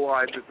single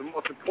life is the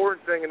most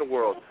important thing in the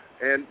world.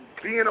 And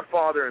being a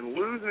father and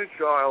losing a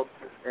child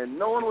and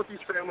knowing what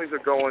these families are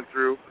going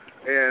through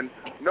and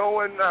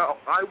knowing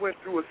I went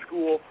through a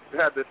school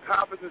that had the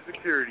toughest of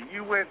security.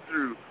 You went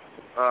through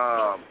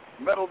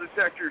metal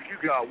detectors. You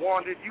got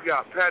wanted. You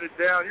got patted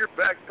down. Your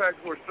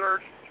backpacks were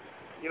searched.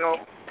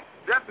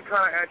 That's the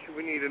kind of action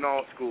we need in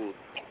all schools.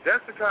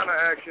 That's the kind of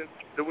action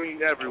that we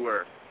need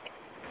everywhere.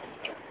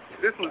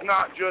 This was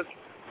not just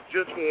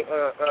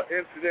an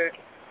incident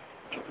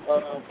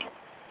of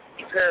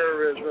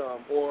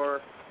terrorism or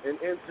an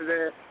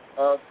incident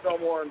of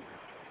someone's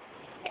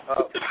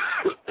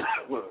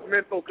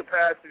mental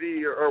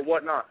capacity or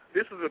whatnot.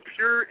 This was a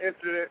pure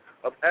incident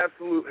of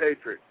absolute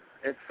hatred.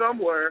 And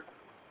somewhere,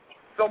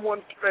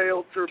 someone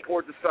failed to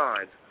report the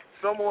signs.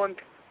 Someone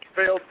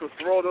failed to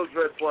throw those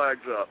red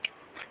flags up.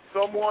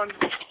 Someone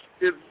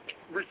is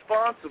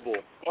responsible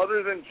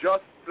other than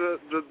just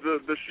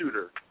the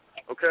shooter.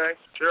 Okay?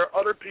 There are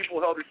other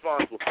people held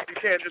responsible. You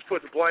can't just put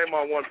the blame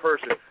on one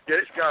person.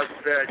 Yeah, this guy's a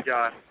bad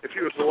guy. If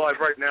he was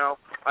alive right now,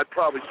 I'd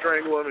probably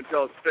strangle him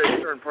until his face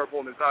turned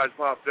purple and his eyes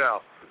popped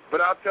out. But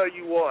I'll tell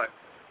you what,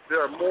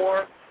 there's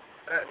more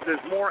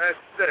at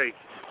stake.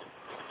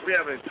 We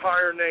have an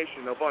entire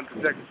nation of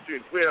unprotected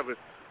students. We have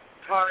an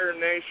entire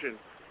nation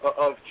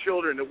of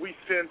children that we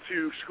send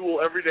to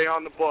school every day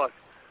on the bus,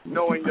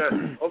 knowing that,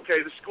 okay,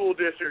 the school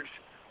district's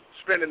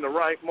spending the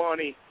right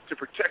money to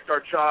protect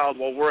our child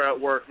while we're at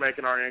work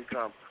making our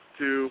income,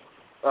 to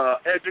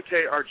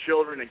educate our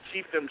children and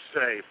keep them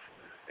safe.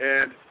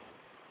 And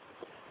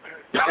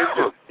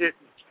it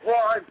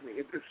drives me.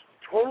 It's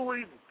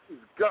totally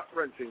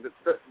gut-wrenching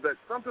that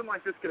something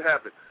like this could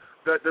happen,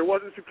 that there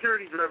wasn't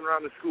security driving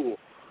around the school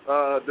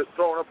that's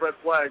throwing up red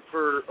flags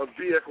for a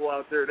vehicle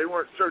out there. They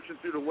weren't searching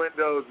through the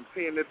windows and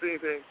seeing if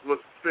anything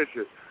was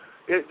suspicious.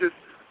 It just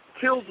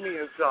kills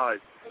me inside,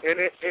 and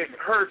it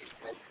hurts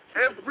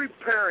every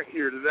parent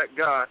here to that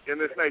guy in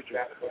this nation,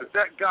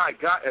 that guy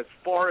got as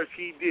far as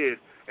he did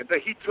and that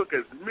he took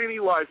as many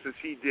lives as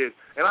he did,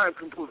 and I am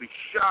completely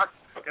shocked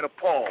and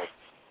appalled.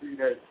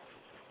 That's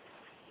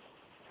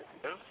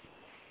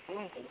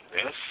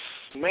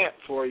Matt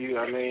for you.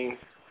 I mean,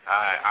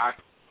 I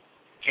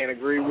can't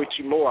agree with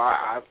you more.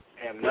 I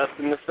have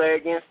nothing to say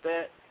against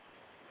that,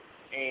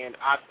 and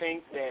I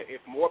think that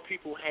if more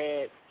people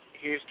had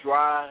his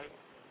drive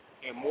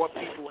and more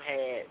people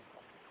had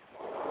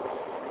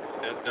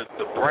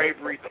the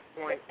bravery to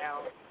point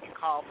out and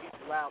call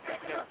people out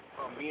instead of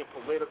being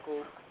political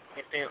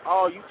and saying,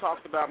 oh, you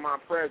talked about my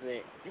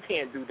president, you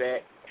can't do that.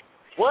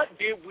 What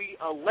did we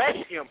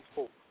elect him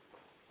for?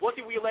 What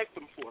did we elect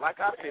him for? Like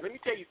I said, let me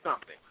tell you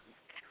something.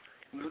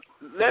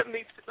 Let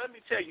me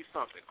tell you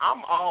something.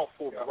 I'm all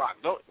for Barack.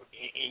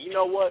 And you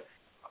know what?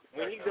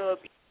 When he's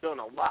done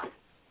a lot.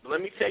 But let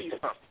me tell you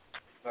something.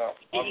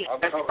 He has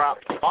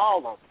dropped the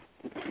ball on me.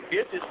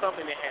 This is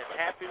something that has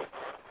happened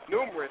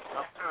numerous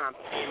of times,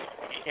 and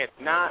it has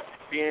not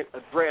been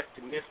addressed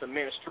in this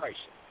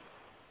administration.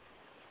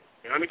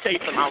 And let me tell you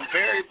something. I'm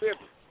very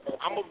liberal.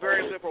 I'm a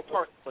very liberal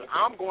person, but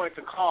I'm going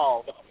to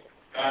call a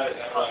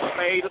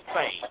spade a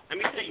spade.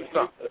 Let me tell you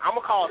something. I'm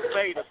going to call a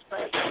spade a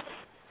spade.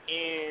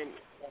 And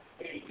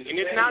And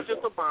it's not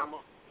just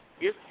Obama.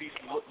 It's these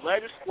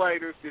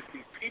legislators, it's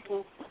these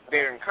people that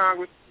are in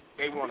Congress.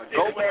 They want to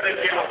go back and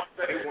forth.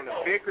 They want to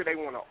bicker. They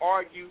want to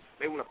argue.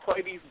 They want to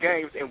play these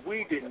games, and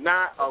we did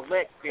not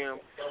elect them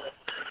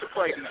to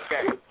play these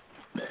games.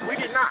 We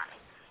did not.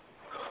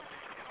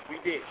 We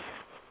did.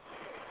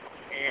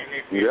 And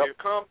if it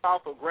comes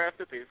off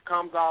aggressive, if it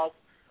comes off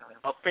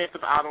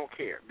offensive, I don't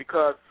care,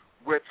 because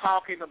we're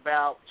talking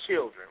about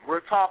children.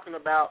 We're talking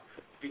about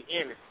the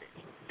innocent.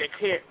 They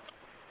can't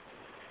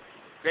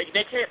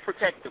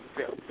protect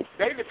themselves.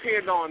 They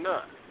depend on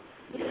us.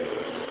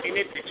 And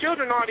if the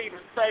children aren't even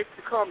safe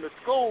to come to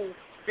school,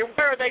 then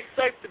where are they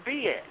safe to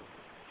be at?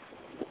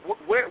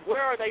 Where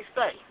are they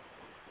safe?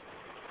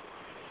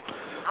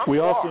 We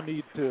also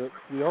need to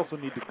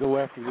go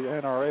after the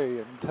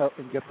NRA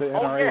and get the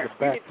NRA to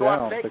back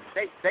down.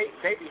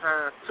 They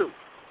behind too.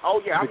 Oh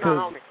yeah, I'm not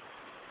on it.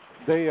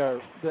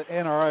 The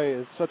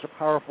NRA is such a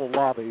powerful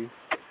lobby,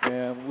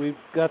 and we've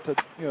got to,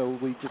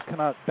 we just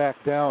cannot back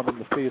down in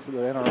the face of the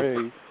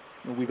NRA.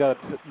 And we got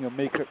to,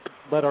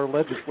 let our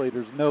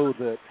legislators know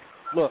that,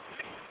 look,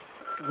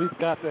 we've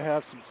got to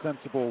have some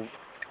sensible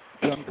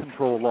gun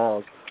control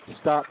laws.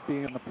 Stop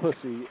being the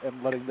pussy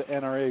and letting the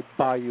NRA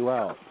buy you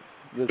out.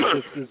 This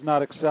is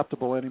not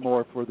acceptable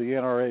anymore for the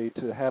NRA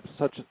to have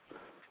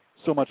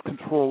so much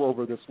control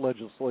over this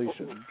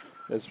legislation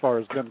as far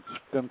as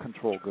gun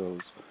control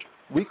goes.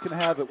 We can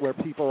have it where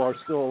people are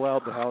still allowed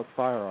to have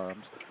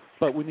firearms,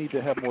 but we need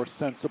to have more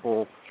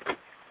sensible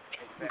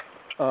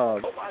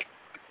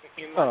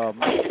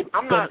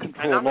I'm not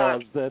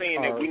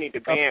saying that we need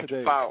to ban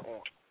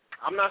firearms.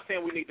 I'm not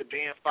saying we need to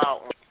ban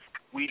firearms.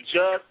 We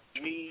just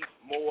need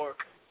more.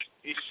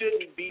 It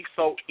shouldn't be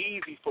so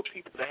easy for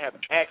people to have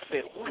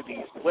access to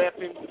these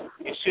weapons.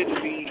 It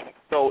shouldn't be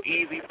so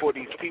easy for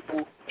these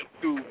people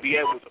to be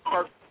able to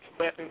purchase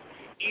weapons.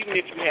 Even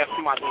if you have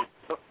somebody in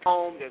your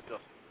home that's a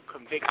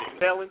convicted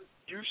felon,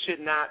 you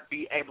should not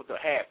be able to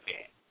have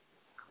that.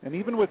 And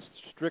even with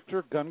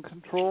stricter gun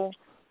control,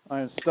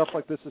 stuff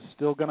like this is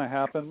still going to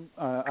happen.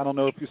 I don't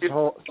know if you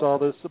saw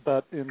this,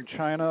 but in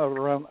China,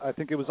 I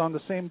think it was on the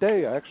same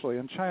day, actually,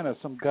 in China,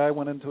 some guy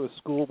went into a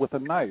school with a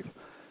knife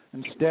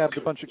and stabbed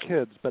a bunch of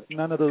kids, but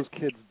none of those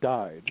kids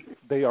died.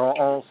 They are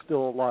all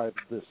still alive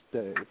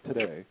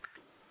today.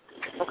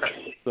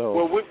 Okay. So,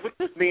 well, with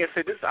this being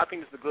said, I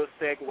think this is a good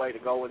segue to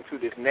go into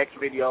this next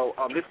video.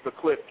 This is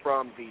a clip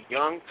from the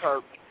Young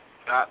Turks,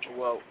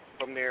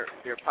 from their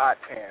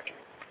podcast,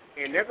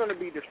 and they're going to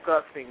be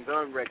discussing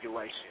gun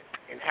regulation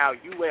and how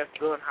U.S.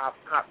 gun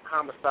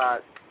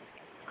homicide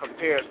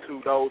compares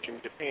to those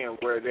in Japan,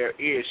 where there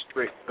is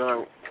strict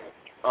gun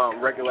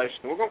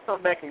regulation. We're going to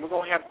come back and we're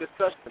going to have a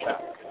discussion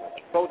about it.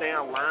 Go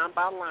down line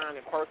by line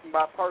and person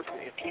by person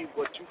and see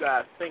what you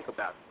guys think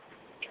about it.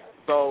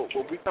 So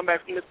when we come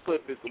back from this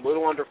clip, it's a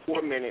little under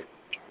 4 minutes.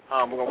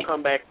 We're going to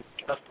come back and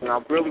discuss it. And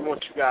I really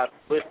want you guys to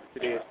listen to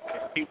this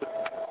and see what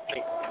you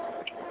think.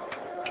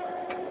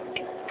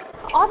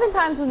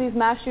 Oftentimes when these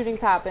mass shootings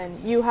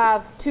happen, you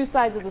have two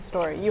sides of the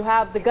story. You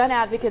have the gun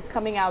advocates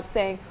coming out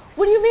saying,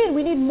 what do you mean?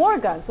 We need more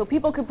guns so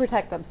people can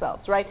protect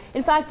themselves, right?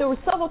 In fact, there were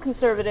several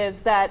conservatives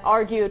that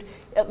argued,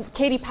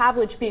 Katie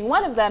Pavlich being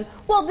one of them,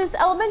 well, this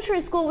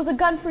elementary school was a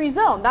gun-free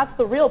zone. That's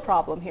the real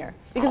problem here.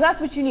 Because that's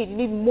what you need. You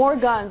need more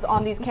guns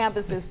on these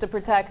campuses to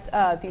protect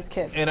these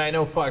kids. And I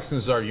know Fox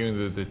News is arguing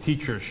that the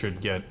teachers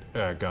should get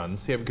guns.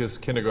 Yeah, because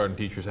kindergarten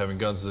teachers having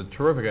guns is a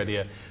terrific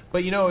idea.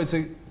 But,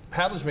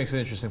 Pavlich makes an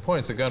interesting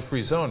point. It's a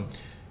gun-free zone.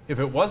 If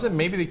it wasn't,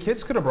 maybe the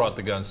kids could have brought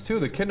the guns, too.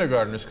 The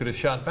kindergartners could have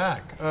shot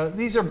back.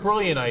 These are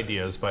brilliant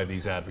ideas by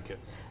these advocates.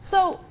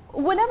 So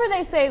whenever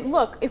they say,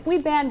 look, if we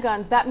ban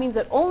guns, that means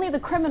that only the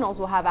criminals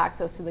will have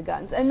access to the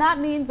guns. And that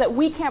means that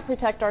we can't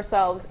protect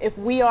ourselves if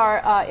we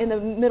are in the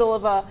middle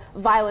of a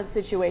violent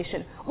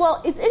situation.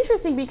 Well, it's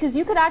interesting because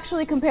you could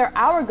actually compare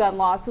our gun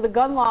laws to the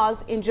gun laws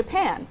in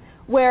Japan,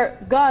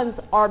 where guns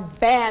are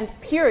banned,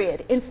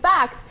 period. In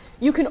fact,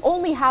 you can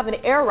only have an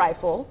air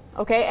rifle,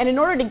 okay? And in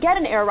order to get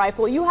an air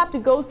rifle, you have to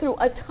go through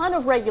a ton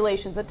of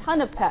regulations, a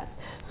ton of tests.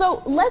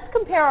 So let's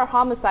compare our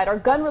homicide, our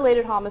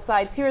gun-related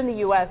homicides here in the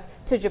U.S.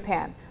 to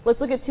Japan.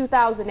 Let's look at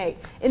 2008.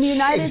 In the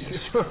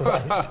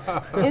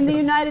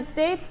United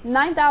States,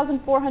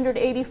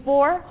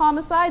 9,484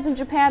 homicides. In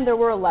Japan, there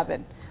were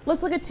 11.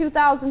 Let's look at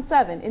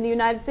 2007. In the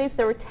United States,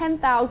 there were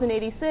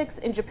 10,086.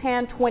 In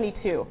Japan,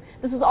 22.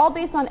 This is all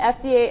based on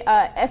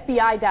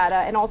FBI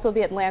data and also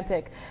The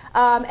Atlantic.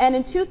 And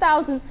in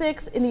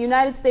 2006, in the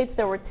United States,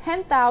 there were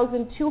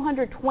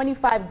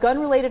 10,225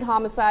 gun-related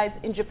homicides.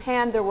 In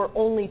Japan, there were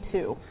only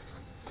 2.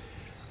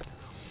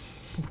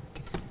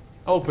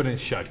 Open and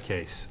shut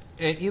case.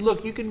 And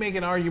you can make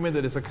an argument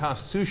that it's a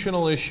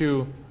constitutional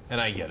issue,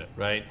 and I get it,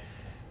 right?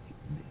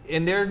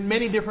 And there are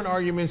many different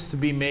arguments to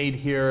be made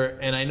here,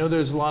 and I know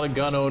there's a lot of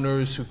gun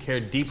owners who care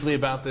deeply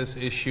about this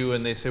issue,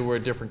 and they say we're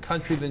a different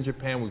country than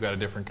Japan, we've got a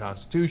different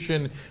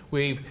constitution,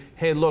 we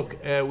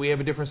have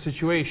a different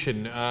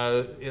situation.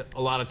 A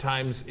lot of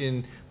times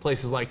in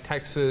places like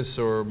Texas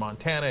or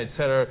Montana,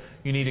 etc.,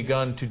 you need a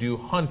gun to do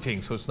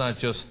hunting, so it's not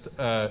just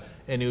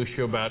an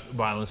issue about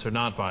violence or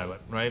not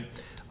violent, right?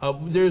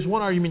 There's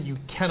one argument you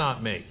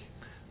cannot make,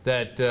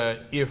 that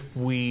if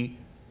we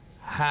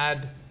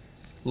had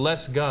less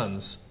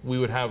guns, we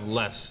would have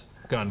less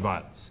gun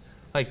violence.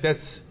 Like, that's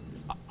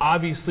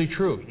obviously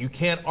true. You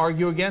can't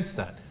argue against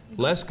that.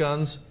 Less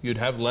guns, you'd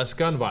have less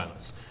gun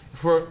violence.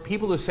 For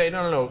people to say,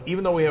 no,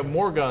 even though we have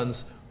more guns,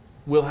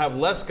 we'll have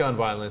less gun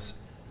violence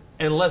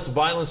and less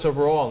violence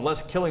overall and less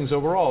killings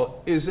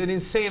overall is an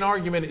insane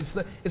argument.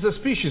 It's a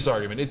specious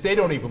argument. They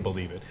don't even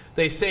believe it.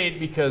 They say it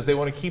because they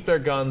want to keep their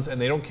guns and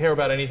they don't care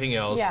about anything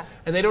else. Yeah.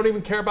 And they don't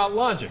even care about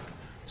logic.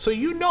 So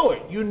you know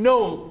it. You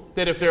know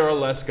that if there are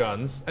less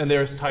guns and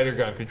there's tighter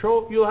gun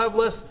control, you'll have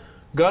less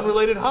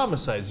gun-related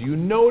homicides. You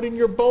know it in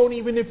your bone,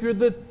 even if you're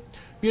the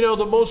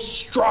most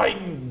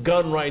strident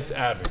gun rights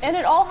advocate. And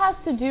it all has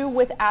to do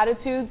with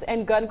attitudes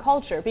and gun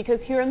culture, because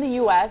here in the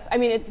U.S., I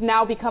mean, it's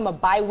now become a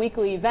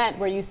bi-weekly event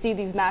where you see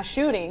these mass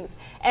shootings.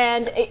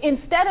 And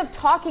instead of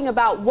talking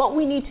about what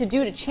we need to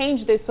do to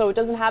change this so it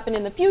doesn't happen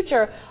in the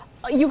future,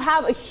 you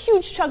have a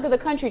huge chunk of the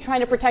country trying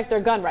to protect their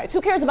gun rights.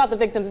 Who cares about the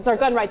victims? It's our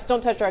gun rights.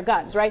 Don't touch our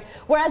guns, right?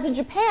 Whereas in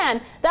Japan,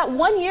 that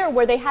 1 year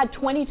where they had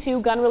 22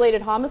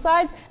 gun-related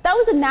homicides, that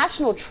was a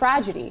national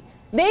tragedy.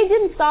 They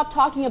didn't stop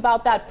talking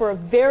about that for a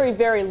very,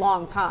 very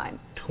long time.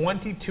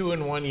 22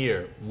 in 1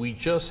 year. We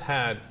just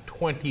had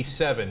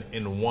 27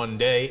 in 1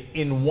 day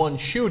in one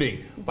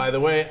shooting. By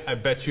the way, I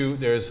bet you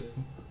there's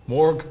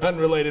more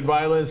gun-related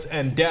violence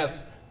and death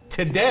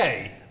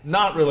today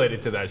not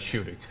related to that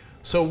shooting.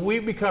 So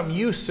we've become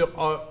used to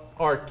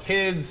our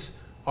kids,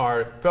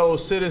 our fellow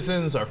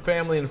citizens, our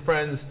family and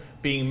friends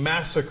being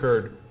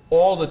massacred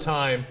all the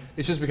time.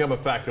 It's just become a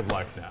fact of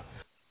life now.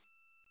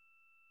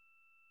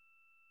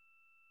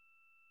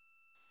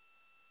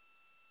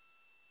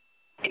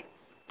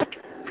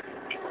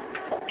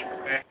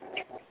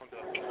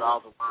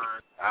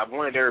 I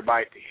wanted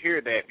everybody to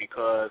hear that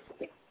because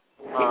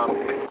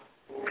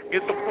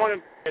it's a point of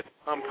it's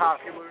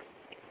unpopular,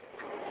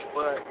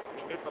 but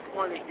it's a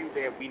point of view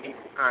that we need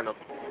to kind of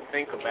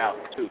think about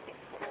too.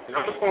 And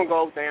I'm just going to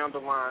go down the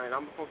line.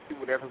 I'm just going to see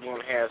what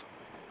everyone has to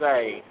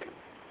say.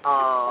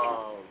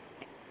 I'm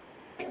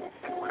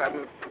going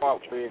to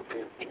start with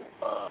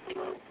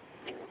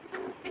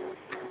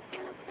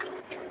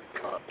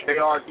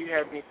JR, do you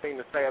have anything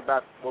to say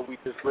about what we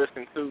just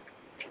listened to?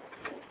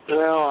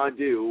 Well, I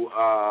do.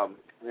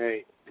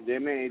 They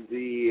made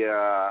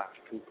the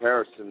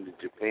comparison to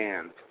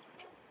Japan.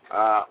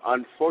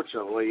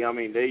 Unfortunately, I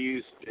mean, they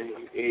used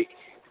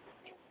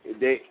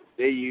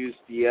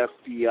the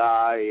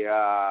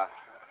FBI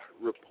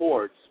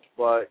reports,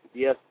 but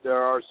yes,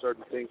 there are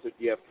certain things that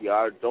the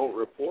FBI don't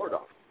report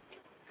on.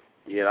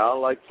 You know,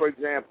 like for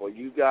example,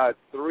 you got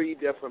 3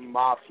 different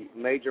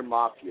major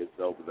mafias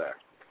over there,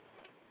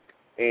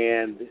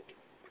 and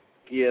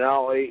you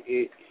know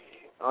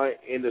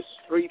in the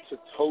streets of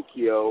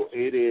Tokyo,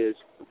 it is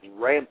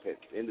rampant.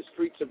 In the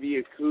streets of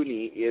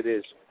Iwakuni, it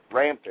is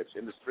rampant.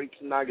 In the streets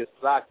of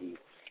Nagasaki,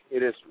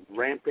 it is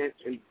rampant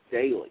and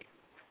daily.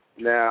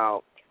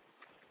 Now,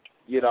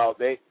 you know,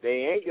 they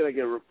ain't going to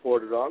get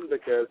reported on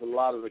because a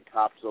lot of the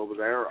cops over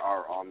there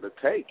are on the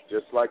take,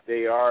 just like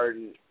they are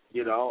in,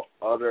 you know,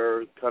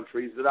 other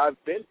countries that I've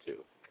been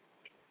to.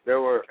 There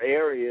were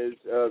areas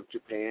of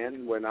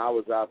Japan when I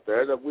was out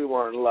there that we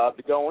weren't allowed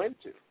to go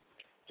into,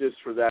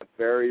 just for that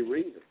very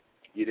reason.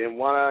 You didn't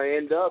want to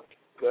end up,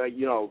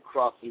 you know,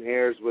 crossing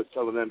hairs with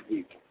some of them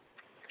people.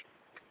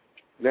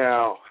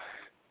 Now,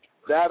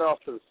 that off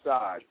to the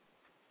side,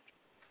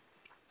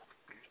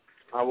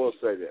 I will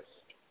say this.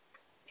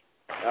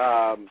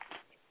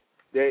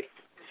 They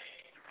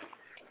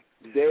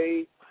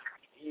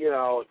you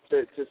know,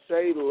 to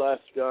say less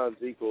guns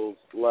equals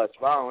less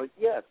violence,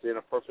 yes, in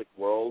a perfect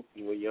world,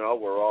 you know,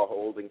 we're all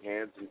holding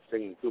hands and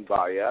singing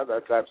Kumbaya.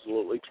 That's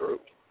absolutely true.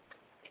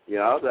 You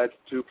know, that's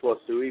 2 +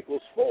 2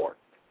 = 4.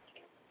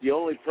 The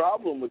only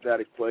problem with that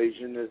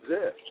equation is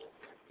this.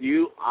 Do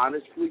you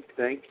honestly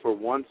think for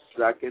 1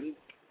 second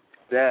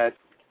that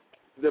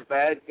the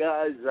bad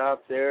guys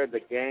out there,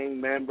 the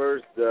gang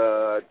members,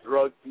 the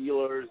drug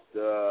dealers,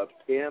 the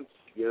pimps,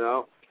 you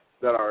know,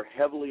 that are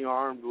heavily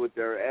armed with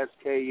their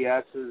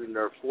SKSs and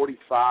their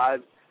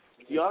 45s,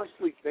 do you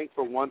honestly think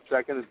for 1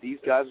 second that these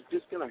guys are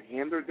just going to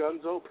hand their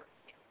guns over?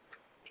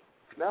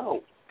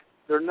 No,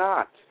 they're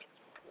not,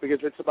 because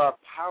it's about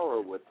power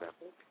with them,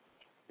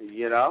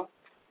 you know?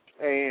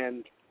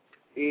 And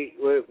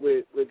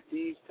with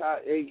these,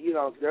 you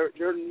know,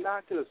 they're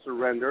not going to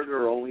surrender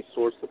their only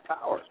source of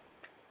power.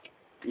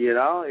 You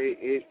know,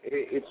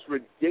 it's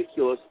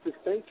ridiculous to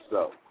think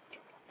so.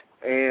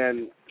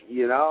 And,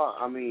 you know,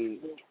 I mean,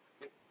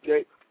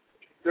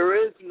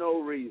 there is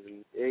no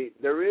reason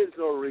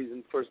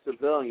for a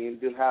civilian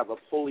to have a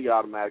fully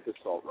automatic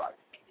assault rifle.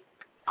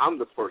 I'm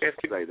the first to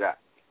say that.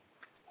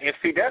 And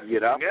see, that's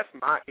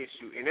my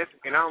issue. And I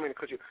don't mean to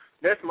cut you.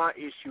 That's my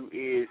issue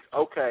is,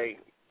 okay,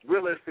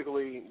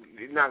 realistically,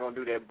 you're not going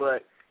to do that,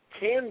 but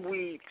can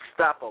we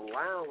stop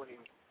allowing,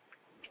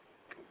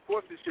 of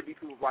course it should be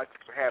people's rights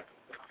to have,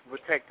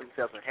 protect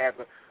themselves and have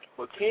it,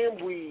 but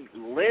can we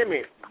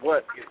limit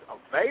what is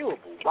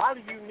available? Why do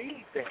you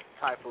need that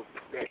type of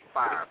that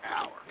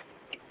firepower?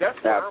 That's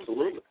what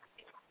absolutely.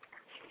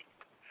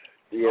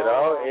 You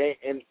know,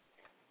 and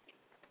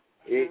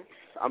it.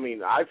 I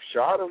mean, I've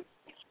shot them.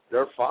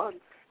 They're fun.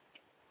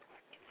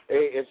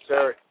 Is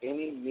there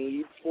any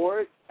need for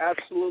it?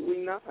 Absolutely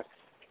not.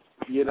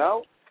 You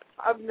know,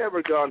 I've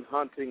never gone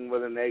hunting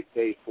with an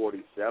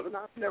AK-47.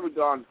 I've never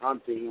gone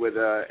hunting with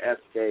a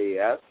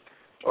SKS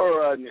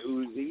or an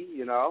Uzi,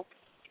 you know.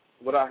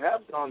 What I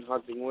have gone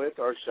hunting with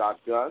are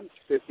shotguns,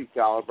 50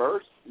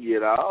 calibers, you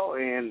know,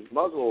 and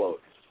muzzle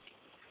loaders.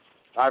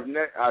 I've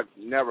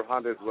never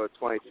hunted with a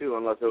 22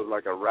 unless it was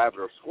like a rabbit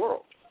or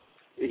squirrel,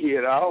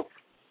 you know.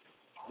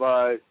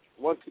 But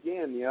once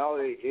again, you know,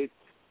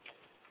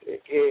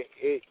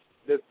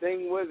 the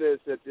thing with it is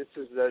that this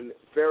is a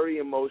very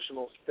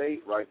emotional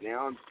state right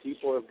now, and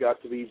people have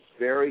got to be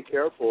very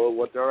careful of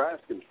what they're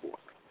asking for,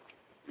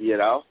 you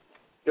know.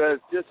 Because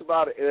just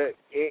about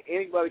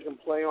anybody can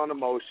play on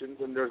emotions,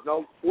 and there's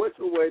no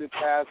quicker way to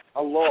pass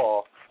a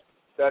law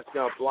that's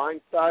going to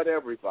blindside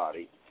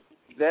everybody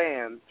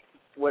than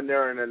when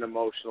they're in an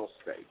emotional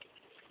state,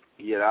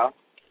 you know.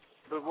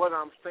 But what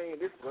I'm saying,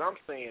 this is what I'm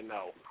saying,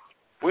 though.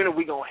 When are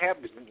we going to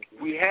have this?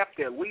 We have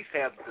to at least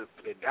have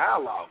the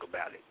dialogue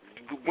about it.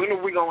 When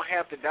are we going to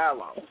have the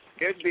dialogue?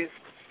 There's been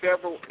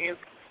several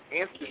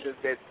instances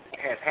that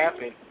have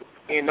happened,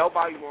 and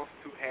nobody wants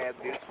to have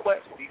this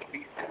question.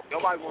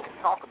 Nobody wants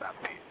to talk about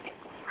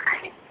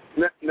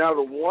this. Now,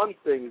 the one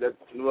thing that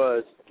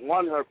was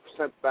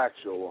 100%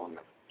 factual on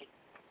it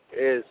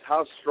is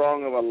how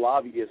strong of a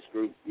lobbyist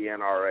group the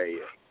NRA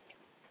is.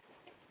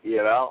 You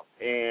know,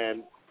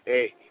 and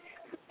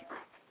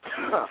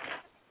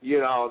you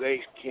know,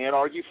 they can't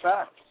argue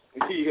facts.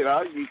 You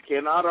know, you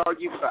cannot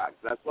argue facts.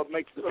 That's what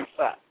makes it a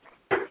fact.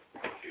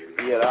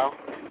 You know,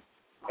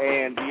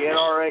 and the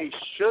NRA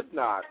should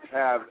not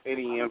have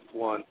any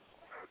influence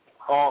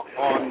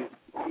on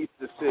these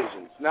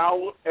decisions.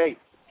 Now, hey,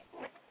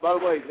 by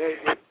the way,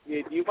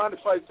 do you mind if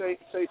I say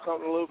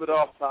something a little bit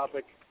off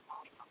topic?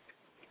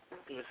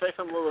 Yeah, say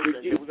something a little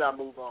bit. We got to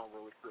move on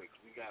really quick.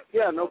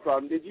 Yeah, no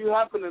problem. Did you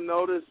happen to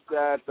notice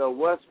that the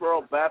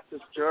Westboro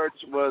Baptist Church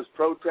was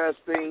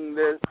protesting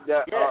the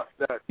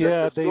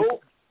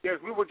school? Yes,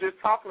 we were just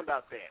talking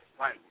about that.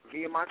 Like,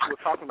 me and Michael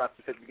were talking about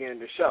this at the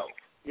beginning of the show.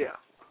 Yeah.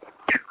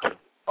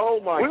 Oh,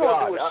 my God. We're going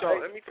to do a show.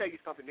 Let me tell you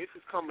something. This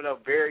is coming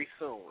up very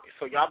soon,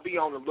 so y'all be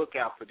on the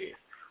lookout for this.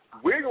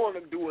 We're going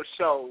to do a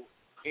show,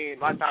 and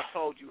like I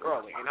told you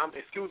earlier, and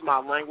excuse my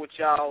language,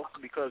 y'all,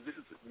 because this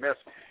is a mess.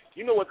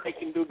 You know what they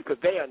can do, because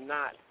they are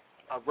not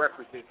a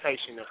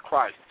representation of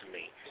Christ to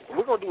me. And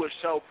we're going to do a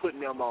show putting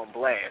them on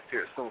blast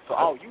here soon. So,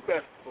 you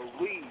better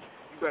believe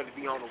you better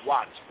be on the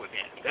watch for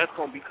that. That's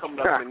going to be coming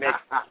up in the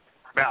next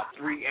about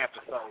 3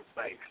 episodes,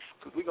 baby,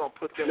 because we're going to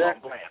put them on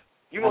blast.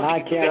 You know,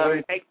 they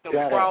can take them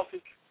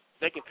crosses.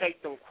 They can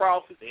take them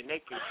crosses, and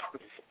they can,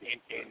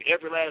 and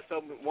every last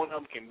one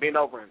of them can bend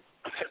over and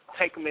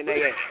take them in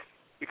their ass.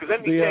 Because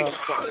let me tell you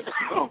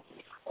something.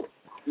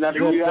 Now,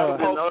 do you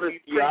happen to notice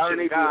the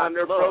irony behind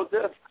their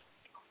protest?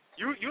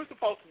 You're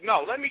supposed to,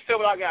 no, let me say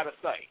what I got to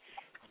say.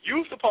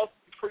 You're supposed to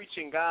be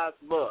preaching God's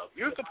love.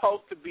 You're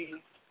supposed to be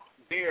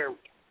there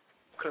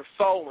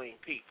consoling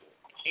people.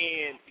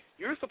 And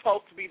you're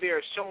supposed to be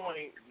there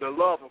showing the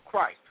love of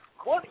Christ.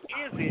 What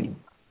is it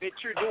that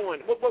you're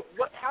doing?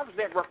 How does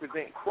that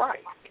represent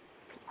Christ?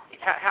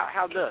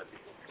 How does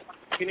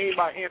it? Can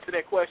anybody answer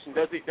that question?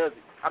 Does it?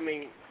 I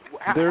mean,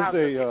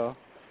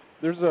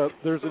 there's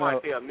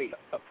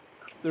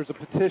a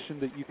petition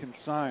that you can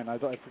sign. I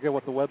forget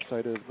what the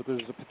website is, but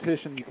there's a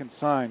petition you can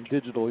sign,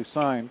 digitally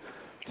sign,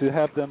 to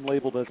have them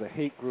labeled as a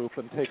hate group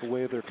and take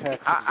away their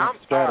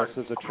tax-exempt status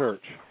as a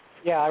church.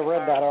 Yeah, I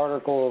read that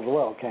article as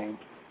well, Kane.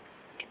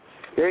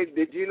 Hey,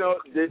 did you know?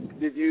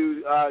 Did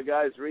you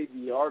guys read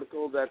the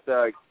article that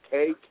the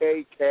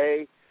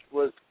KKK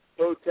was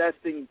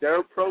protesting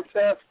their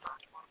protest?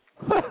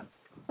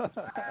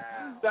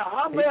 Now,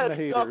 how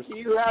messed up do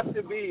you have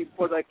to be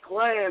for the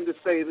Klan to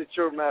say that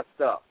you're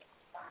messed up?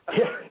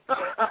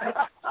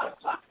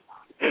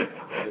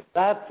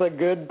 That's a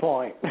good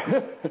point. Hey,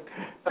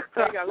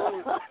 guys, let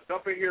me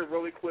jump in here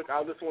really quick.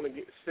 I just want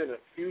to send a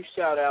few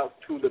shout-outs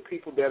to the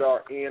people that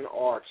are in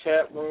our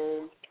chat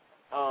room.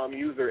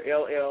 User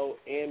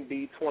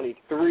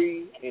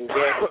LLNB23 and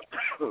Gap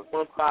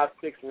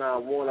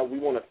 15691. We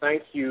want to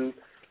thank you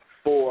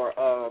for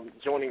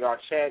joining our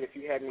chat. If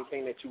you have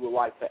anything that you would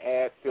like to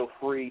add, feel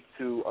free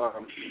to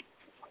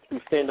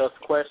send us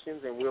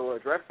questions, and we'll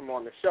address them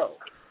on the show.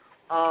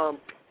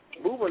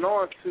 Moving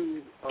on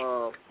to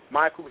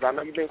Michael, because I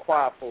know you've been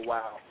quiet for a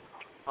while.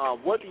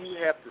 What do you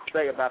have to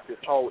say about this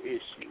whole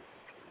issue?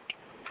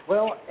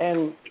 Well,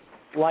 and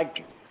like,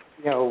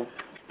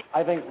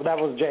 I think that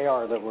was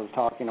JR that was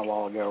talking a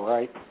while ago,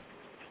 right?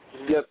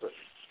 Yes, sir.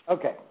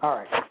 Okay, all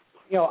right.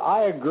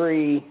 I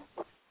agree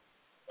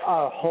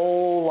a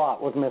whole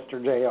lot with Mr.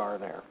 JR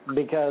there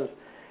because,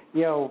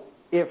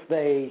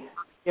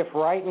 if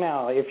right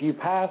now, if you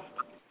passed,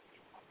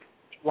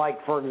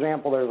 like, for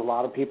example, there's a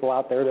lot of people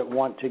out there that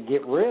want to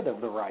get rid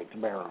of the right to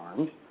bear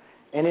arms,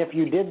 and if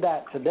you did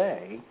that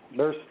today,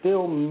 there's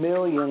still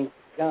millions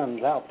of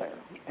guns out there,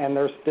 and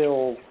there's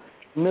still,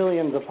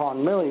 millions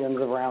upon millions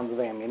of rounds of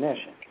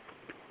ammunition.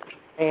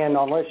 And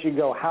unless you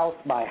go house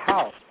by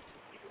house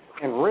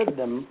and rid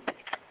them,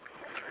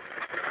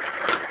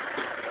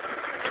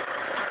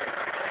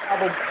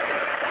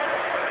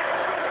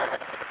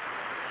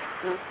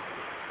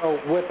 so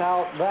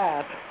without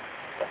that,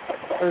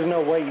 there's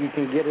no way you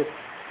can get it.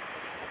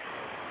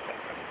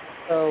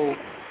 So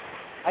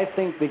I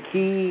think the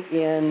key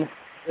in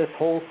this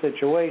whole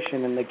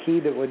situation, and the key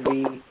that would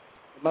be the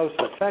most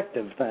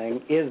effective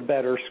thing, is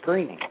better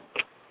screening.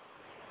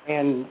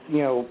 And,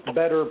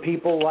 better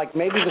people, like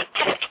maybe the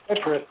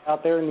psychiatrists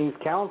out there and these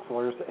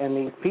counselors and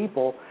these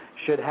people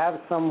should have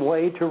some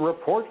way to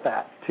report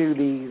that to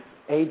these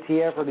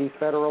ATF or these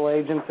federal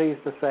agencies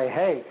to say,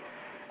 hey,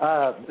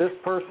 this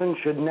person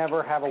should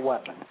never have a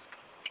weapon,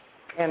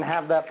 and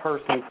have that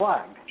person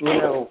flagged.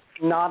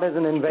 Not as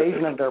an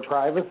invasion of their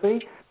privacy,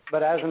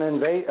 but as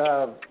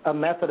a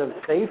method of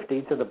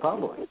safety to the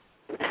public.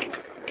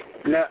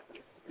 Now,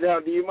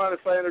 do you mind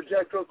if I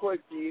interject real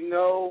quick? Do you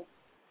know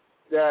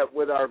that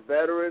with our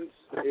veterans,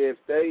 if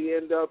they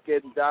end up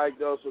getting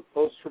diagnosed with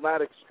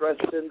post-traumatic stress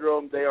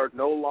syndrome, they are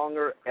no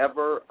longer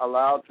ever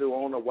allowed to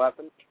own a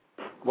weapon?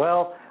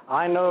 Well,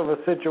 I know of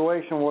a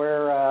situation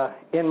where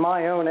in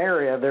my own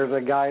area there's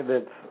a guy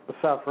that's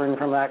suffering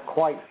from that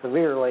quite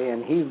severely,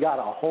 and he's got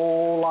a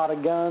whole lot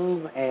of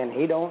guns, and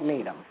he don't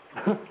need them.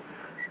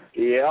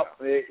 Yep,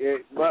 but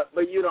if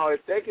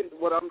they can,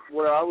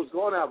 where I was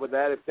going at with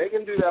that, if they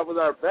can do that with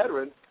our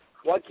veterans,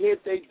 why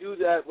can't they do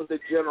that with the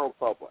general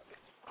public?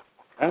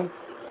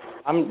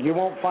 You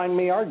won't find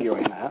me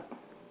arguing that.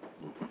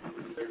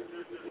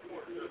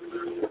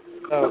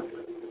 So,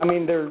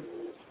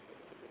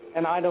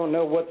 and I don't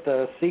know what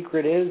the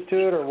secret is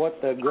to it or what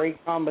the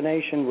great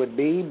combination would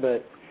be,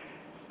 but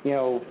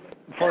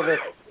for the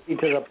to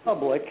the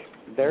public,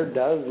 there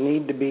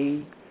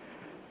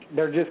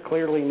just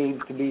clearly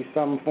needs to be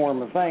some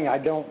form of thing. I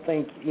don't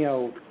think,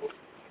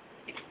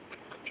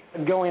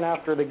 going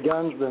after the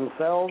guns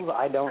themselves,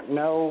 I don't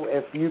know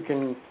if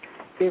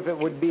it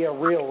would be a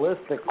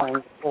realistic thing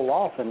to pull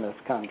off in this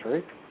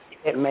country.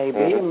 It may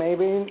be,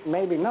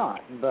 maybe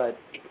not. But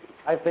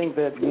I think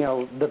that,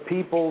 the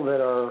people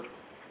that are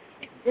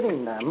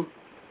getting them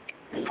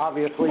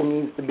obviously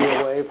needs to be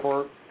a way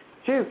for,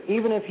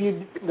 even if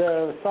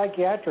the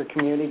psychiatric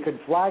community could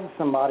flag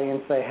somebody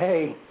and say,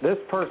 hey, this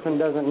person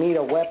doesn't need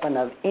a weapon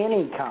of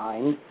any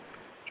kind,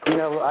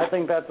 I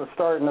think that's a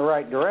start in the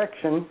right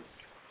direction.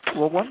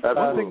 Well, one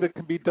thing that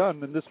can be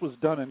done, and this was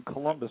done in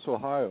Columbus,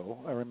 Ohio.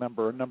 I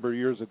remember a number of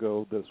years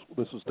ago this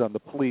was done. The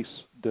police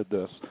did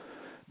this.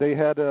 They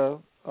had a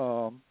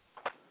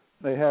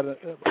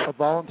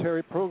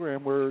voluntary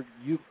program where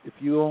if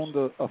you owned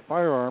a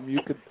firearm, you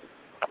could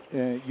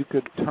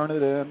turn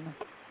it in.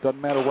 Doesn't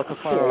matter what the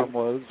firearm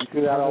was. You could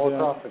do that all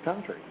across the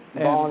country.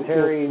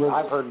 Voluntary.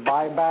 I've heard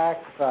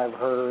buybacks. I've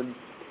heard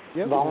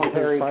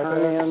voluntary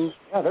turn-ins.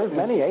 Yeah, there's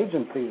many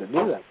agencies that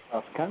do that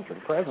across the country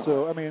presently.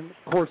 So, of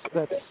course,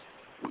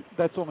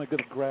 that's only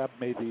going to grab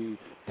maybe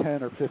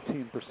 10 or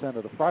 15%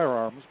 of the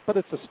firearms, but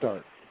it's a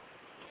start.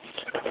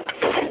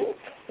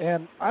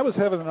 And I was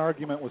having an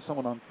argument with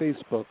someone on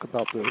Facebook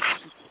about this,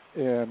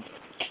 and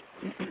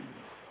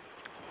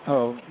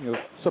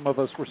some of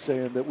us were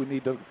saying that we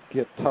need to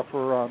get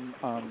tougher on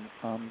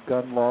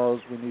gun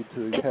laws. We need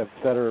to have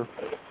better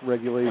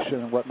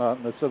regulation and whatnot.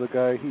 And this other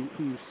guy,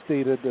 he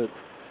stated that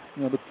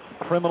the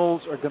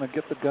criminals are going to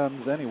get the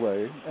guns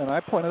anyway. And I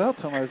pointed out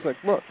to him, I was like,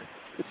 look,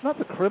 it's not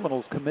the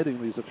criminals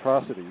committing these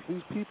atrocities.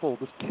 These people,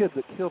 this kid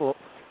that killed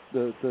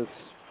this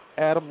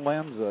Adam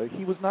Lanza,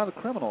 he was not a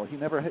criminal. He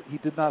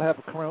did not have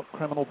a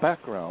criminal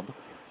background.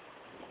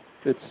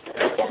 It's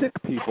sick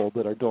people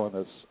that are doing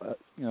this.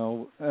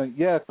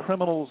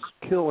 Criminals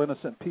kill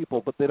innocent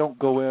people, but they don't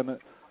go in.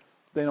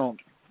 They don't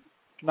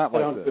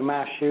do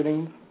mass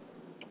shootings.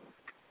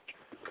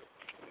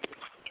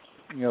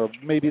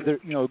 Maybe they're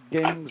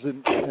gangs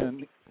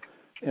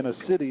in a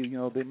city.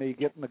 They may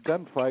get in a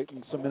gunfight,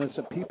 and some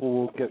innocent people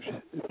will get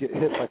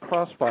hit by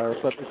crossfire.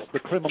 But the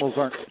criminals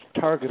aren't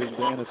targeting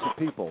the innocent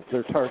people.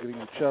 They're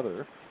targeting each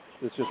other.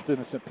 It's just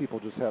innocent people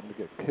just happen to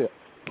get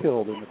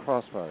killed in the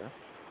crossfire.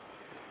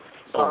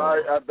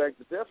 I beg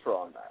to differ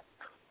on that.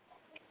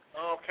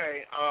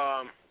 Okay.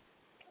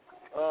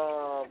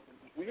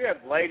 We have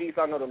ladies.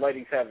 I know the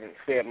ladies haven't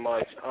said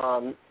much.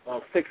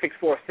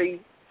 664C.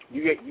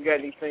 You got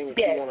anything that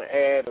you want to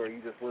add, or are you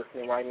just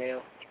listening right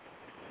now?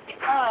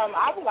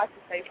 I would like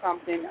to say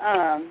something.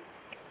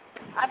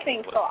 I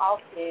think so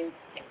often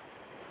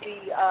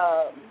the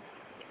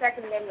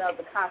Second Amendment of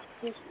the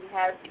Constitution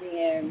has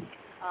been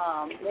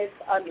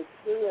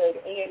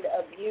misunderstood and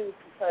abused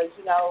because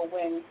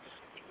when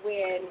we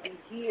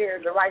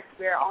hear the right to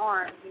bear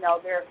arms,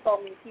 there are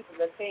so many people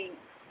that think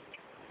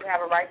they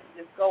have a right to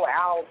just go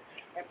out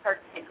and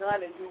purchase a gun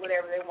and do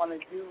whatever they want to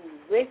do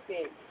with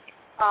it.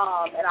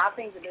 And I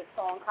think that it's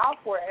so uncalled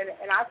for,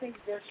 and I think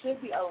there should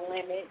be a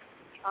limit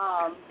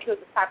to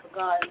the type of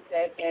guns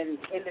that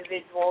an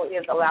individual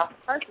is allowed to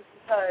purchase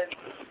because,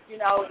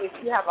 if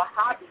you have a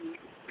hobby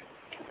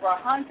for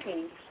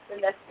hunting, then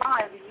that's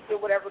fine. Then you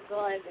get whatever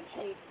gun that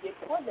you need to get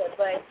for that.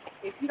 But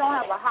if you don't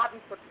have a hobby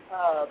for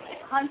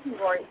hunting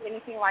or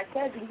anything like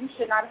that, then you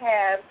should not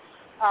have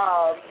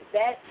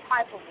that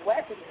type of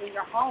weapon in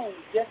your home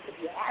just to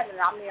be having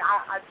it. I mean,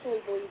 I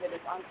truly believe that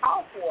it's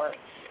uncalled for.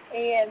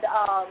 And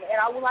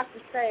I would like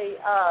to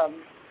say,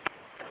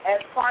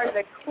 as far as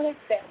the clip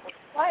that was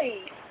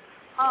played,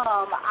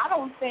 I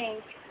don't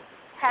think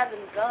having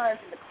guns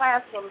in the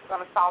classroom is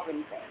going to solve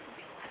anything.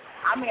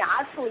 I mean,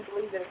 I truly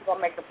believe that it's going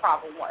to make the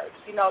problem worse,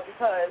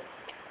 because,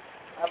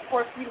 of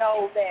course, we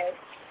know that,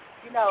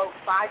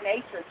 by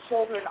nature,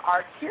 children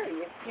are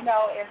curious, and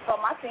so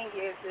my thing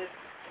is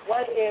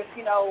what if,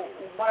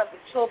 one of the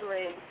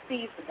children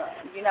sees the gun,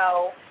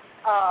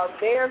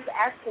 there's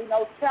actually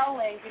no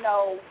telling,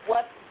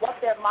 what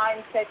their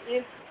mindset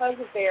is because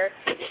of their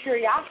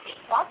curiosity.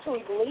 So I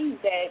truly believe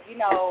that,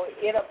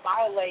 it'll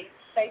violate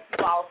safety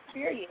laws,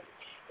 period,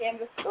 in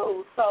the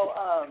school. So,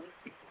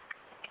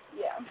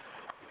 yeah.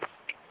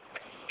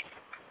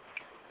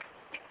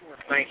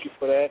 Thank you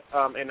for that.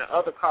 And the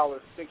other caller,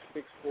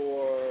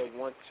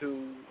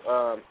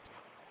 66412.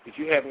 Did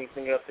you have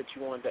anything else that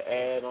you wanted to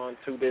add on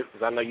to this?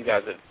 Because I know you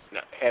guys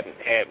haven't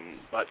had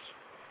much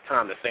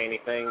time to say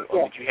anything.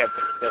 Or did you have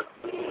something else?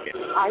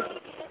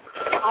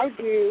 I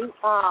do.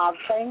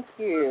 Thank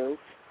you.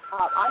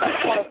 I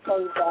just want to say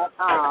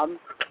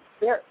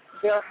that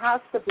there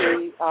has to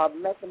be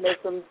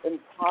mechanisms and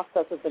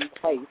processes in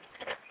place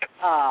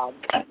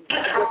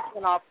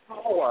within our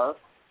power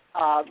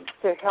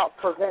to help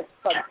prevent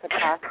such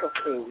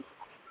catastrophes.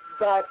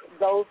 But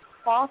those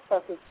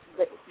processes,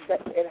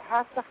 that it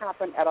has to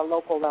happen at a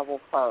local level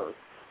first.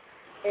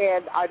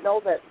 And I know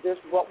that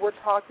what we're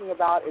talking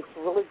about, it's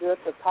really good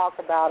to talk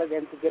about it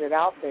and to get it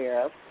out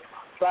there.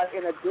 But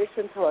in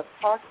addition to us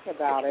talking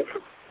about it,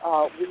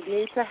 we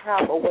need to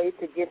have a way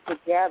to get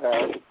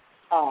together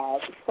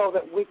so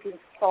that we can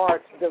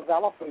start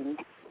developing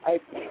a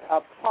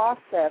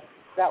process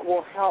that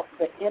will help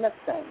the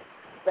innocent,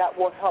 that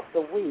will help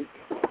the weak,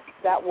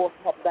 that will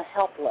help the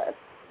helpless.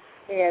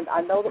 And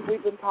I know that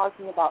we've been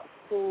talking about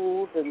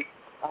schools, and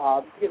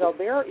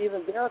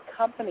there are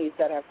companies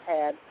that have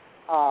had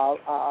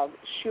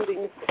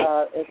shootings,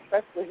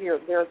 especially here.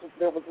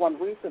 There was one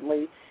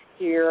recently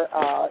here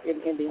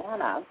in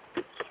Indiana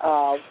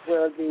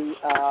where the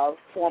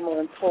former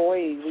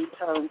employee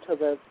returned to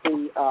the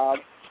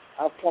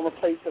former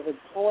place of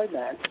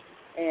employment,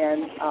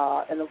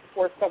 and of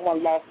course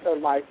someone lost their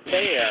life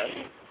there.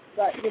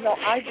 But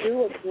I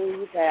do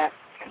agree that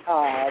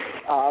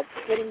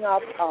putting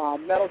up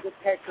metal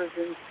detectors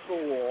in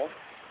school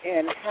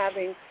and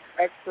having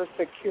extra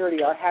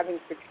security or having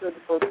security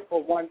for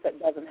ones that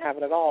doesn't have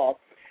it at all,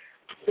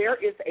 there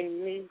is a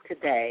need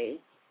today.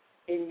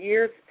 In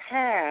years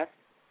past,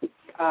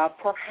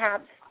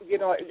 perhaps, it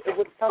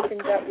was something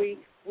that we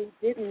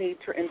didn't need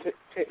to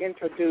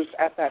introduce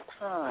at that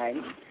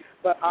time.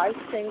 But I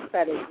think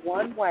that is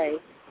one way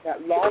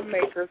that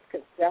lawmakers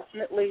could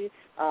definitely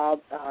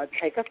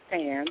take a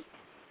stand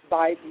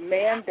by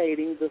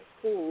mandating the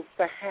schools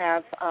to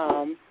have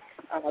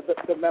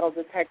the metal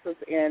detectors,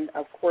 and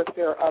of course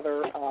there are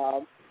other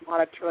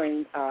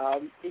monitoring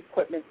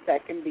equipment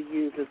that can be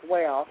used as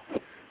well.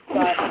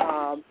 But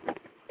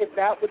if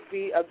that would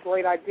be a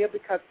great idea,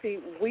 because see,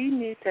 we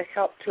need to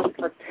help to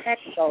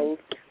protect those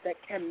that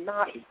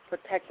cannot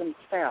protect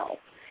themselves,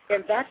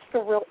 and that's the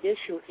real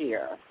issue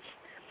here.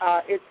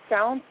 It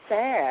sounds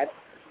sad,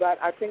 but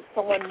I think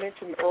someone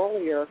mentioned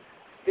earlier,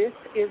 this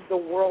is the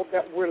world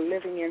that we're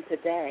living in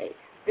today.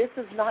 This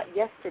is not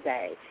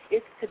yesterday.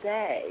 It's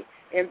today.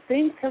 And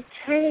things have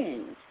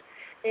changed.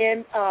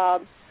 And I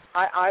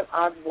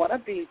want to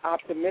be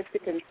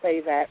optimistic and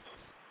say that,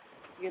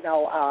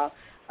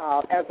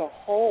 as a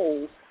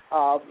whole,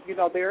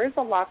 there is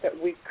a lot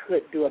that we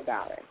could do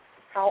about it.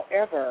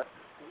 However,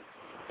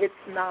 it's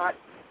not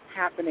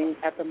happening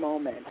at the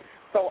moment.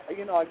 So,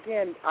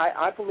 again,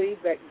 I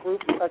believe that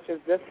groups such as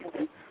this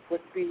one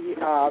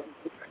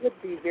could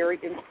be very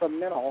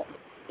instrumental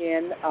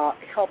in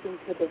helping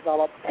to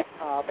develop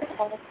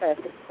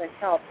processes to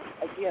help,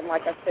 again,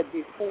 like I said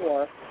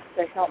before,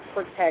 to help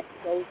protect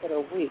those that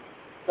are weak,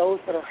 those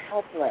that are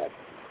helpless.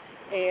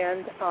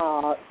 And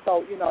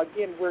so,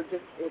 again,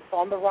 it's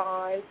on the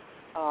rise.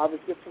 I was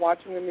just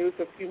watching the news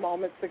a few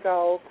moments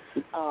ago,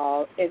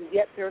 and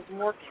yet there's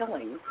more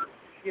killings,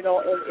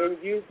 and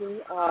using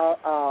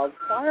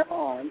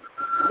firearms.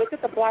 Look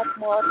at the black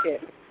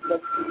market. The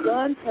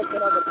guns have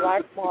been on the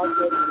black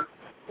market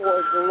for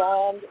as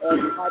long as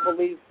I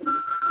believe,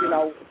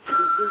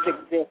 we've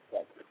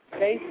existed.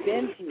 They've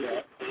been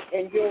here,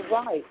 and you're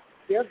right.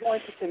 They're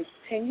going to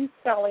continue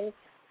selling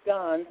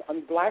guns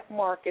on the black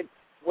market,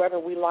 whether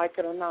we like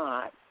it or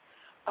not.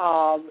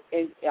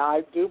 And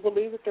I do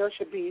believe that there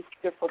should be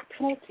different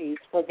penalties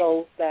for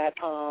those that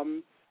are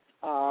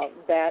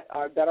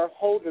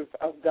holders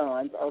of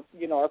guns, or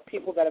or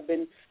people that have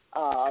been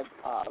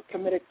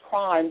committed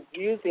crimes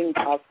using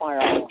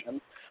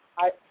firearms.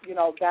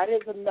 That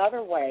is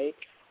another way,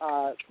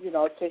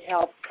 to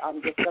help.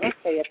 I'm just going to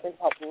say it, to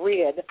help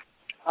rid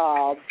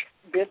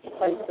this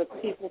place of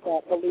people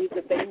that believe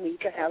that they need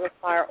to have a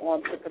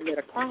firearm to commit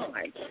a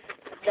crime.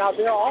 Now,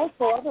 there are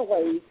also other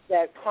ways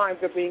that crimes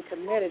are being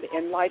committed,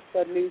 and like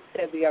the news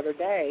said the other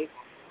day,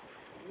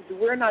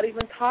 we're not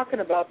even talking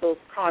about those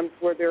crimes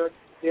where they're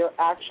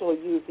actually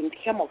using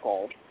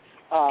chemicals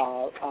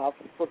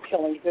for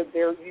killings.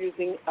 They're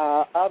using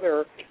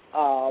other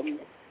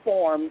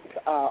forms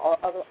or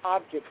other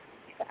objects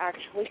to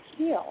actually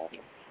kill.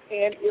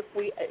 And if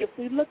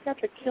we look at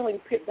the killing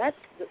pit,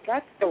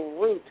 that's the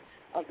root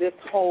of this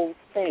whole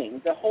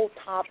thing, the whole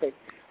topic.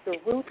 The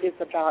root is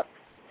about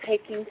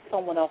taking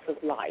someone else's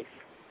life.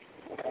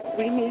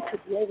 We need to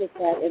deal with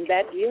that, and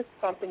that is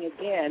something,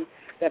 again,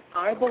 that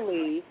I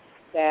believe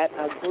that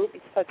a group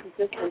such as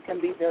this one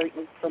can be very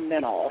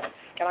instrumental.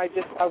 And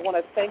I want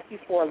to thank you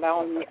for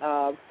allowing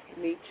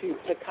me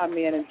to come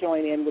in and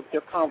join in with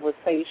your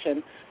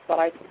conversation. But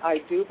I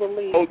do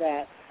believe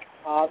that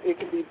it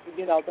can be,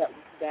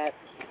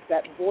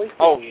 that voice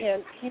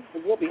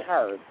will be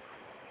heard.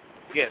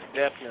 Yes,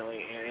 definitely.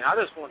 And I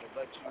just want to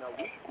let you know,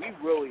 we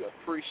really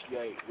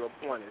appreciate your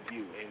point of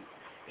view and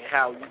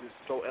how you just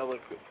so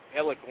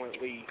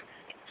eloquently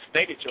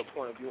stated your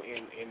point of view,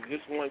 and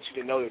just want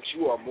you to know that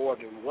you are more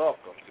than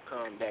welcome to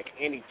come back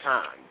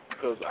anytime,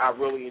 because I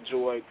really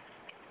enjoyed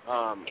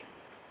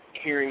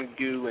hearing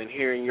you and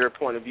hearing your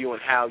point of view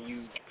and how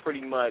you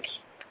pretty much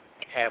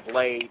have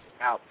laid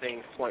out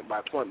things point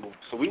by point.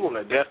 So we want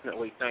to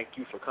definitely thank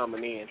you for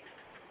coming in.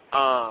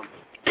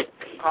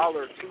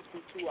 Caller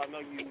 222, I know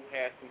you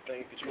had some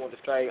things that you want to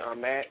say on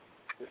that.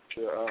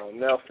 Mr.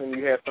 Nelson,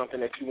 you have something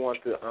that you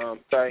want to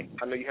say?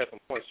 I know you have some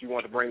points you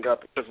want to bring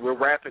up because we're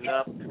wrapping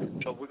up,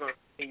 so we're going to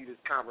continue this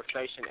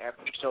conversation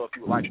after the show if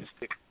you would like to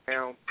stick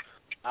around.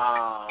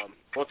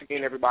 Once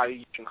again, everybody,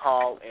 you can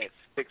call at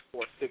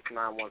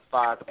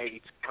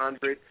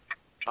 646-915-8200.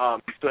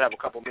 You still have a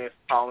couple minutes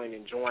to call in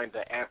and join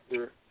the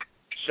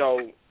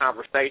after-show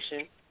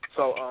conversation.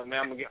 So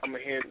now I'm going to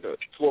hand the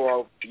floor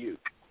over to you.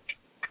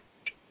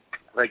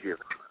 Thank you.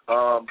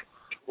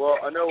 Well,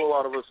 I know a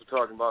lot of us are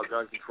talking about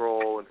gun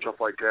control and stuff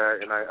like that,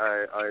 and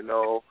I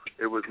know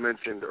it was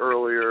mentioned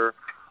earlier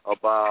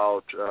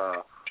about,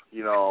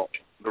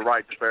 the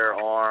right to bear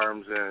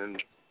arms,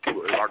 and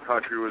our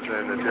country was in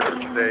a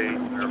different state,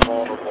 and they're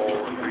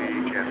vulnerable and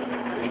weak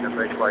and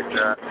things like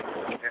that.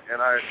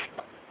 And I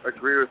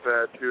agree with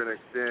that to an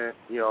extent,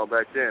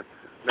 back then.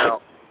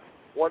 Now,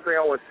 one thing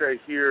I want to say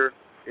here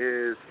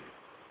is,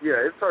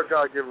 it's our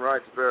God-given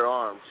right to bear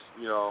arms,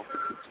 to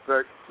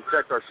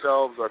protect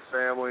ourselves, our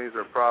families,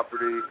 our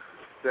property,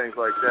 things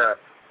like that.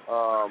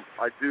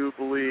 I do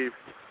believe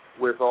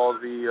with all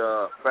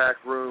the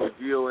backroom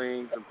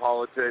dealings and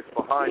politics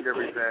behind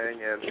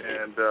everything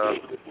and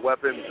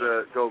weapons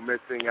that go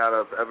missing out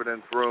of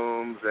evidence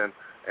rooms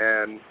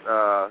and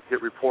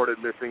get reported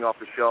missing off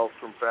the shelves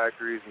from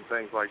factories and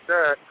things like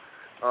that,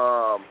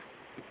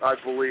 I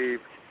believe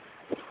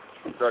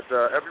that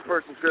every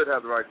person should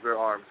have the right to bear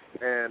arms.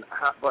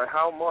 But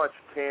how much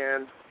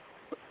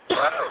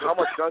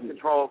gun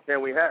control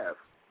can we have?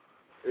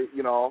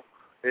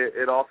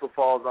 It also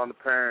falls on the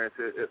parents.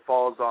 It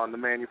falls on the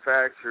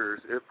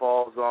manufacturers. It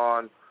falls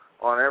on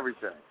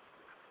everything.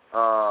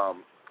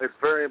 It's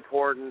very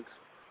important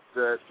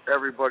that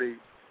everybody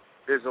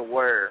is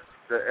aware,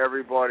 that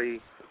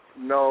everybody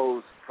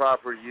knows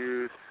proper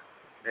use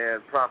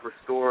and proper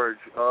storage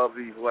of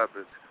these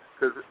weapons.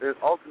 Because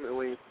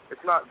ultimately,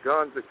 it's not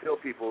guns that kill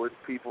people, it's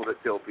people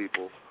that kill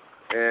people.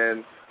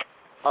 And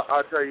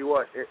I'll tell you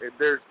what,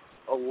 there's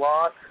a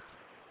lot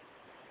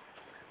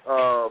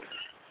of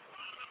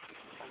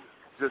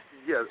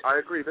I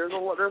agree. There's a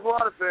lot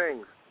of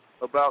things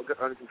about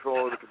gun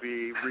control that could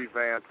be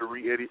revamped or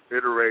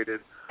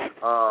reiterated.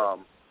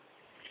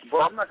 But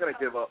I'm not going to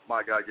give up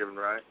my God-given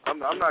right. I'm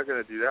not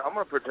going to do that. I'm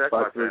going to protect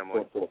my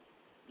family.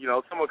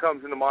 If someone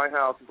comes into my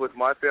house and puts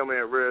my family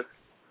at risk,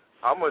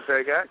 I'm going to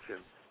take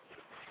action.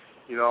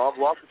 I've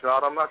lost a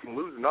child. I'm not going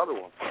to lose another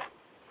one.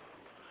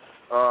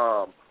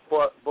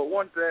 But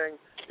one thing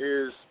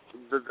is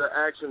the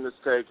action that's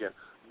taken.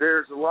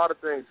 There's a lot of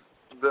things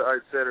that I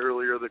said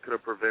earlier that could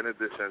have prevented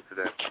this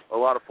incident. A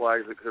lot of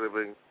flags that could have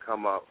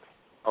come up.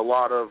 A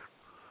lot of,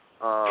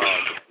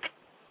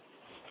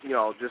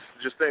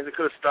 just things that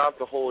could have stopped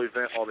the whole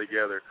event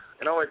altogether.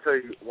 And I want to tell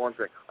you one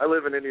thing. I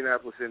live in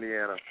Indianapolis,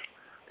 Indiana,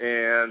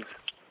 and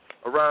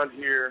around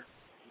here,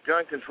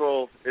 gun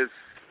control is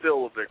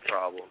still a big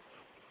problem.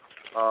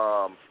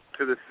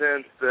 To the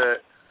sense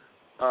that,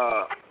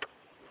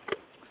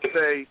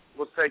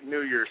 let's take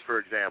New Year's, for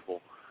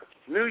example.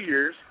 New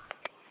Year's,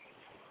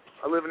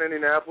 I live in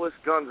Indianapolis,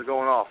 guns are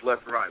going off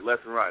left and right,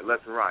 left and right,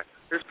 left and right.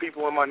 There's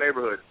people in my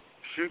neighborhood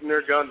shooting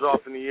their guns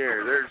off in the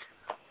air. There's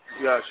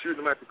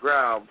shooting them at the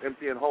ground,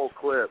 emptying whole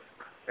clips.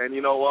 And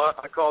you know what?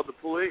 I called the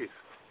police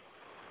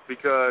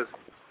because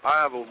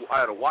I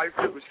had a wife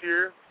that was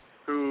here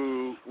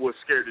who was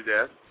scared to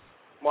death.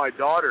 My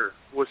daughter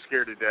was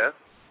scared to death.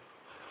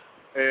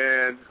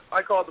 And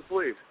I called the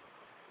police.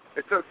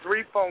 It took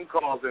 3 phone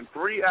calls in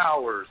 3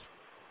 hours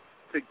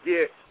to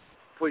get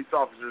police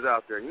officers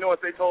out there. You know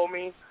what they told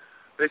me?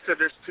 They said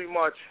there's too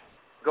much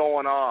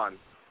going on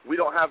we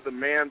don't have the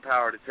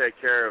manpower to take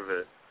care of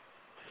it.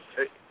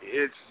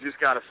 It's just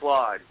got to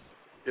slide.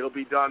 It'll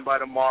be done by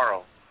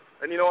tomorrow.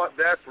 And you know what?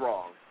 That's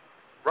wrong.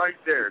 Right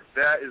there,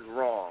 that is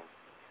wrong.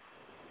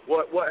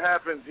 What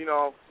happens,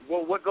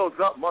 what goes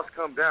up must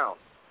come down.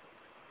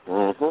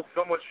 Mm-hmm.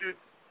 Someone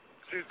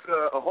shoots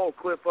a whole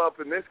clip up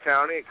in this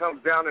county, it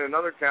comes down in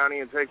another county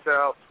and takes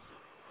out,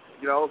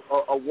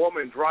 a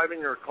woman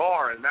driving her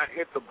car, and that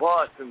hit the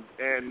bus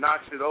and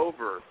knocks it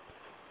over,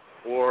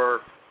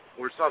 or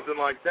something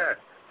like that.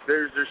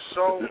 There's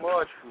so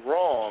much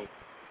wrong,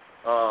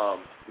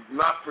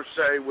 not per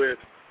se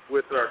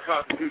with our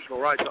constitutional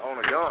right to own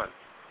a gun,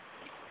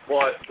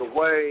 but the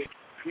way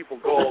people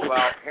go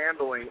about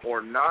handling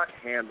or not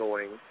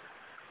handling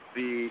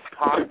the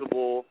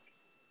possible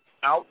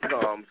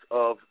outcomes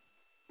of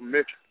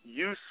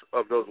misuse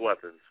of those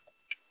weapons.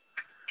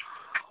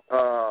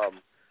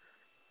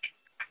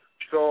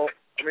 So,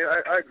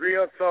 I agree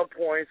on some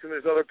points, and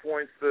there's other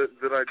points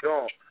that I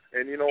don't.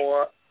 And you know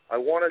what? I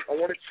want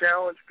to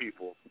challenge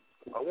people.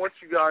 I want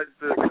you guys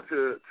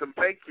to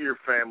make your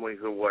families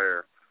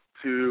aware,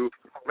 to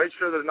make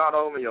sure they're not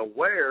only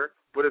aware,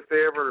 but if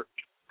they ever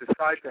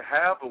decide to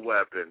have a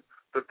weapon,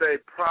 that they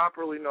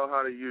properly know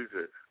how to use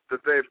it,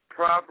 that they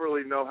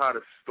properly know how to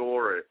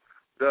store it,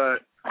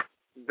 that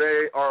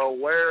they are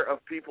aware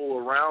of people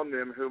around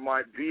them who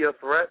might be a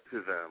threat to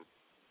them.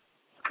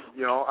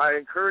 I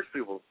encourage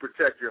people,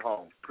 protect your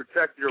home,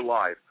 protect your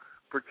life,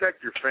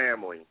 protect your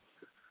family.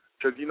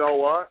 Because you know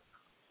what?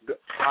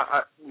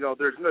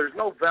 There's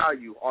no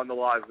value on the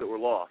lives that were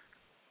lost.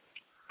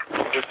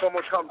 If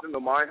someone comes into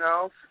my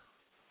house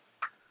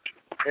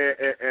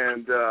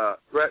and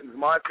threatens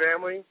my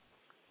family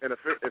in a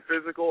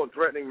physical and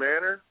threatening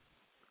manner,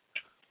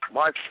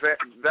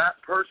 that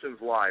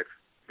person's life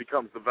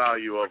becomes the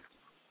value of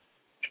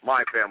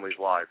my family's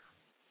life.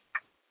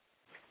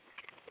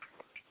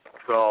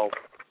 So,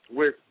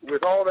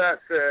 with all that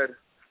said,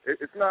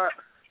 it's not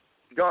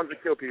guns to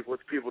kill people;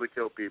 it's people to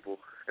kill people,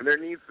 and there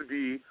needs to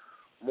be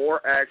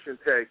more action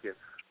taken.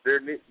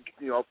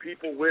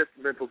 People with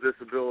mental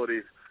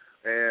disabilities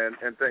and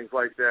things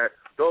like that.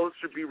 Those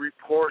should be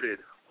reported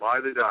by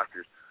the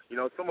doctors.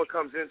 If someone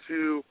comes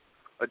into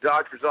a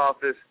doctor's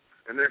office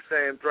and they're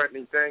saying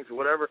threatening things or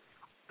whatever,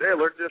 they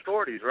alert the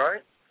authorities,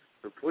 right?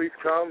 The police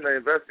come, they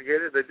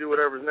investigate it, they do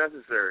whatever's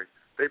necessary.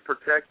 They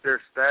protect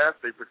their staff,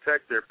 they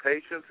protect their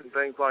patients and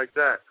things like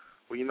that.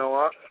 Well, you know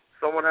what?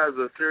 Someone has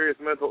a serious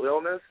mental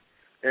illness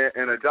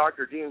and a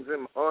doctor deems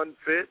them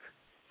unfit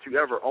to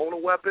ever own a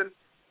weapon,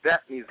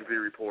 that needs to be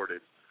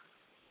reported.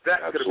 That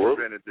could have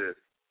prevented this.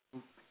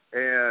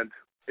 And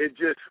it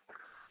just,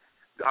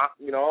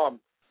 I'm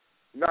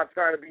not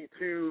trying to be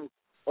too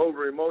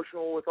over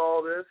emotional with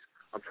all this.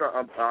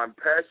 I'm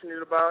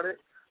passionate about it,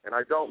 and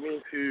I don't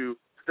mean to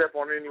step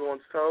on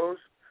anyone's toes,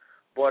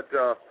 but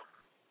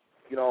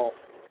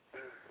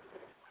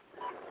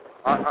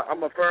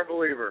I'm a firm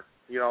believer.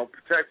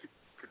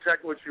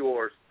 Protect what's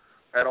yours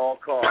at all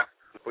costs.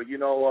 But you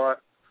know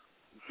what?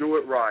 Do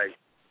it right.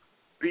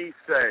 Be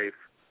safe.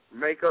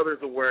 Make others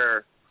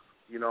aware.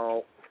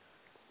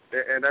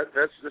 And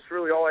that's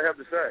really all I have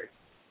to say.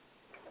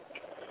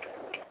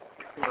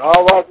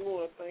 All right, we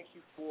want to thank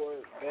you for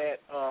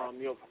that,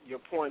 your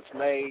points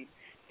made.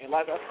 And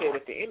like I said,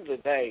 at the end of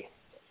the day,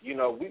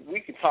 we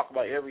can talk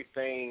about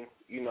everything,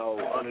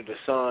 under the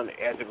sun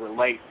as it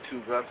relates to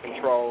gun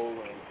control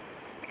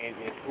and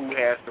who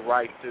has the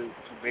right to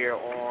bear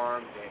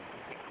arms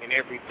and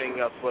everything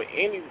else. But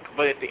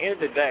at the end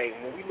of the day,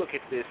 when we look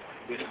at this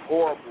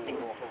horrible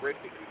or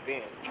horrific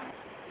event,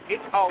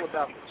 it's all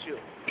about the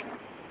children.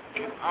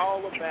 It's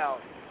all about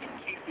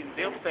keeping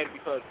them safe,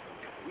 because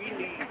we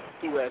need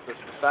to, as a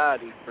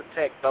society,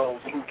 protect those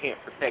who can't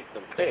protect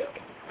themselves,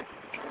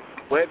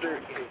 whether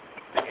it's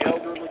the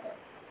elderly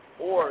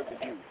or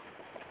the youth.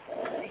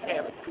 We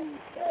have to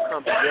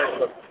come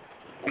together,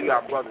 be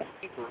our brother's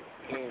keeper,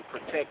 and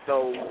protect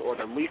those or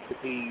the least of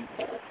these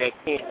that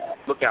can't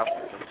look out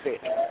for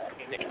themselves.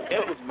 And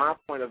that was my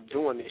point of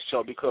doing this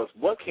show, because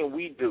what can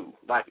we do?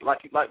 Like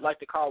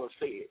the caller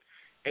said,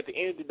 at the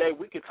end of the day,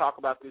 we can talk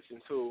about this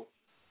until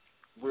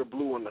we're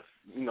blue in the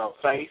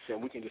face,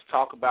 and we can just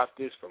talk about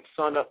this from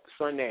sun up to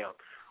sundown.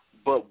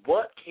 But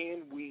what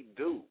can we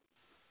do?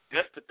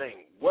 That's the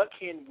thing. What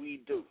can we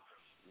do?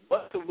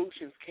 What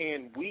solutions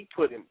can we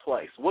put in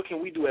place? What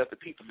can we do as the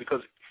people?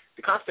 Because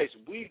the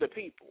conversation, we the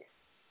people.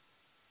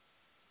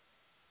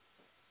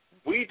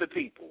 We the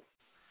people.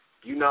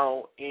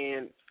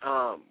 And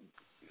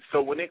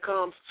so when it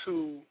comes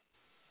to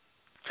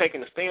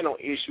taking a stand on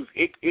issues,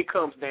 it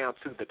comes down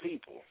to the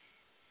people.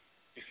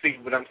 You see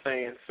what I'm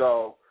saying?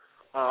 So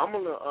I'm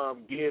going to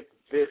give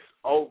this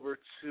over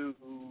to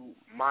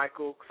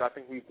Michael, because I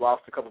think we've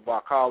lost a couple of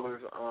our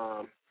callers,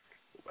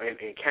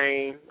 and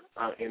Kane,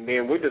 and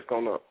then we're just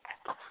going to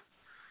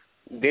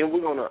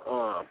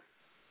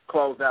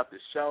close out the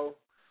show.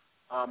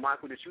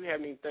 Michael, did you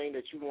have anything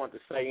that you want to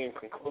say in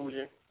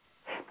conclusion?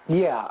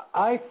 Yeah,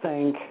 I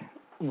think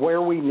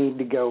where we need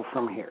to go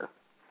from here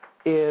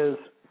is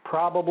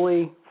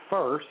probably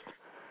first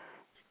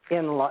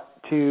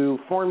to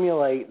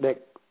formulate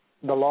that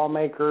the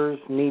lawmakers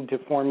need to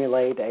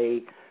formulate a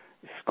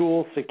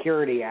school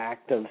security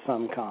act of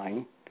some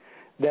kind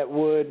that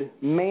would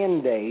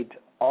mandate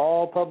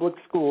all public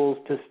schools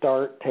to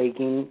start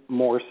taking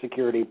more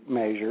security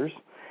measures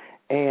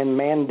and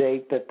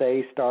mandate that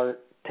they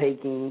start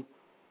taking,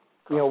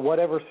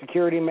 whatever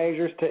security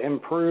measures to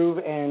improve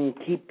and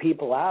keep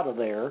people out of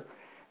there.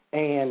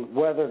 And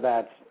whether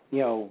that's,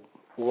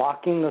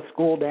 locking the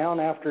school down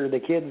after the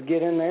kids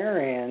get in there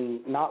and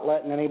not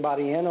letting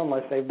anybody in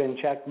unless they've been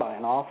checked by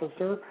an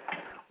officer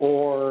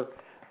or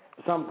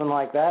something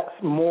like that,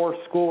 more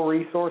school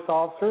resource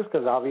officers,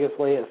 because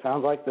obviously it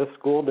sounds like this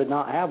school did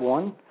not have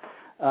one.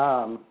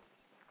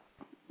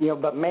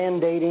 But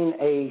mandating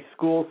a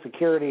school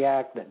security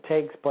act that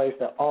takes place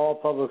that all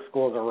public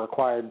schools are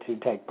required to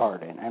take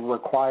part in and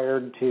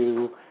required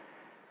to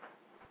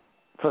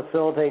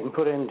facilitate and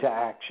put into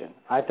action.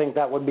 I think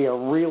that would be a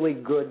really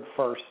good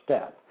first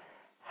step.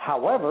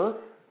 However,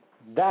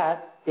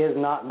 that is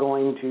not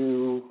going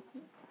to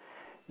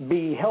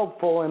be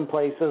helpful in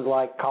places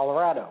like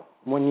Colorado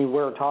when you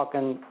were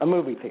talking a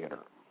movie theater.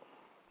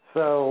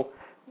 So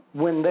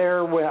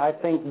I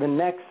think the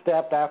next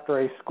step after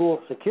a school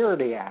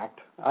security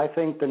act, I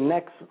think the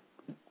next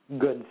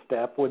good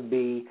step would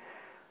be,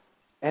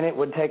 and it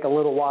would take a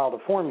little while to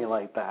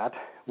formulate that,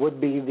 would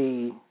be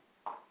the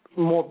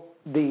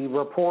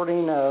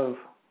reporting of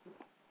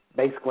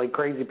basically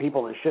crazy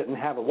people that shouldn't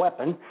have a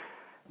weapon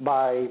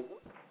by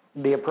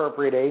the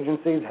appropriate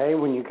agencies. Hey,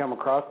 when you come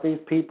across these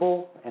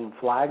people, and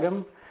flag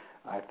them.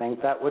 I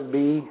think that would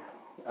be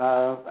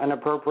an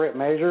appropriate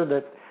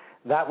measure.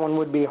 That one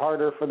would be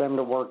harder for them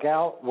to work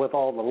out with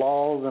all the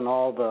laws and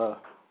all the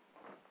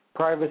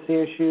privacy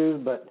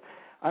issues, but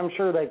I'm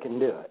sure they can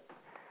do it.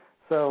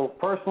 So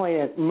personally,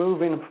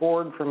 moving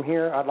forward from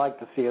here, I'd like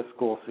to see a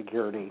school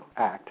security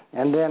act.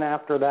 And then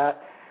after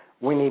that,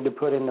 we need to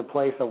put into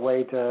place a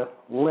way to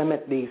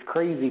limit these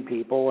crazy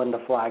people and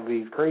to flag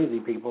these crazy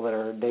people that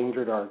are a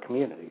danger to our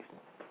communities.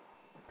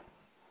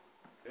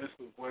 This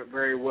was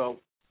very well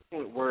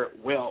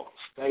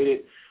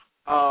stated.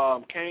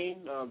 Kane,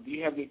 do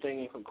you have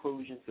anything in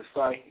conclusion to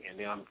say?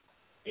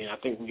 And I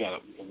think we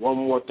got one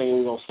more thing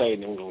we're going to say,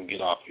 and then we're going to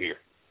get off here.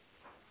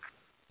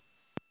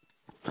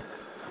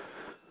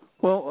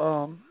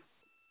 Well,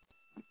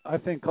 I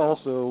think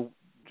also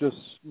just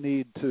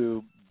need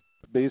to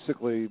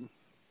basically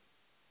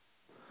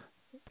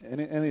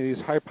any of these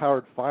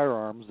high-powered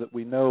firearms that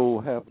we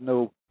know have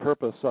no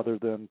purpose other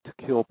than to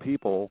kill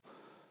people,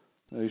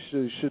 they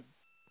should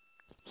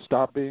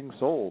stop being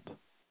sold.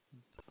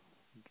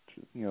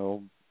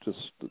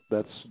 Just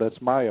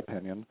that's my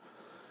opinion.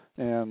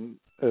 And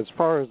as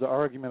far as the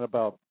argument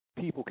about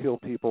people kill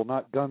people,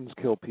 not guns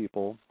kill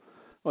people,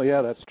 well,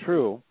 yeah, that's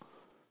true,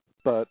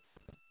 but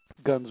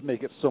guns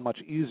make it so much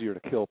easier to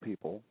kill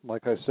people.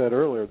 Like I said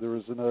earlier, there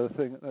was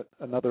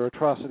another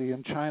atrocity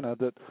in China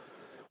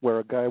where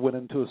a guy went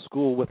into a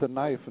school with a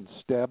knife and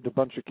stabbed a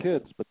bunch of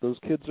kids, but those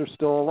kids are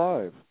still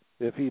alive.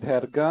 If he'd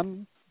had a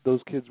gun,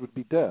 those kids would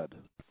be dead.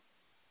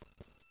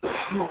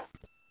 Yeah.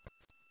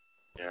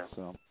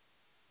 So.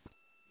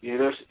 Yeah,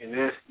 that's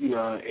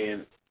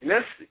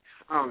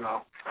I don't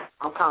know.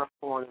 I'm kind of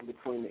torn in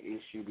between the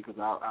issue because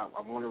I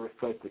want to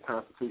respect the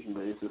Constitution,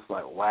 but it's just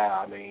like,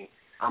 wow. I mean,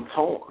 I'm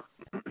torn.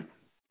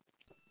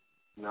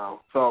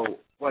 So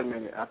wait a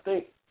minute. I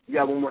think you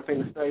got one more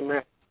thing to say,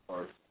 Matt,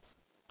 or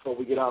before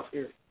we get off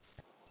here.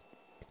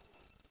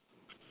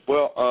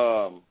 Well,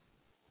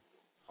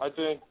 I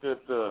think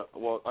that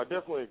I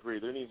definitely agree.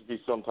 There needs to be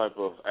some type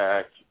of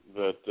act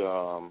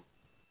that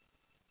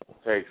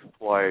takes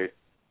place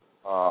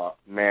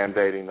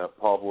mandating that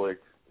public,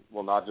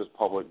 well, not just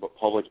public, but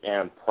public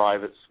and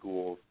private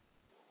schools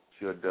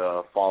should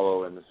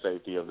follow in the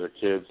safety of their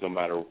kids, no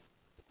matter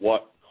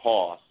what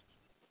cost,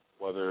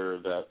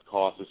 whether that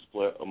cost is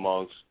split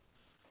amongst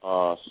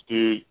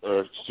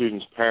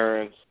students'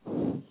 parents,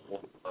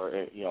 or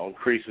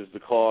increases the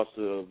cost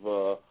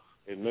of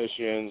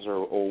admissions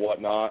or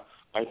whatnot.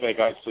 I think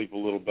I'd sleep a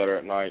little better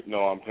at night.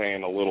 No, I'm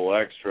paying a little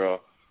extra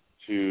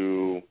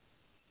to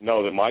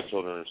know that my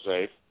children are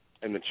safe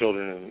and the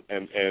children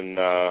in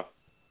their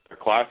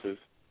classes.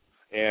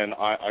 And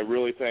I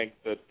really think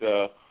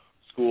that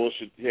schools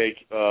should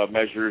take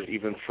measures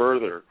even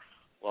further,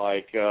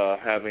 like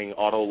having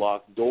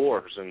auto-lock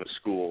doors in the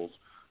schools.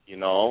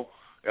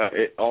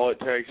 All it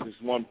takes is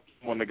one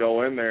to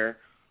go in there,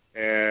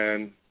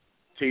 and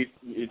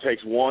it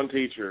takes one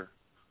teacher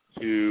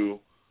to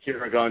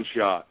hear a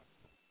gunshot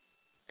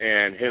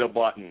and hit a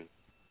button,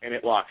 and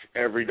it locks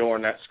every door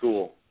in that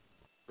school,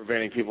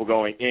 preventing people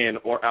going in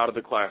or out of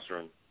the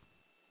classroom.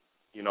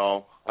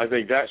 I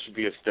think that should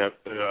be a step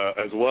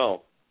as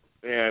well,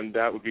 and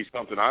that would be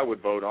something I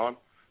would vote on.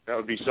 That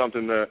would be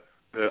something that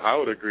I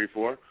would agree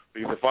for,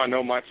 because if I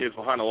know my kid's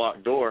behind a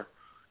locked door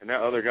and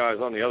that other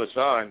guy's on the other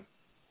side,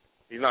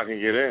 he's not going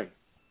to get in.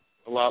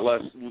 A lot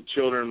less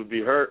children would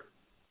be hurt.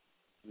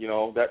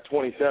 That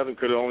 27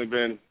 could have only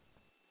been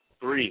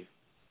 3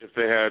 if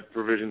they had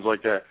provisions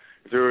like that.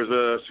 If there was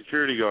a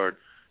security guard,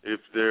 if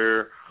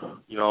there,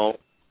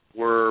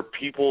 were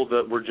people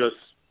that were just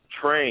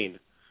trained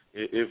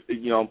If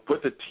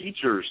put the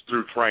teachers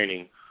through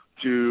training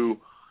to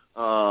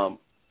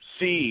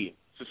see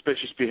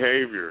suspicious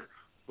behavior.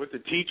 Put the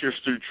teachers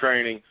through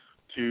training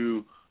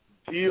to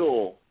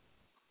deal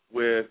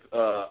with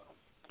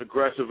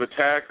aggressive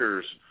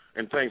attackers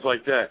and things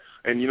like that.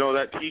 And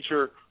that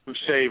teacher who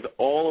saved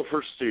all of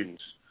her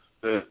students,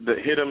 that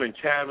hid them in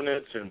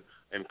cabinets and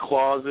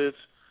closets,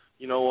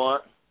 you know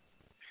what?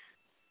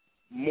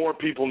 More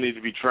people need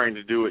to be trained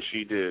to do what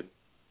she did.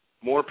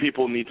 More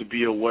people need to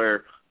be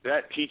aware.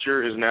 That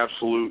teacher is an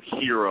absolute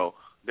hero.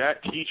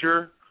 That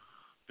teacher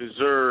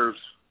deserves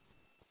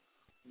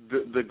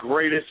the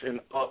greatest and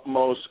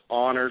utmost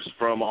honors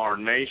from our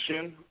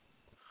nation,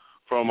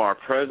 from our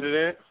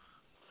president,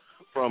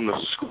 from the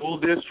school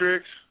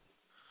districts.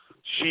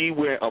 She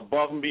went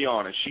above and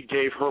beyond, and she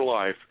gave her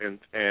life and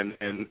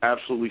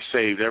absolutely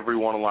saved every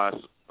one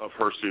of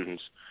her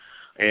students.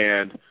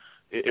 And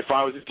if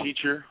I was a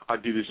teacher,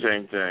 I'd do the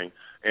same thing.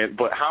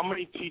 But how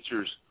many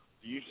teachers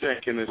do you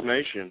think in this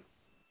nation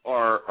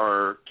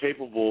are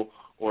capable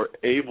or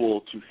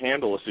able to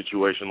handle a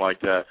situation like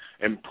that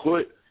and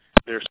put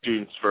their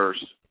students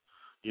first,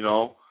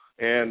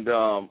 And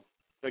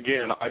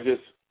again,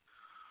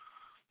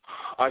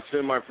 I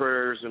send my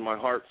prayers and my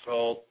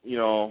heartfelt,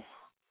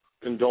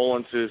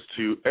 condolences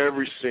to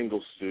every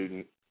single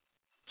student,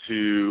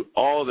 to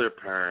all their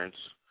parents,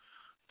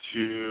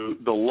 to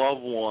the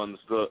loved ones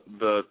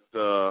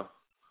that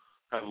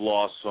have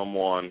lost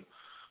someone,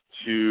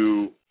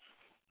 to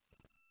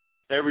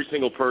every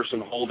single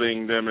person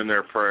holding them in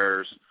their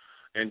prayers,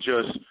 and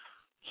just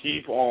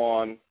keep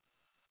on,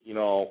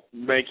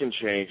 making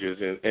changes.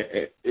 And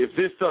if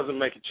this doesn't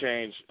make a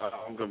change,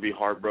 I'm going to be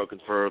heartbroken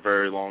for a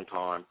very long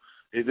time.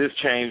 This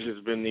change has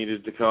been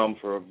needed to come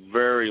for a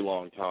very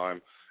long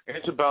time, and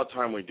it's about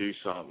time we do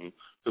something.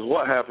 Because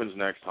what happens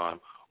next time?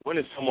 When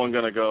is someone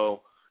going to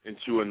go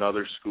into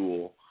another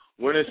school?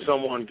 When is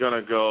someone going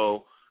to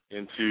go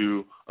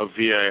into a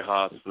VA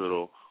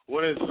hospital?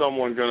 When is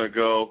someone going to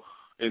go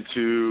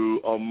into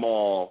a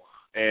mall?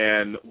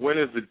 And when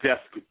is the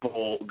death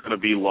toll going to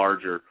be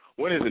larger?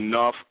 When is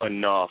enough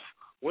enough?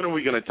 When are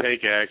we going to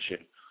take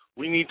action?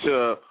 We need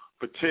to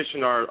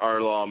petition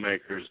our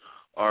lawmakers,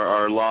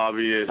 our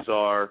lobbyists,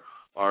 our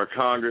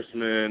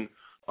congressmen,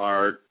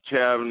 our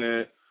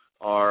cabinet,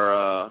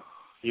 our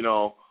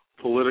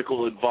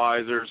political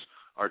advisors,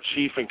 our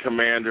chief and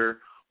commander.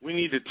 We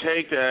need to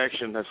take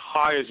action as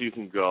high as you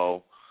can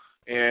go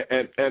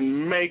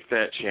and make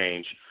that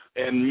change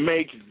and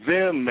make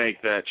them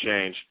make that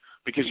change,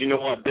 because you know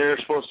what? They're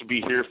supposed to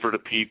be here for the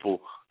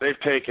people. They've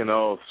taken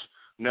oaths.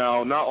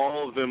 Now, not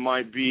all of them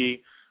might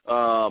be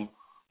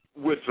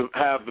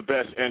have the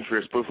best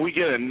interest, but if we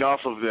get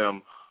enough of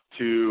them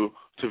to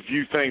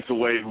view things the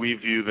way we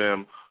view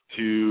them,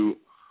 to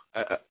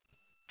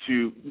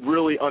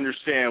really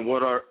understand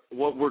what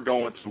we're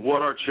going through,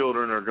 what our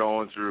children are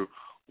going through,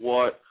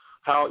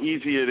 how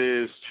easy it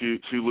is to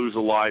lose a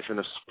life in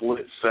a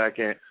split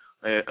second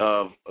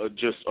of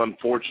just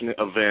unfortunate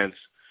events,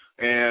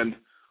 and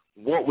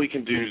what we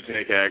can do to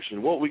take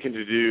action, what we can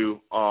do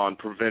on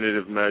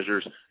preventative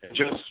measures, and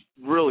just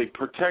really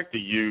protect the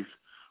youth,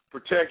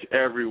 protect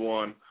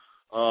everyone.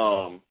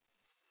 I'm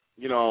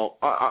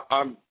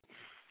 100%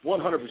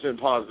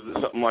 positive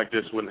that something like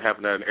this wouldn't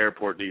happen at an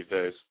airport these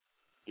days,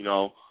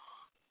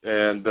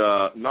 And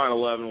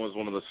 9/11 was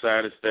one of the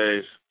saddest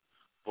days,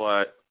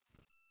 but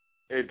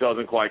it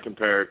doesn't quite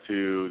compare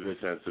to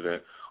this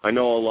incident. I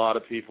know a lot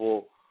of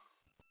people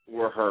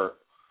were hurt,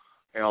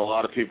 and a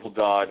lot of people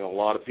died, and a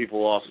lot of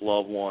people lost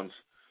loved ones.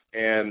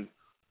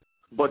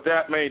 But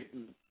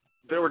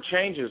there were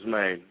changes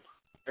made.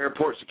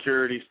 Airport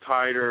security's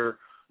tighter.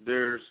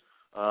 There's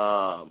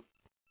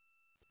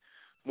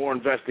more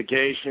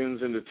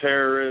investigations into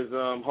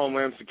terrorism.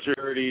 Homeland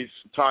Security's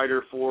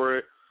tighter for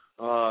it.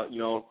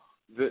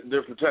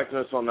 They're protecting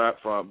us on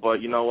that front. But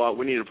you know what?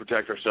 We need to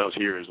protect ourselves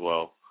here as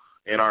well,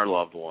 and our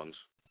loved ones.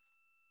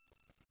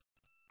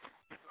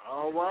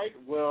 All right.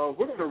 Well,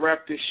 we're going to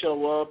wrap this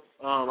show up.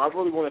 I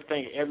really want to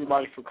thank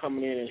everybody for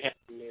coming in and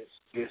having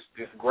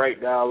this great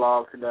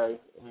dialogue today.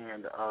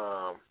 And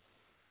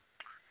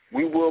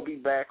we will be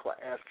back,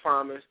 as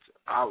promised.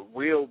 I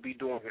will be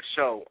doing a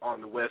show on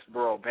the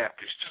Westboro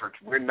Baptist Church.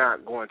 We're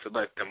not going to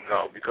let them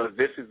go because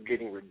this is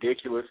getting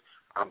ridiculous.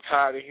 I'm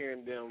tired of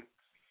hearing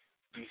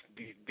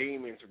these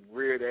demons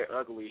rear their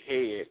ugly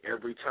head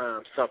every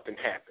time something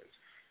happens.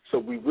 So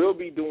we will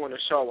be doing a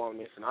show on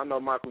this, and I know,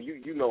 Michael,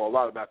 you know a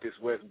lot about this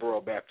Westboro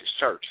Baptist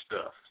Church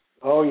stuff.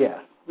 Oh, yeah.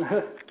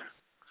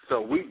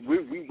 So we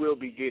will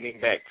be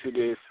getting back to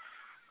this.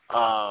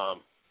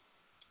 And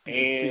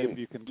see if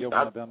you can get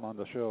one of them on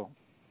the show.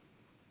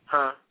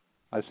 Huh?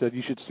 I said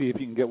you should see if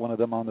you can get one of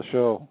them on the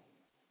show.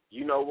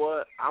 You know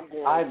what? I'm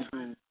going to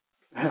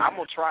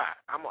try.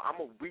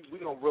 We're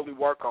going to really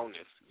work on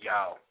this,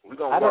 y'all. We're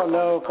going to I don't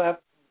know if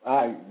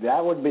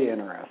that would be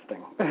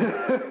interesting.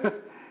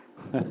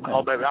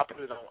 Oh, baby,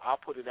 I'll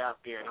put it out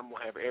there, and I'm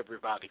gonna have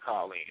everybody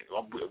call in.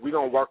 We're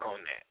gonna work on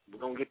that.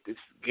 We're gonna get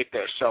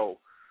that show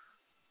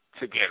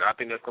together. I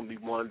think that's going to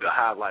be one of the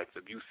highlights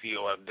of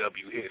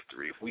UCOFW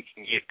history if we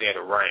can get that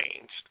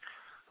arranged.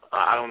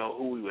 I don't know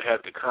who we would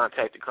have to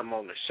contact to come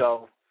on the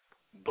show,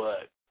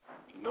 but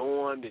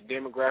knowing the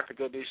demographic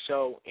of this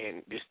show,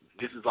 and this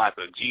is like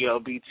a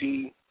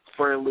GLBT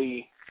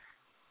friendly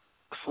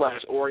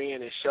 /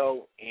 oriented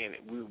show, and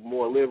we're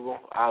more liberal,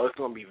 it's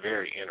going to be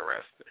very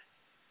interesting.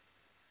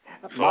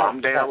 So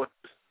I'm down with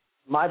this.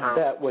 My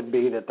bet would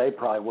be that they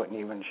probably wouldn't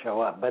even show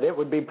up, but it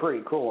would be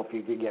pretty cool if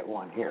you could get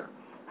one here.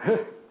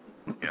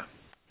 Yeah,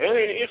 and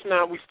if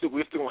not, we're still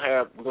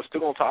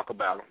gonna talk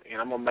about them,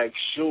 and I'm gonna make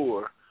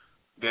sure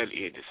that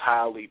it is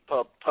highly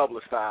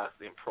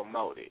publicized and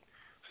promoted.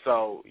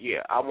 So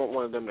yeah, I want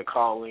one of them to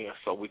call in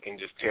so we can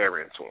just tear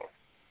into them.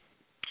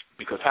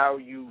 Because how are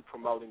you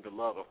promoting the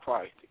love of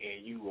Christ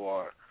and you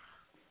are,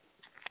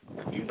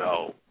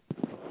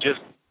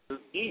 just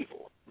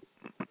evil?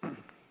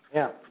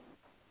 Yeah.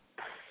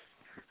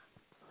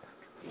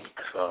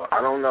 So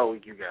I don't know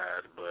you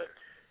guys, but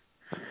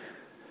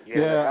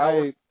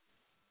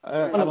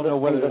I don't know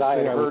whether to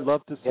say I would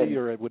love to see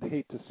or I would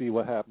hate to see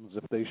what happens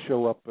if they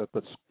show up at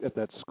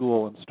that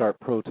school and start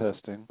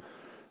protesting.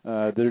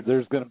 I would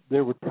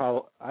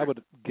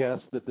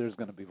guess that there's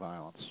going to be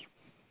violence.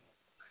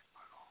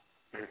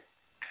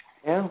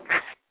 Yeah.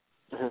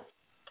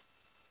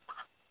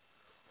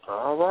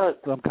 All right.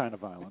 Some kind of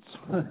violence.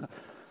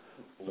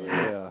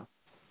 Yeah.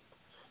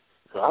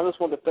 So I just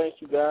want to thank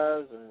you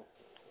guys, and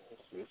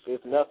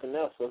if nothing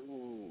else, so we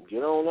can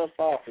get on up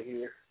off of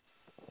here.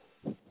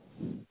 You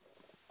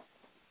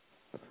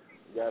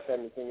guys have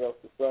anything else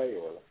to say,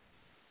 or?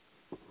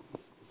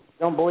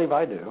 Don't believe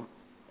I do.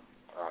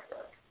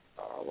 Okay.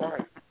 All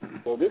right.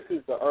 Well, this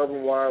is the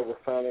Urban Wire. We're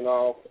signing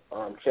off.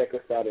 Check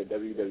us out at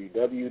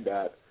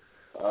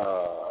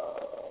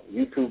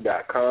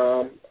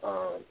www.youtube.com.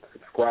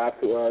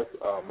 Subscribe to us.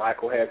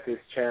 Michael has his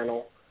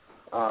channel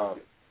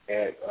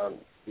at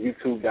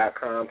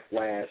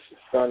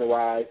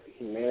youtube.com/Sunrise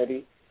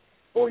Humanity,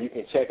 or you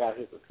can check out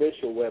his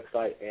official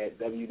website at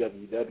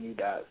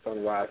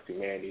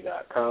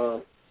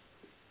www.sunrisehumanity.com.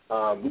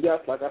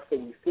 Like I said,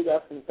 we still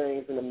got some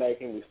things in the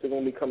making. We're still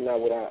going to be coming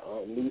out with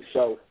our new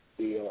show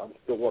still. I'm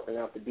still working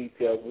out the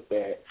details with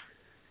that.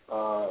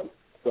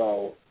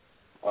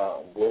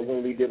 We're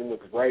going to be dealing with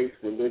race,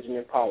 religion,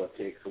 and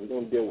politics, so we're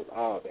going to deal with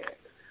all that.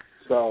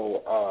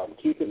 So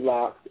keep it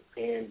locked,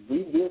 and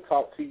we will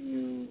talk to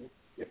you.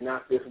 If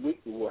not this week,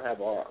 we will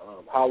have our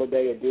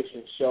holiday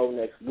edition show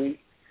next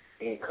week.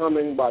 And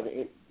coming by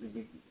the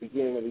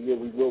beginning of the year,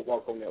 we will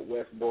work on that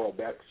Westboro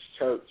Baptist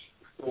Church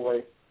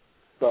story.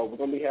 So we're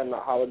going to be having a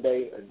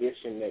holiday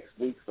edition next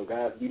week. So,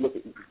 guys, be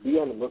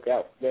on the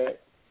lookout for that.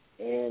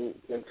 And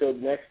until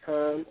next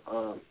time,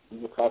 we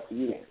will talk to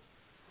you then.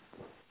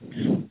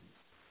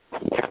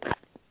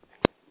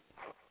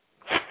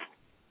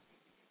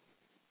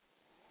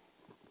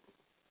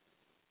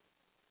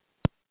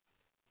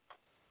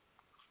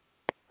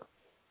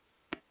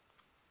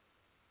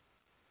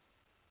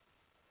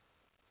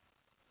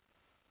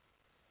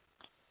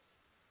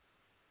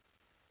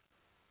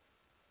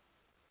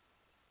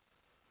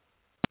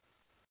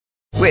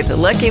 With the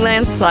Lucky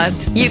Land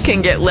Slots, you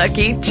can get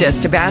lucky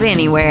just about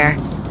anywhere.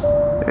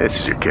 This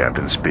is your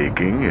captain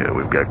speaking.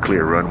 We've got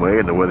clear runway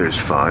and the weather's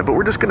fine, but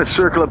we're just going to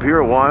circle up here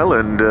a while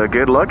and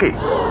get lucky.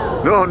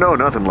 No,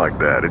 nothing like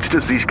that. It's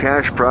just these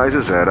cash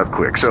prizes add up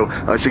quick. So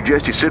I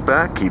suggest you sit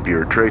back, keep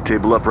your tray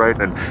table upright,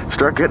 and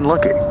start getting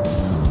lucky.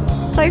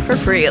 Play for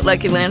free at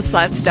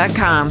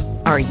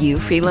LuckyLandSlots.com. Are you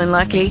feeling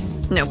lucky?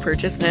 No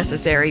purchase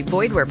necessary.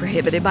 Void where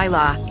prohibited by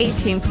law.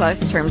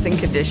 18+ terms and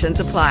conditions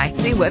apply.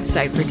 See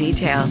website for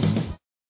details.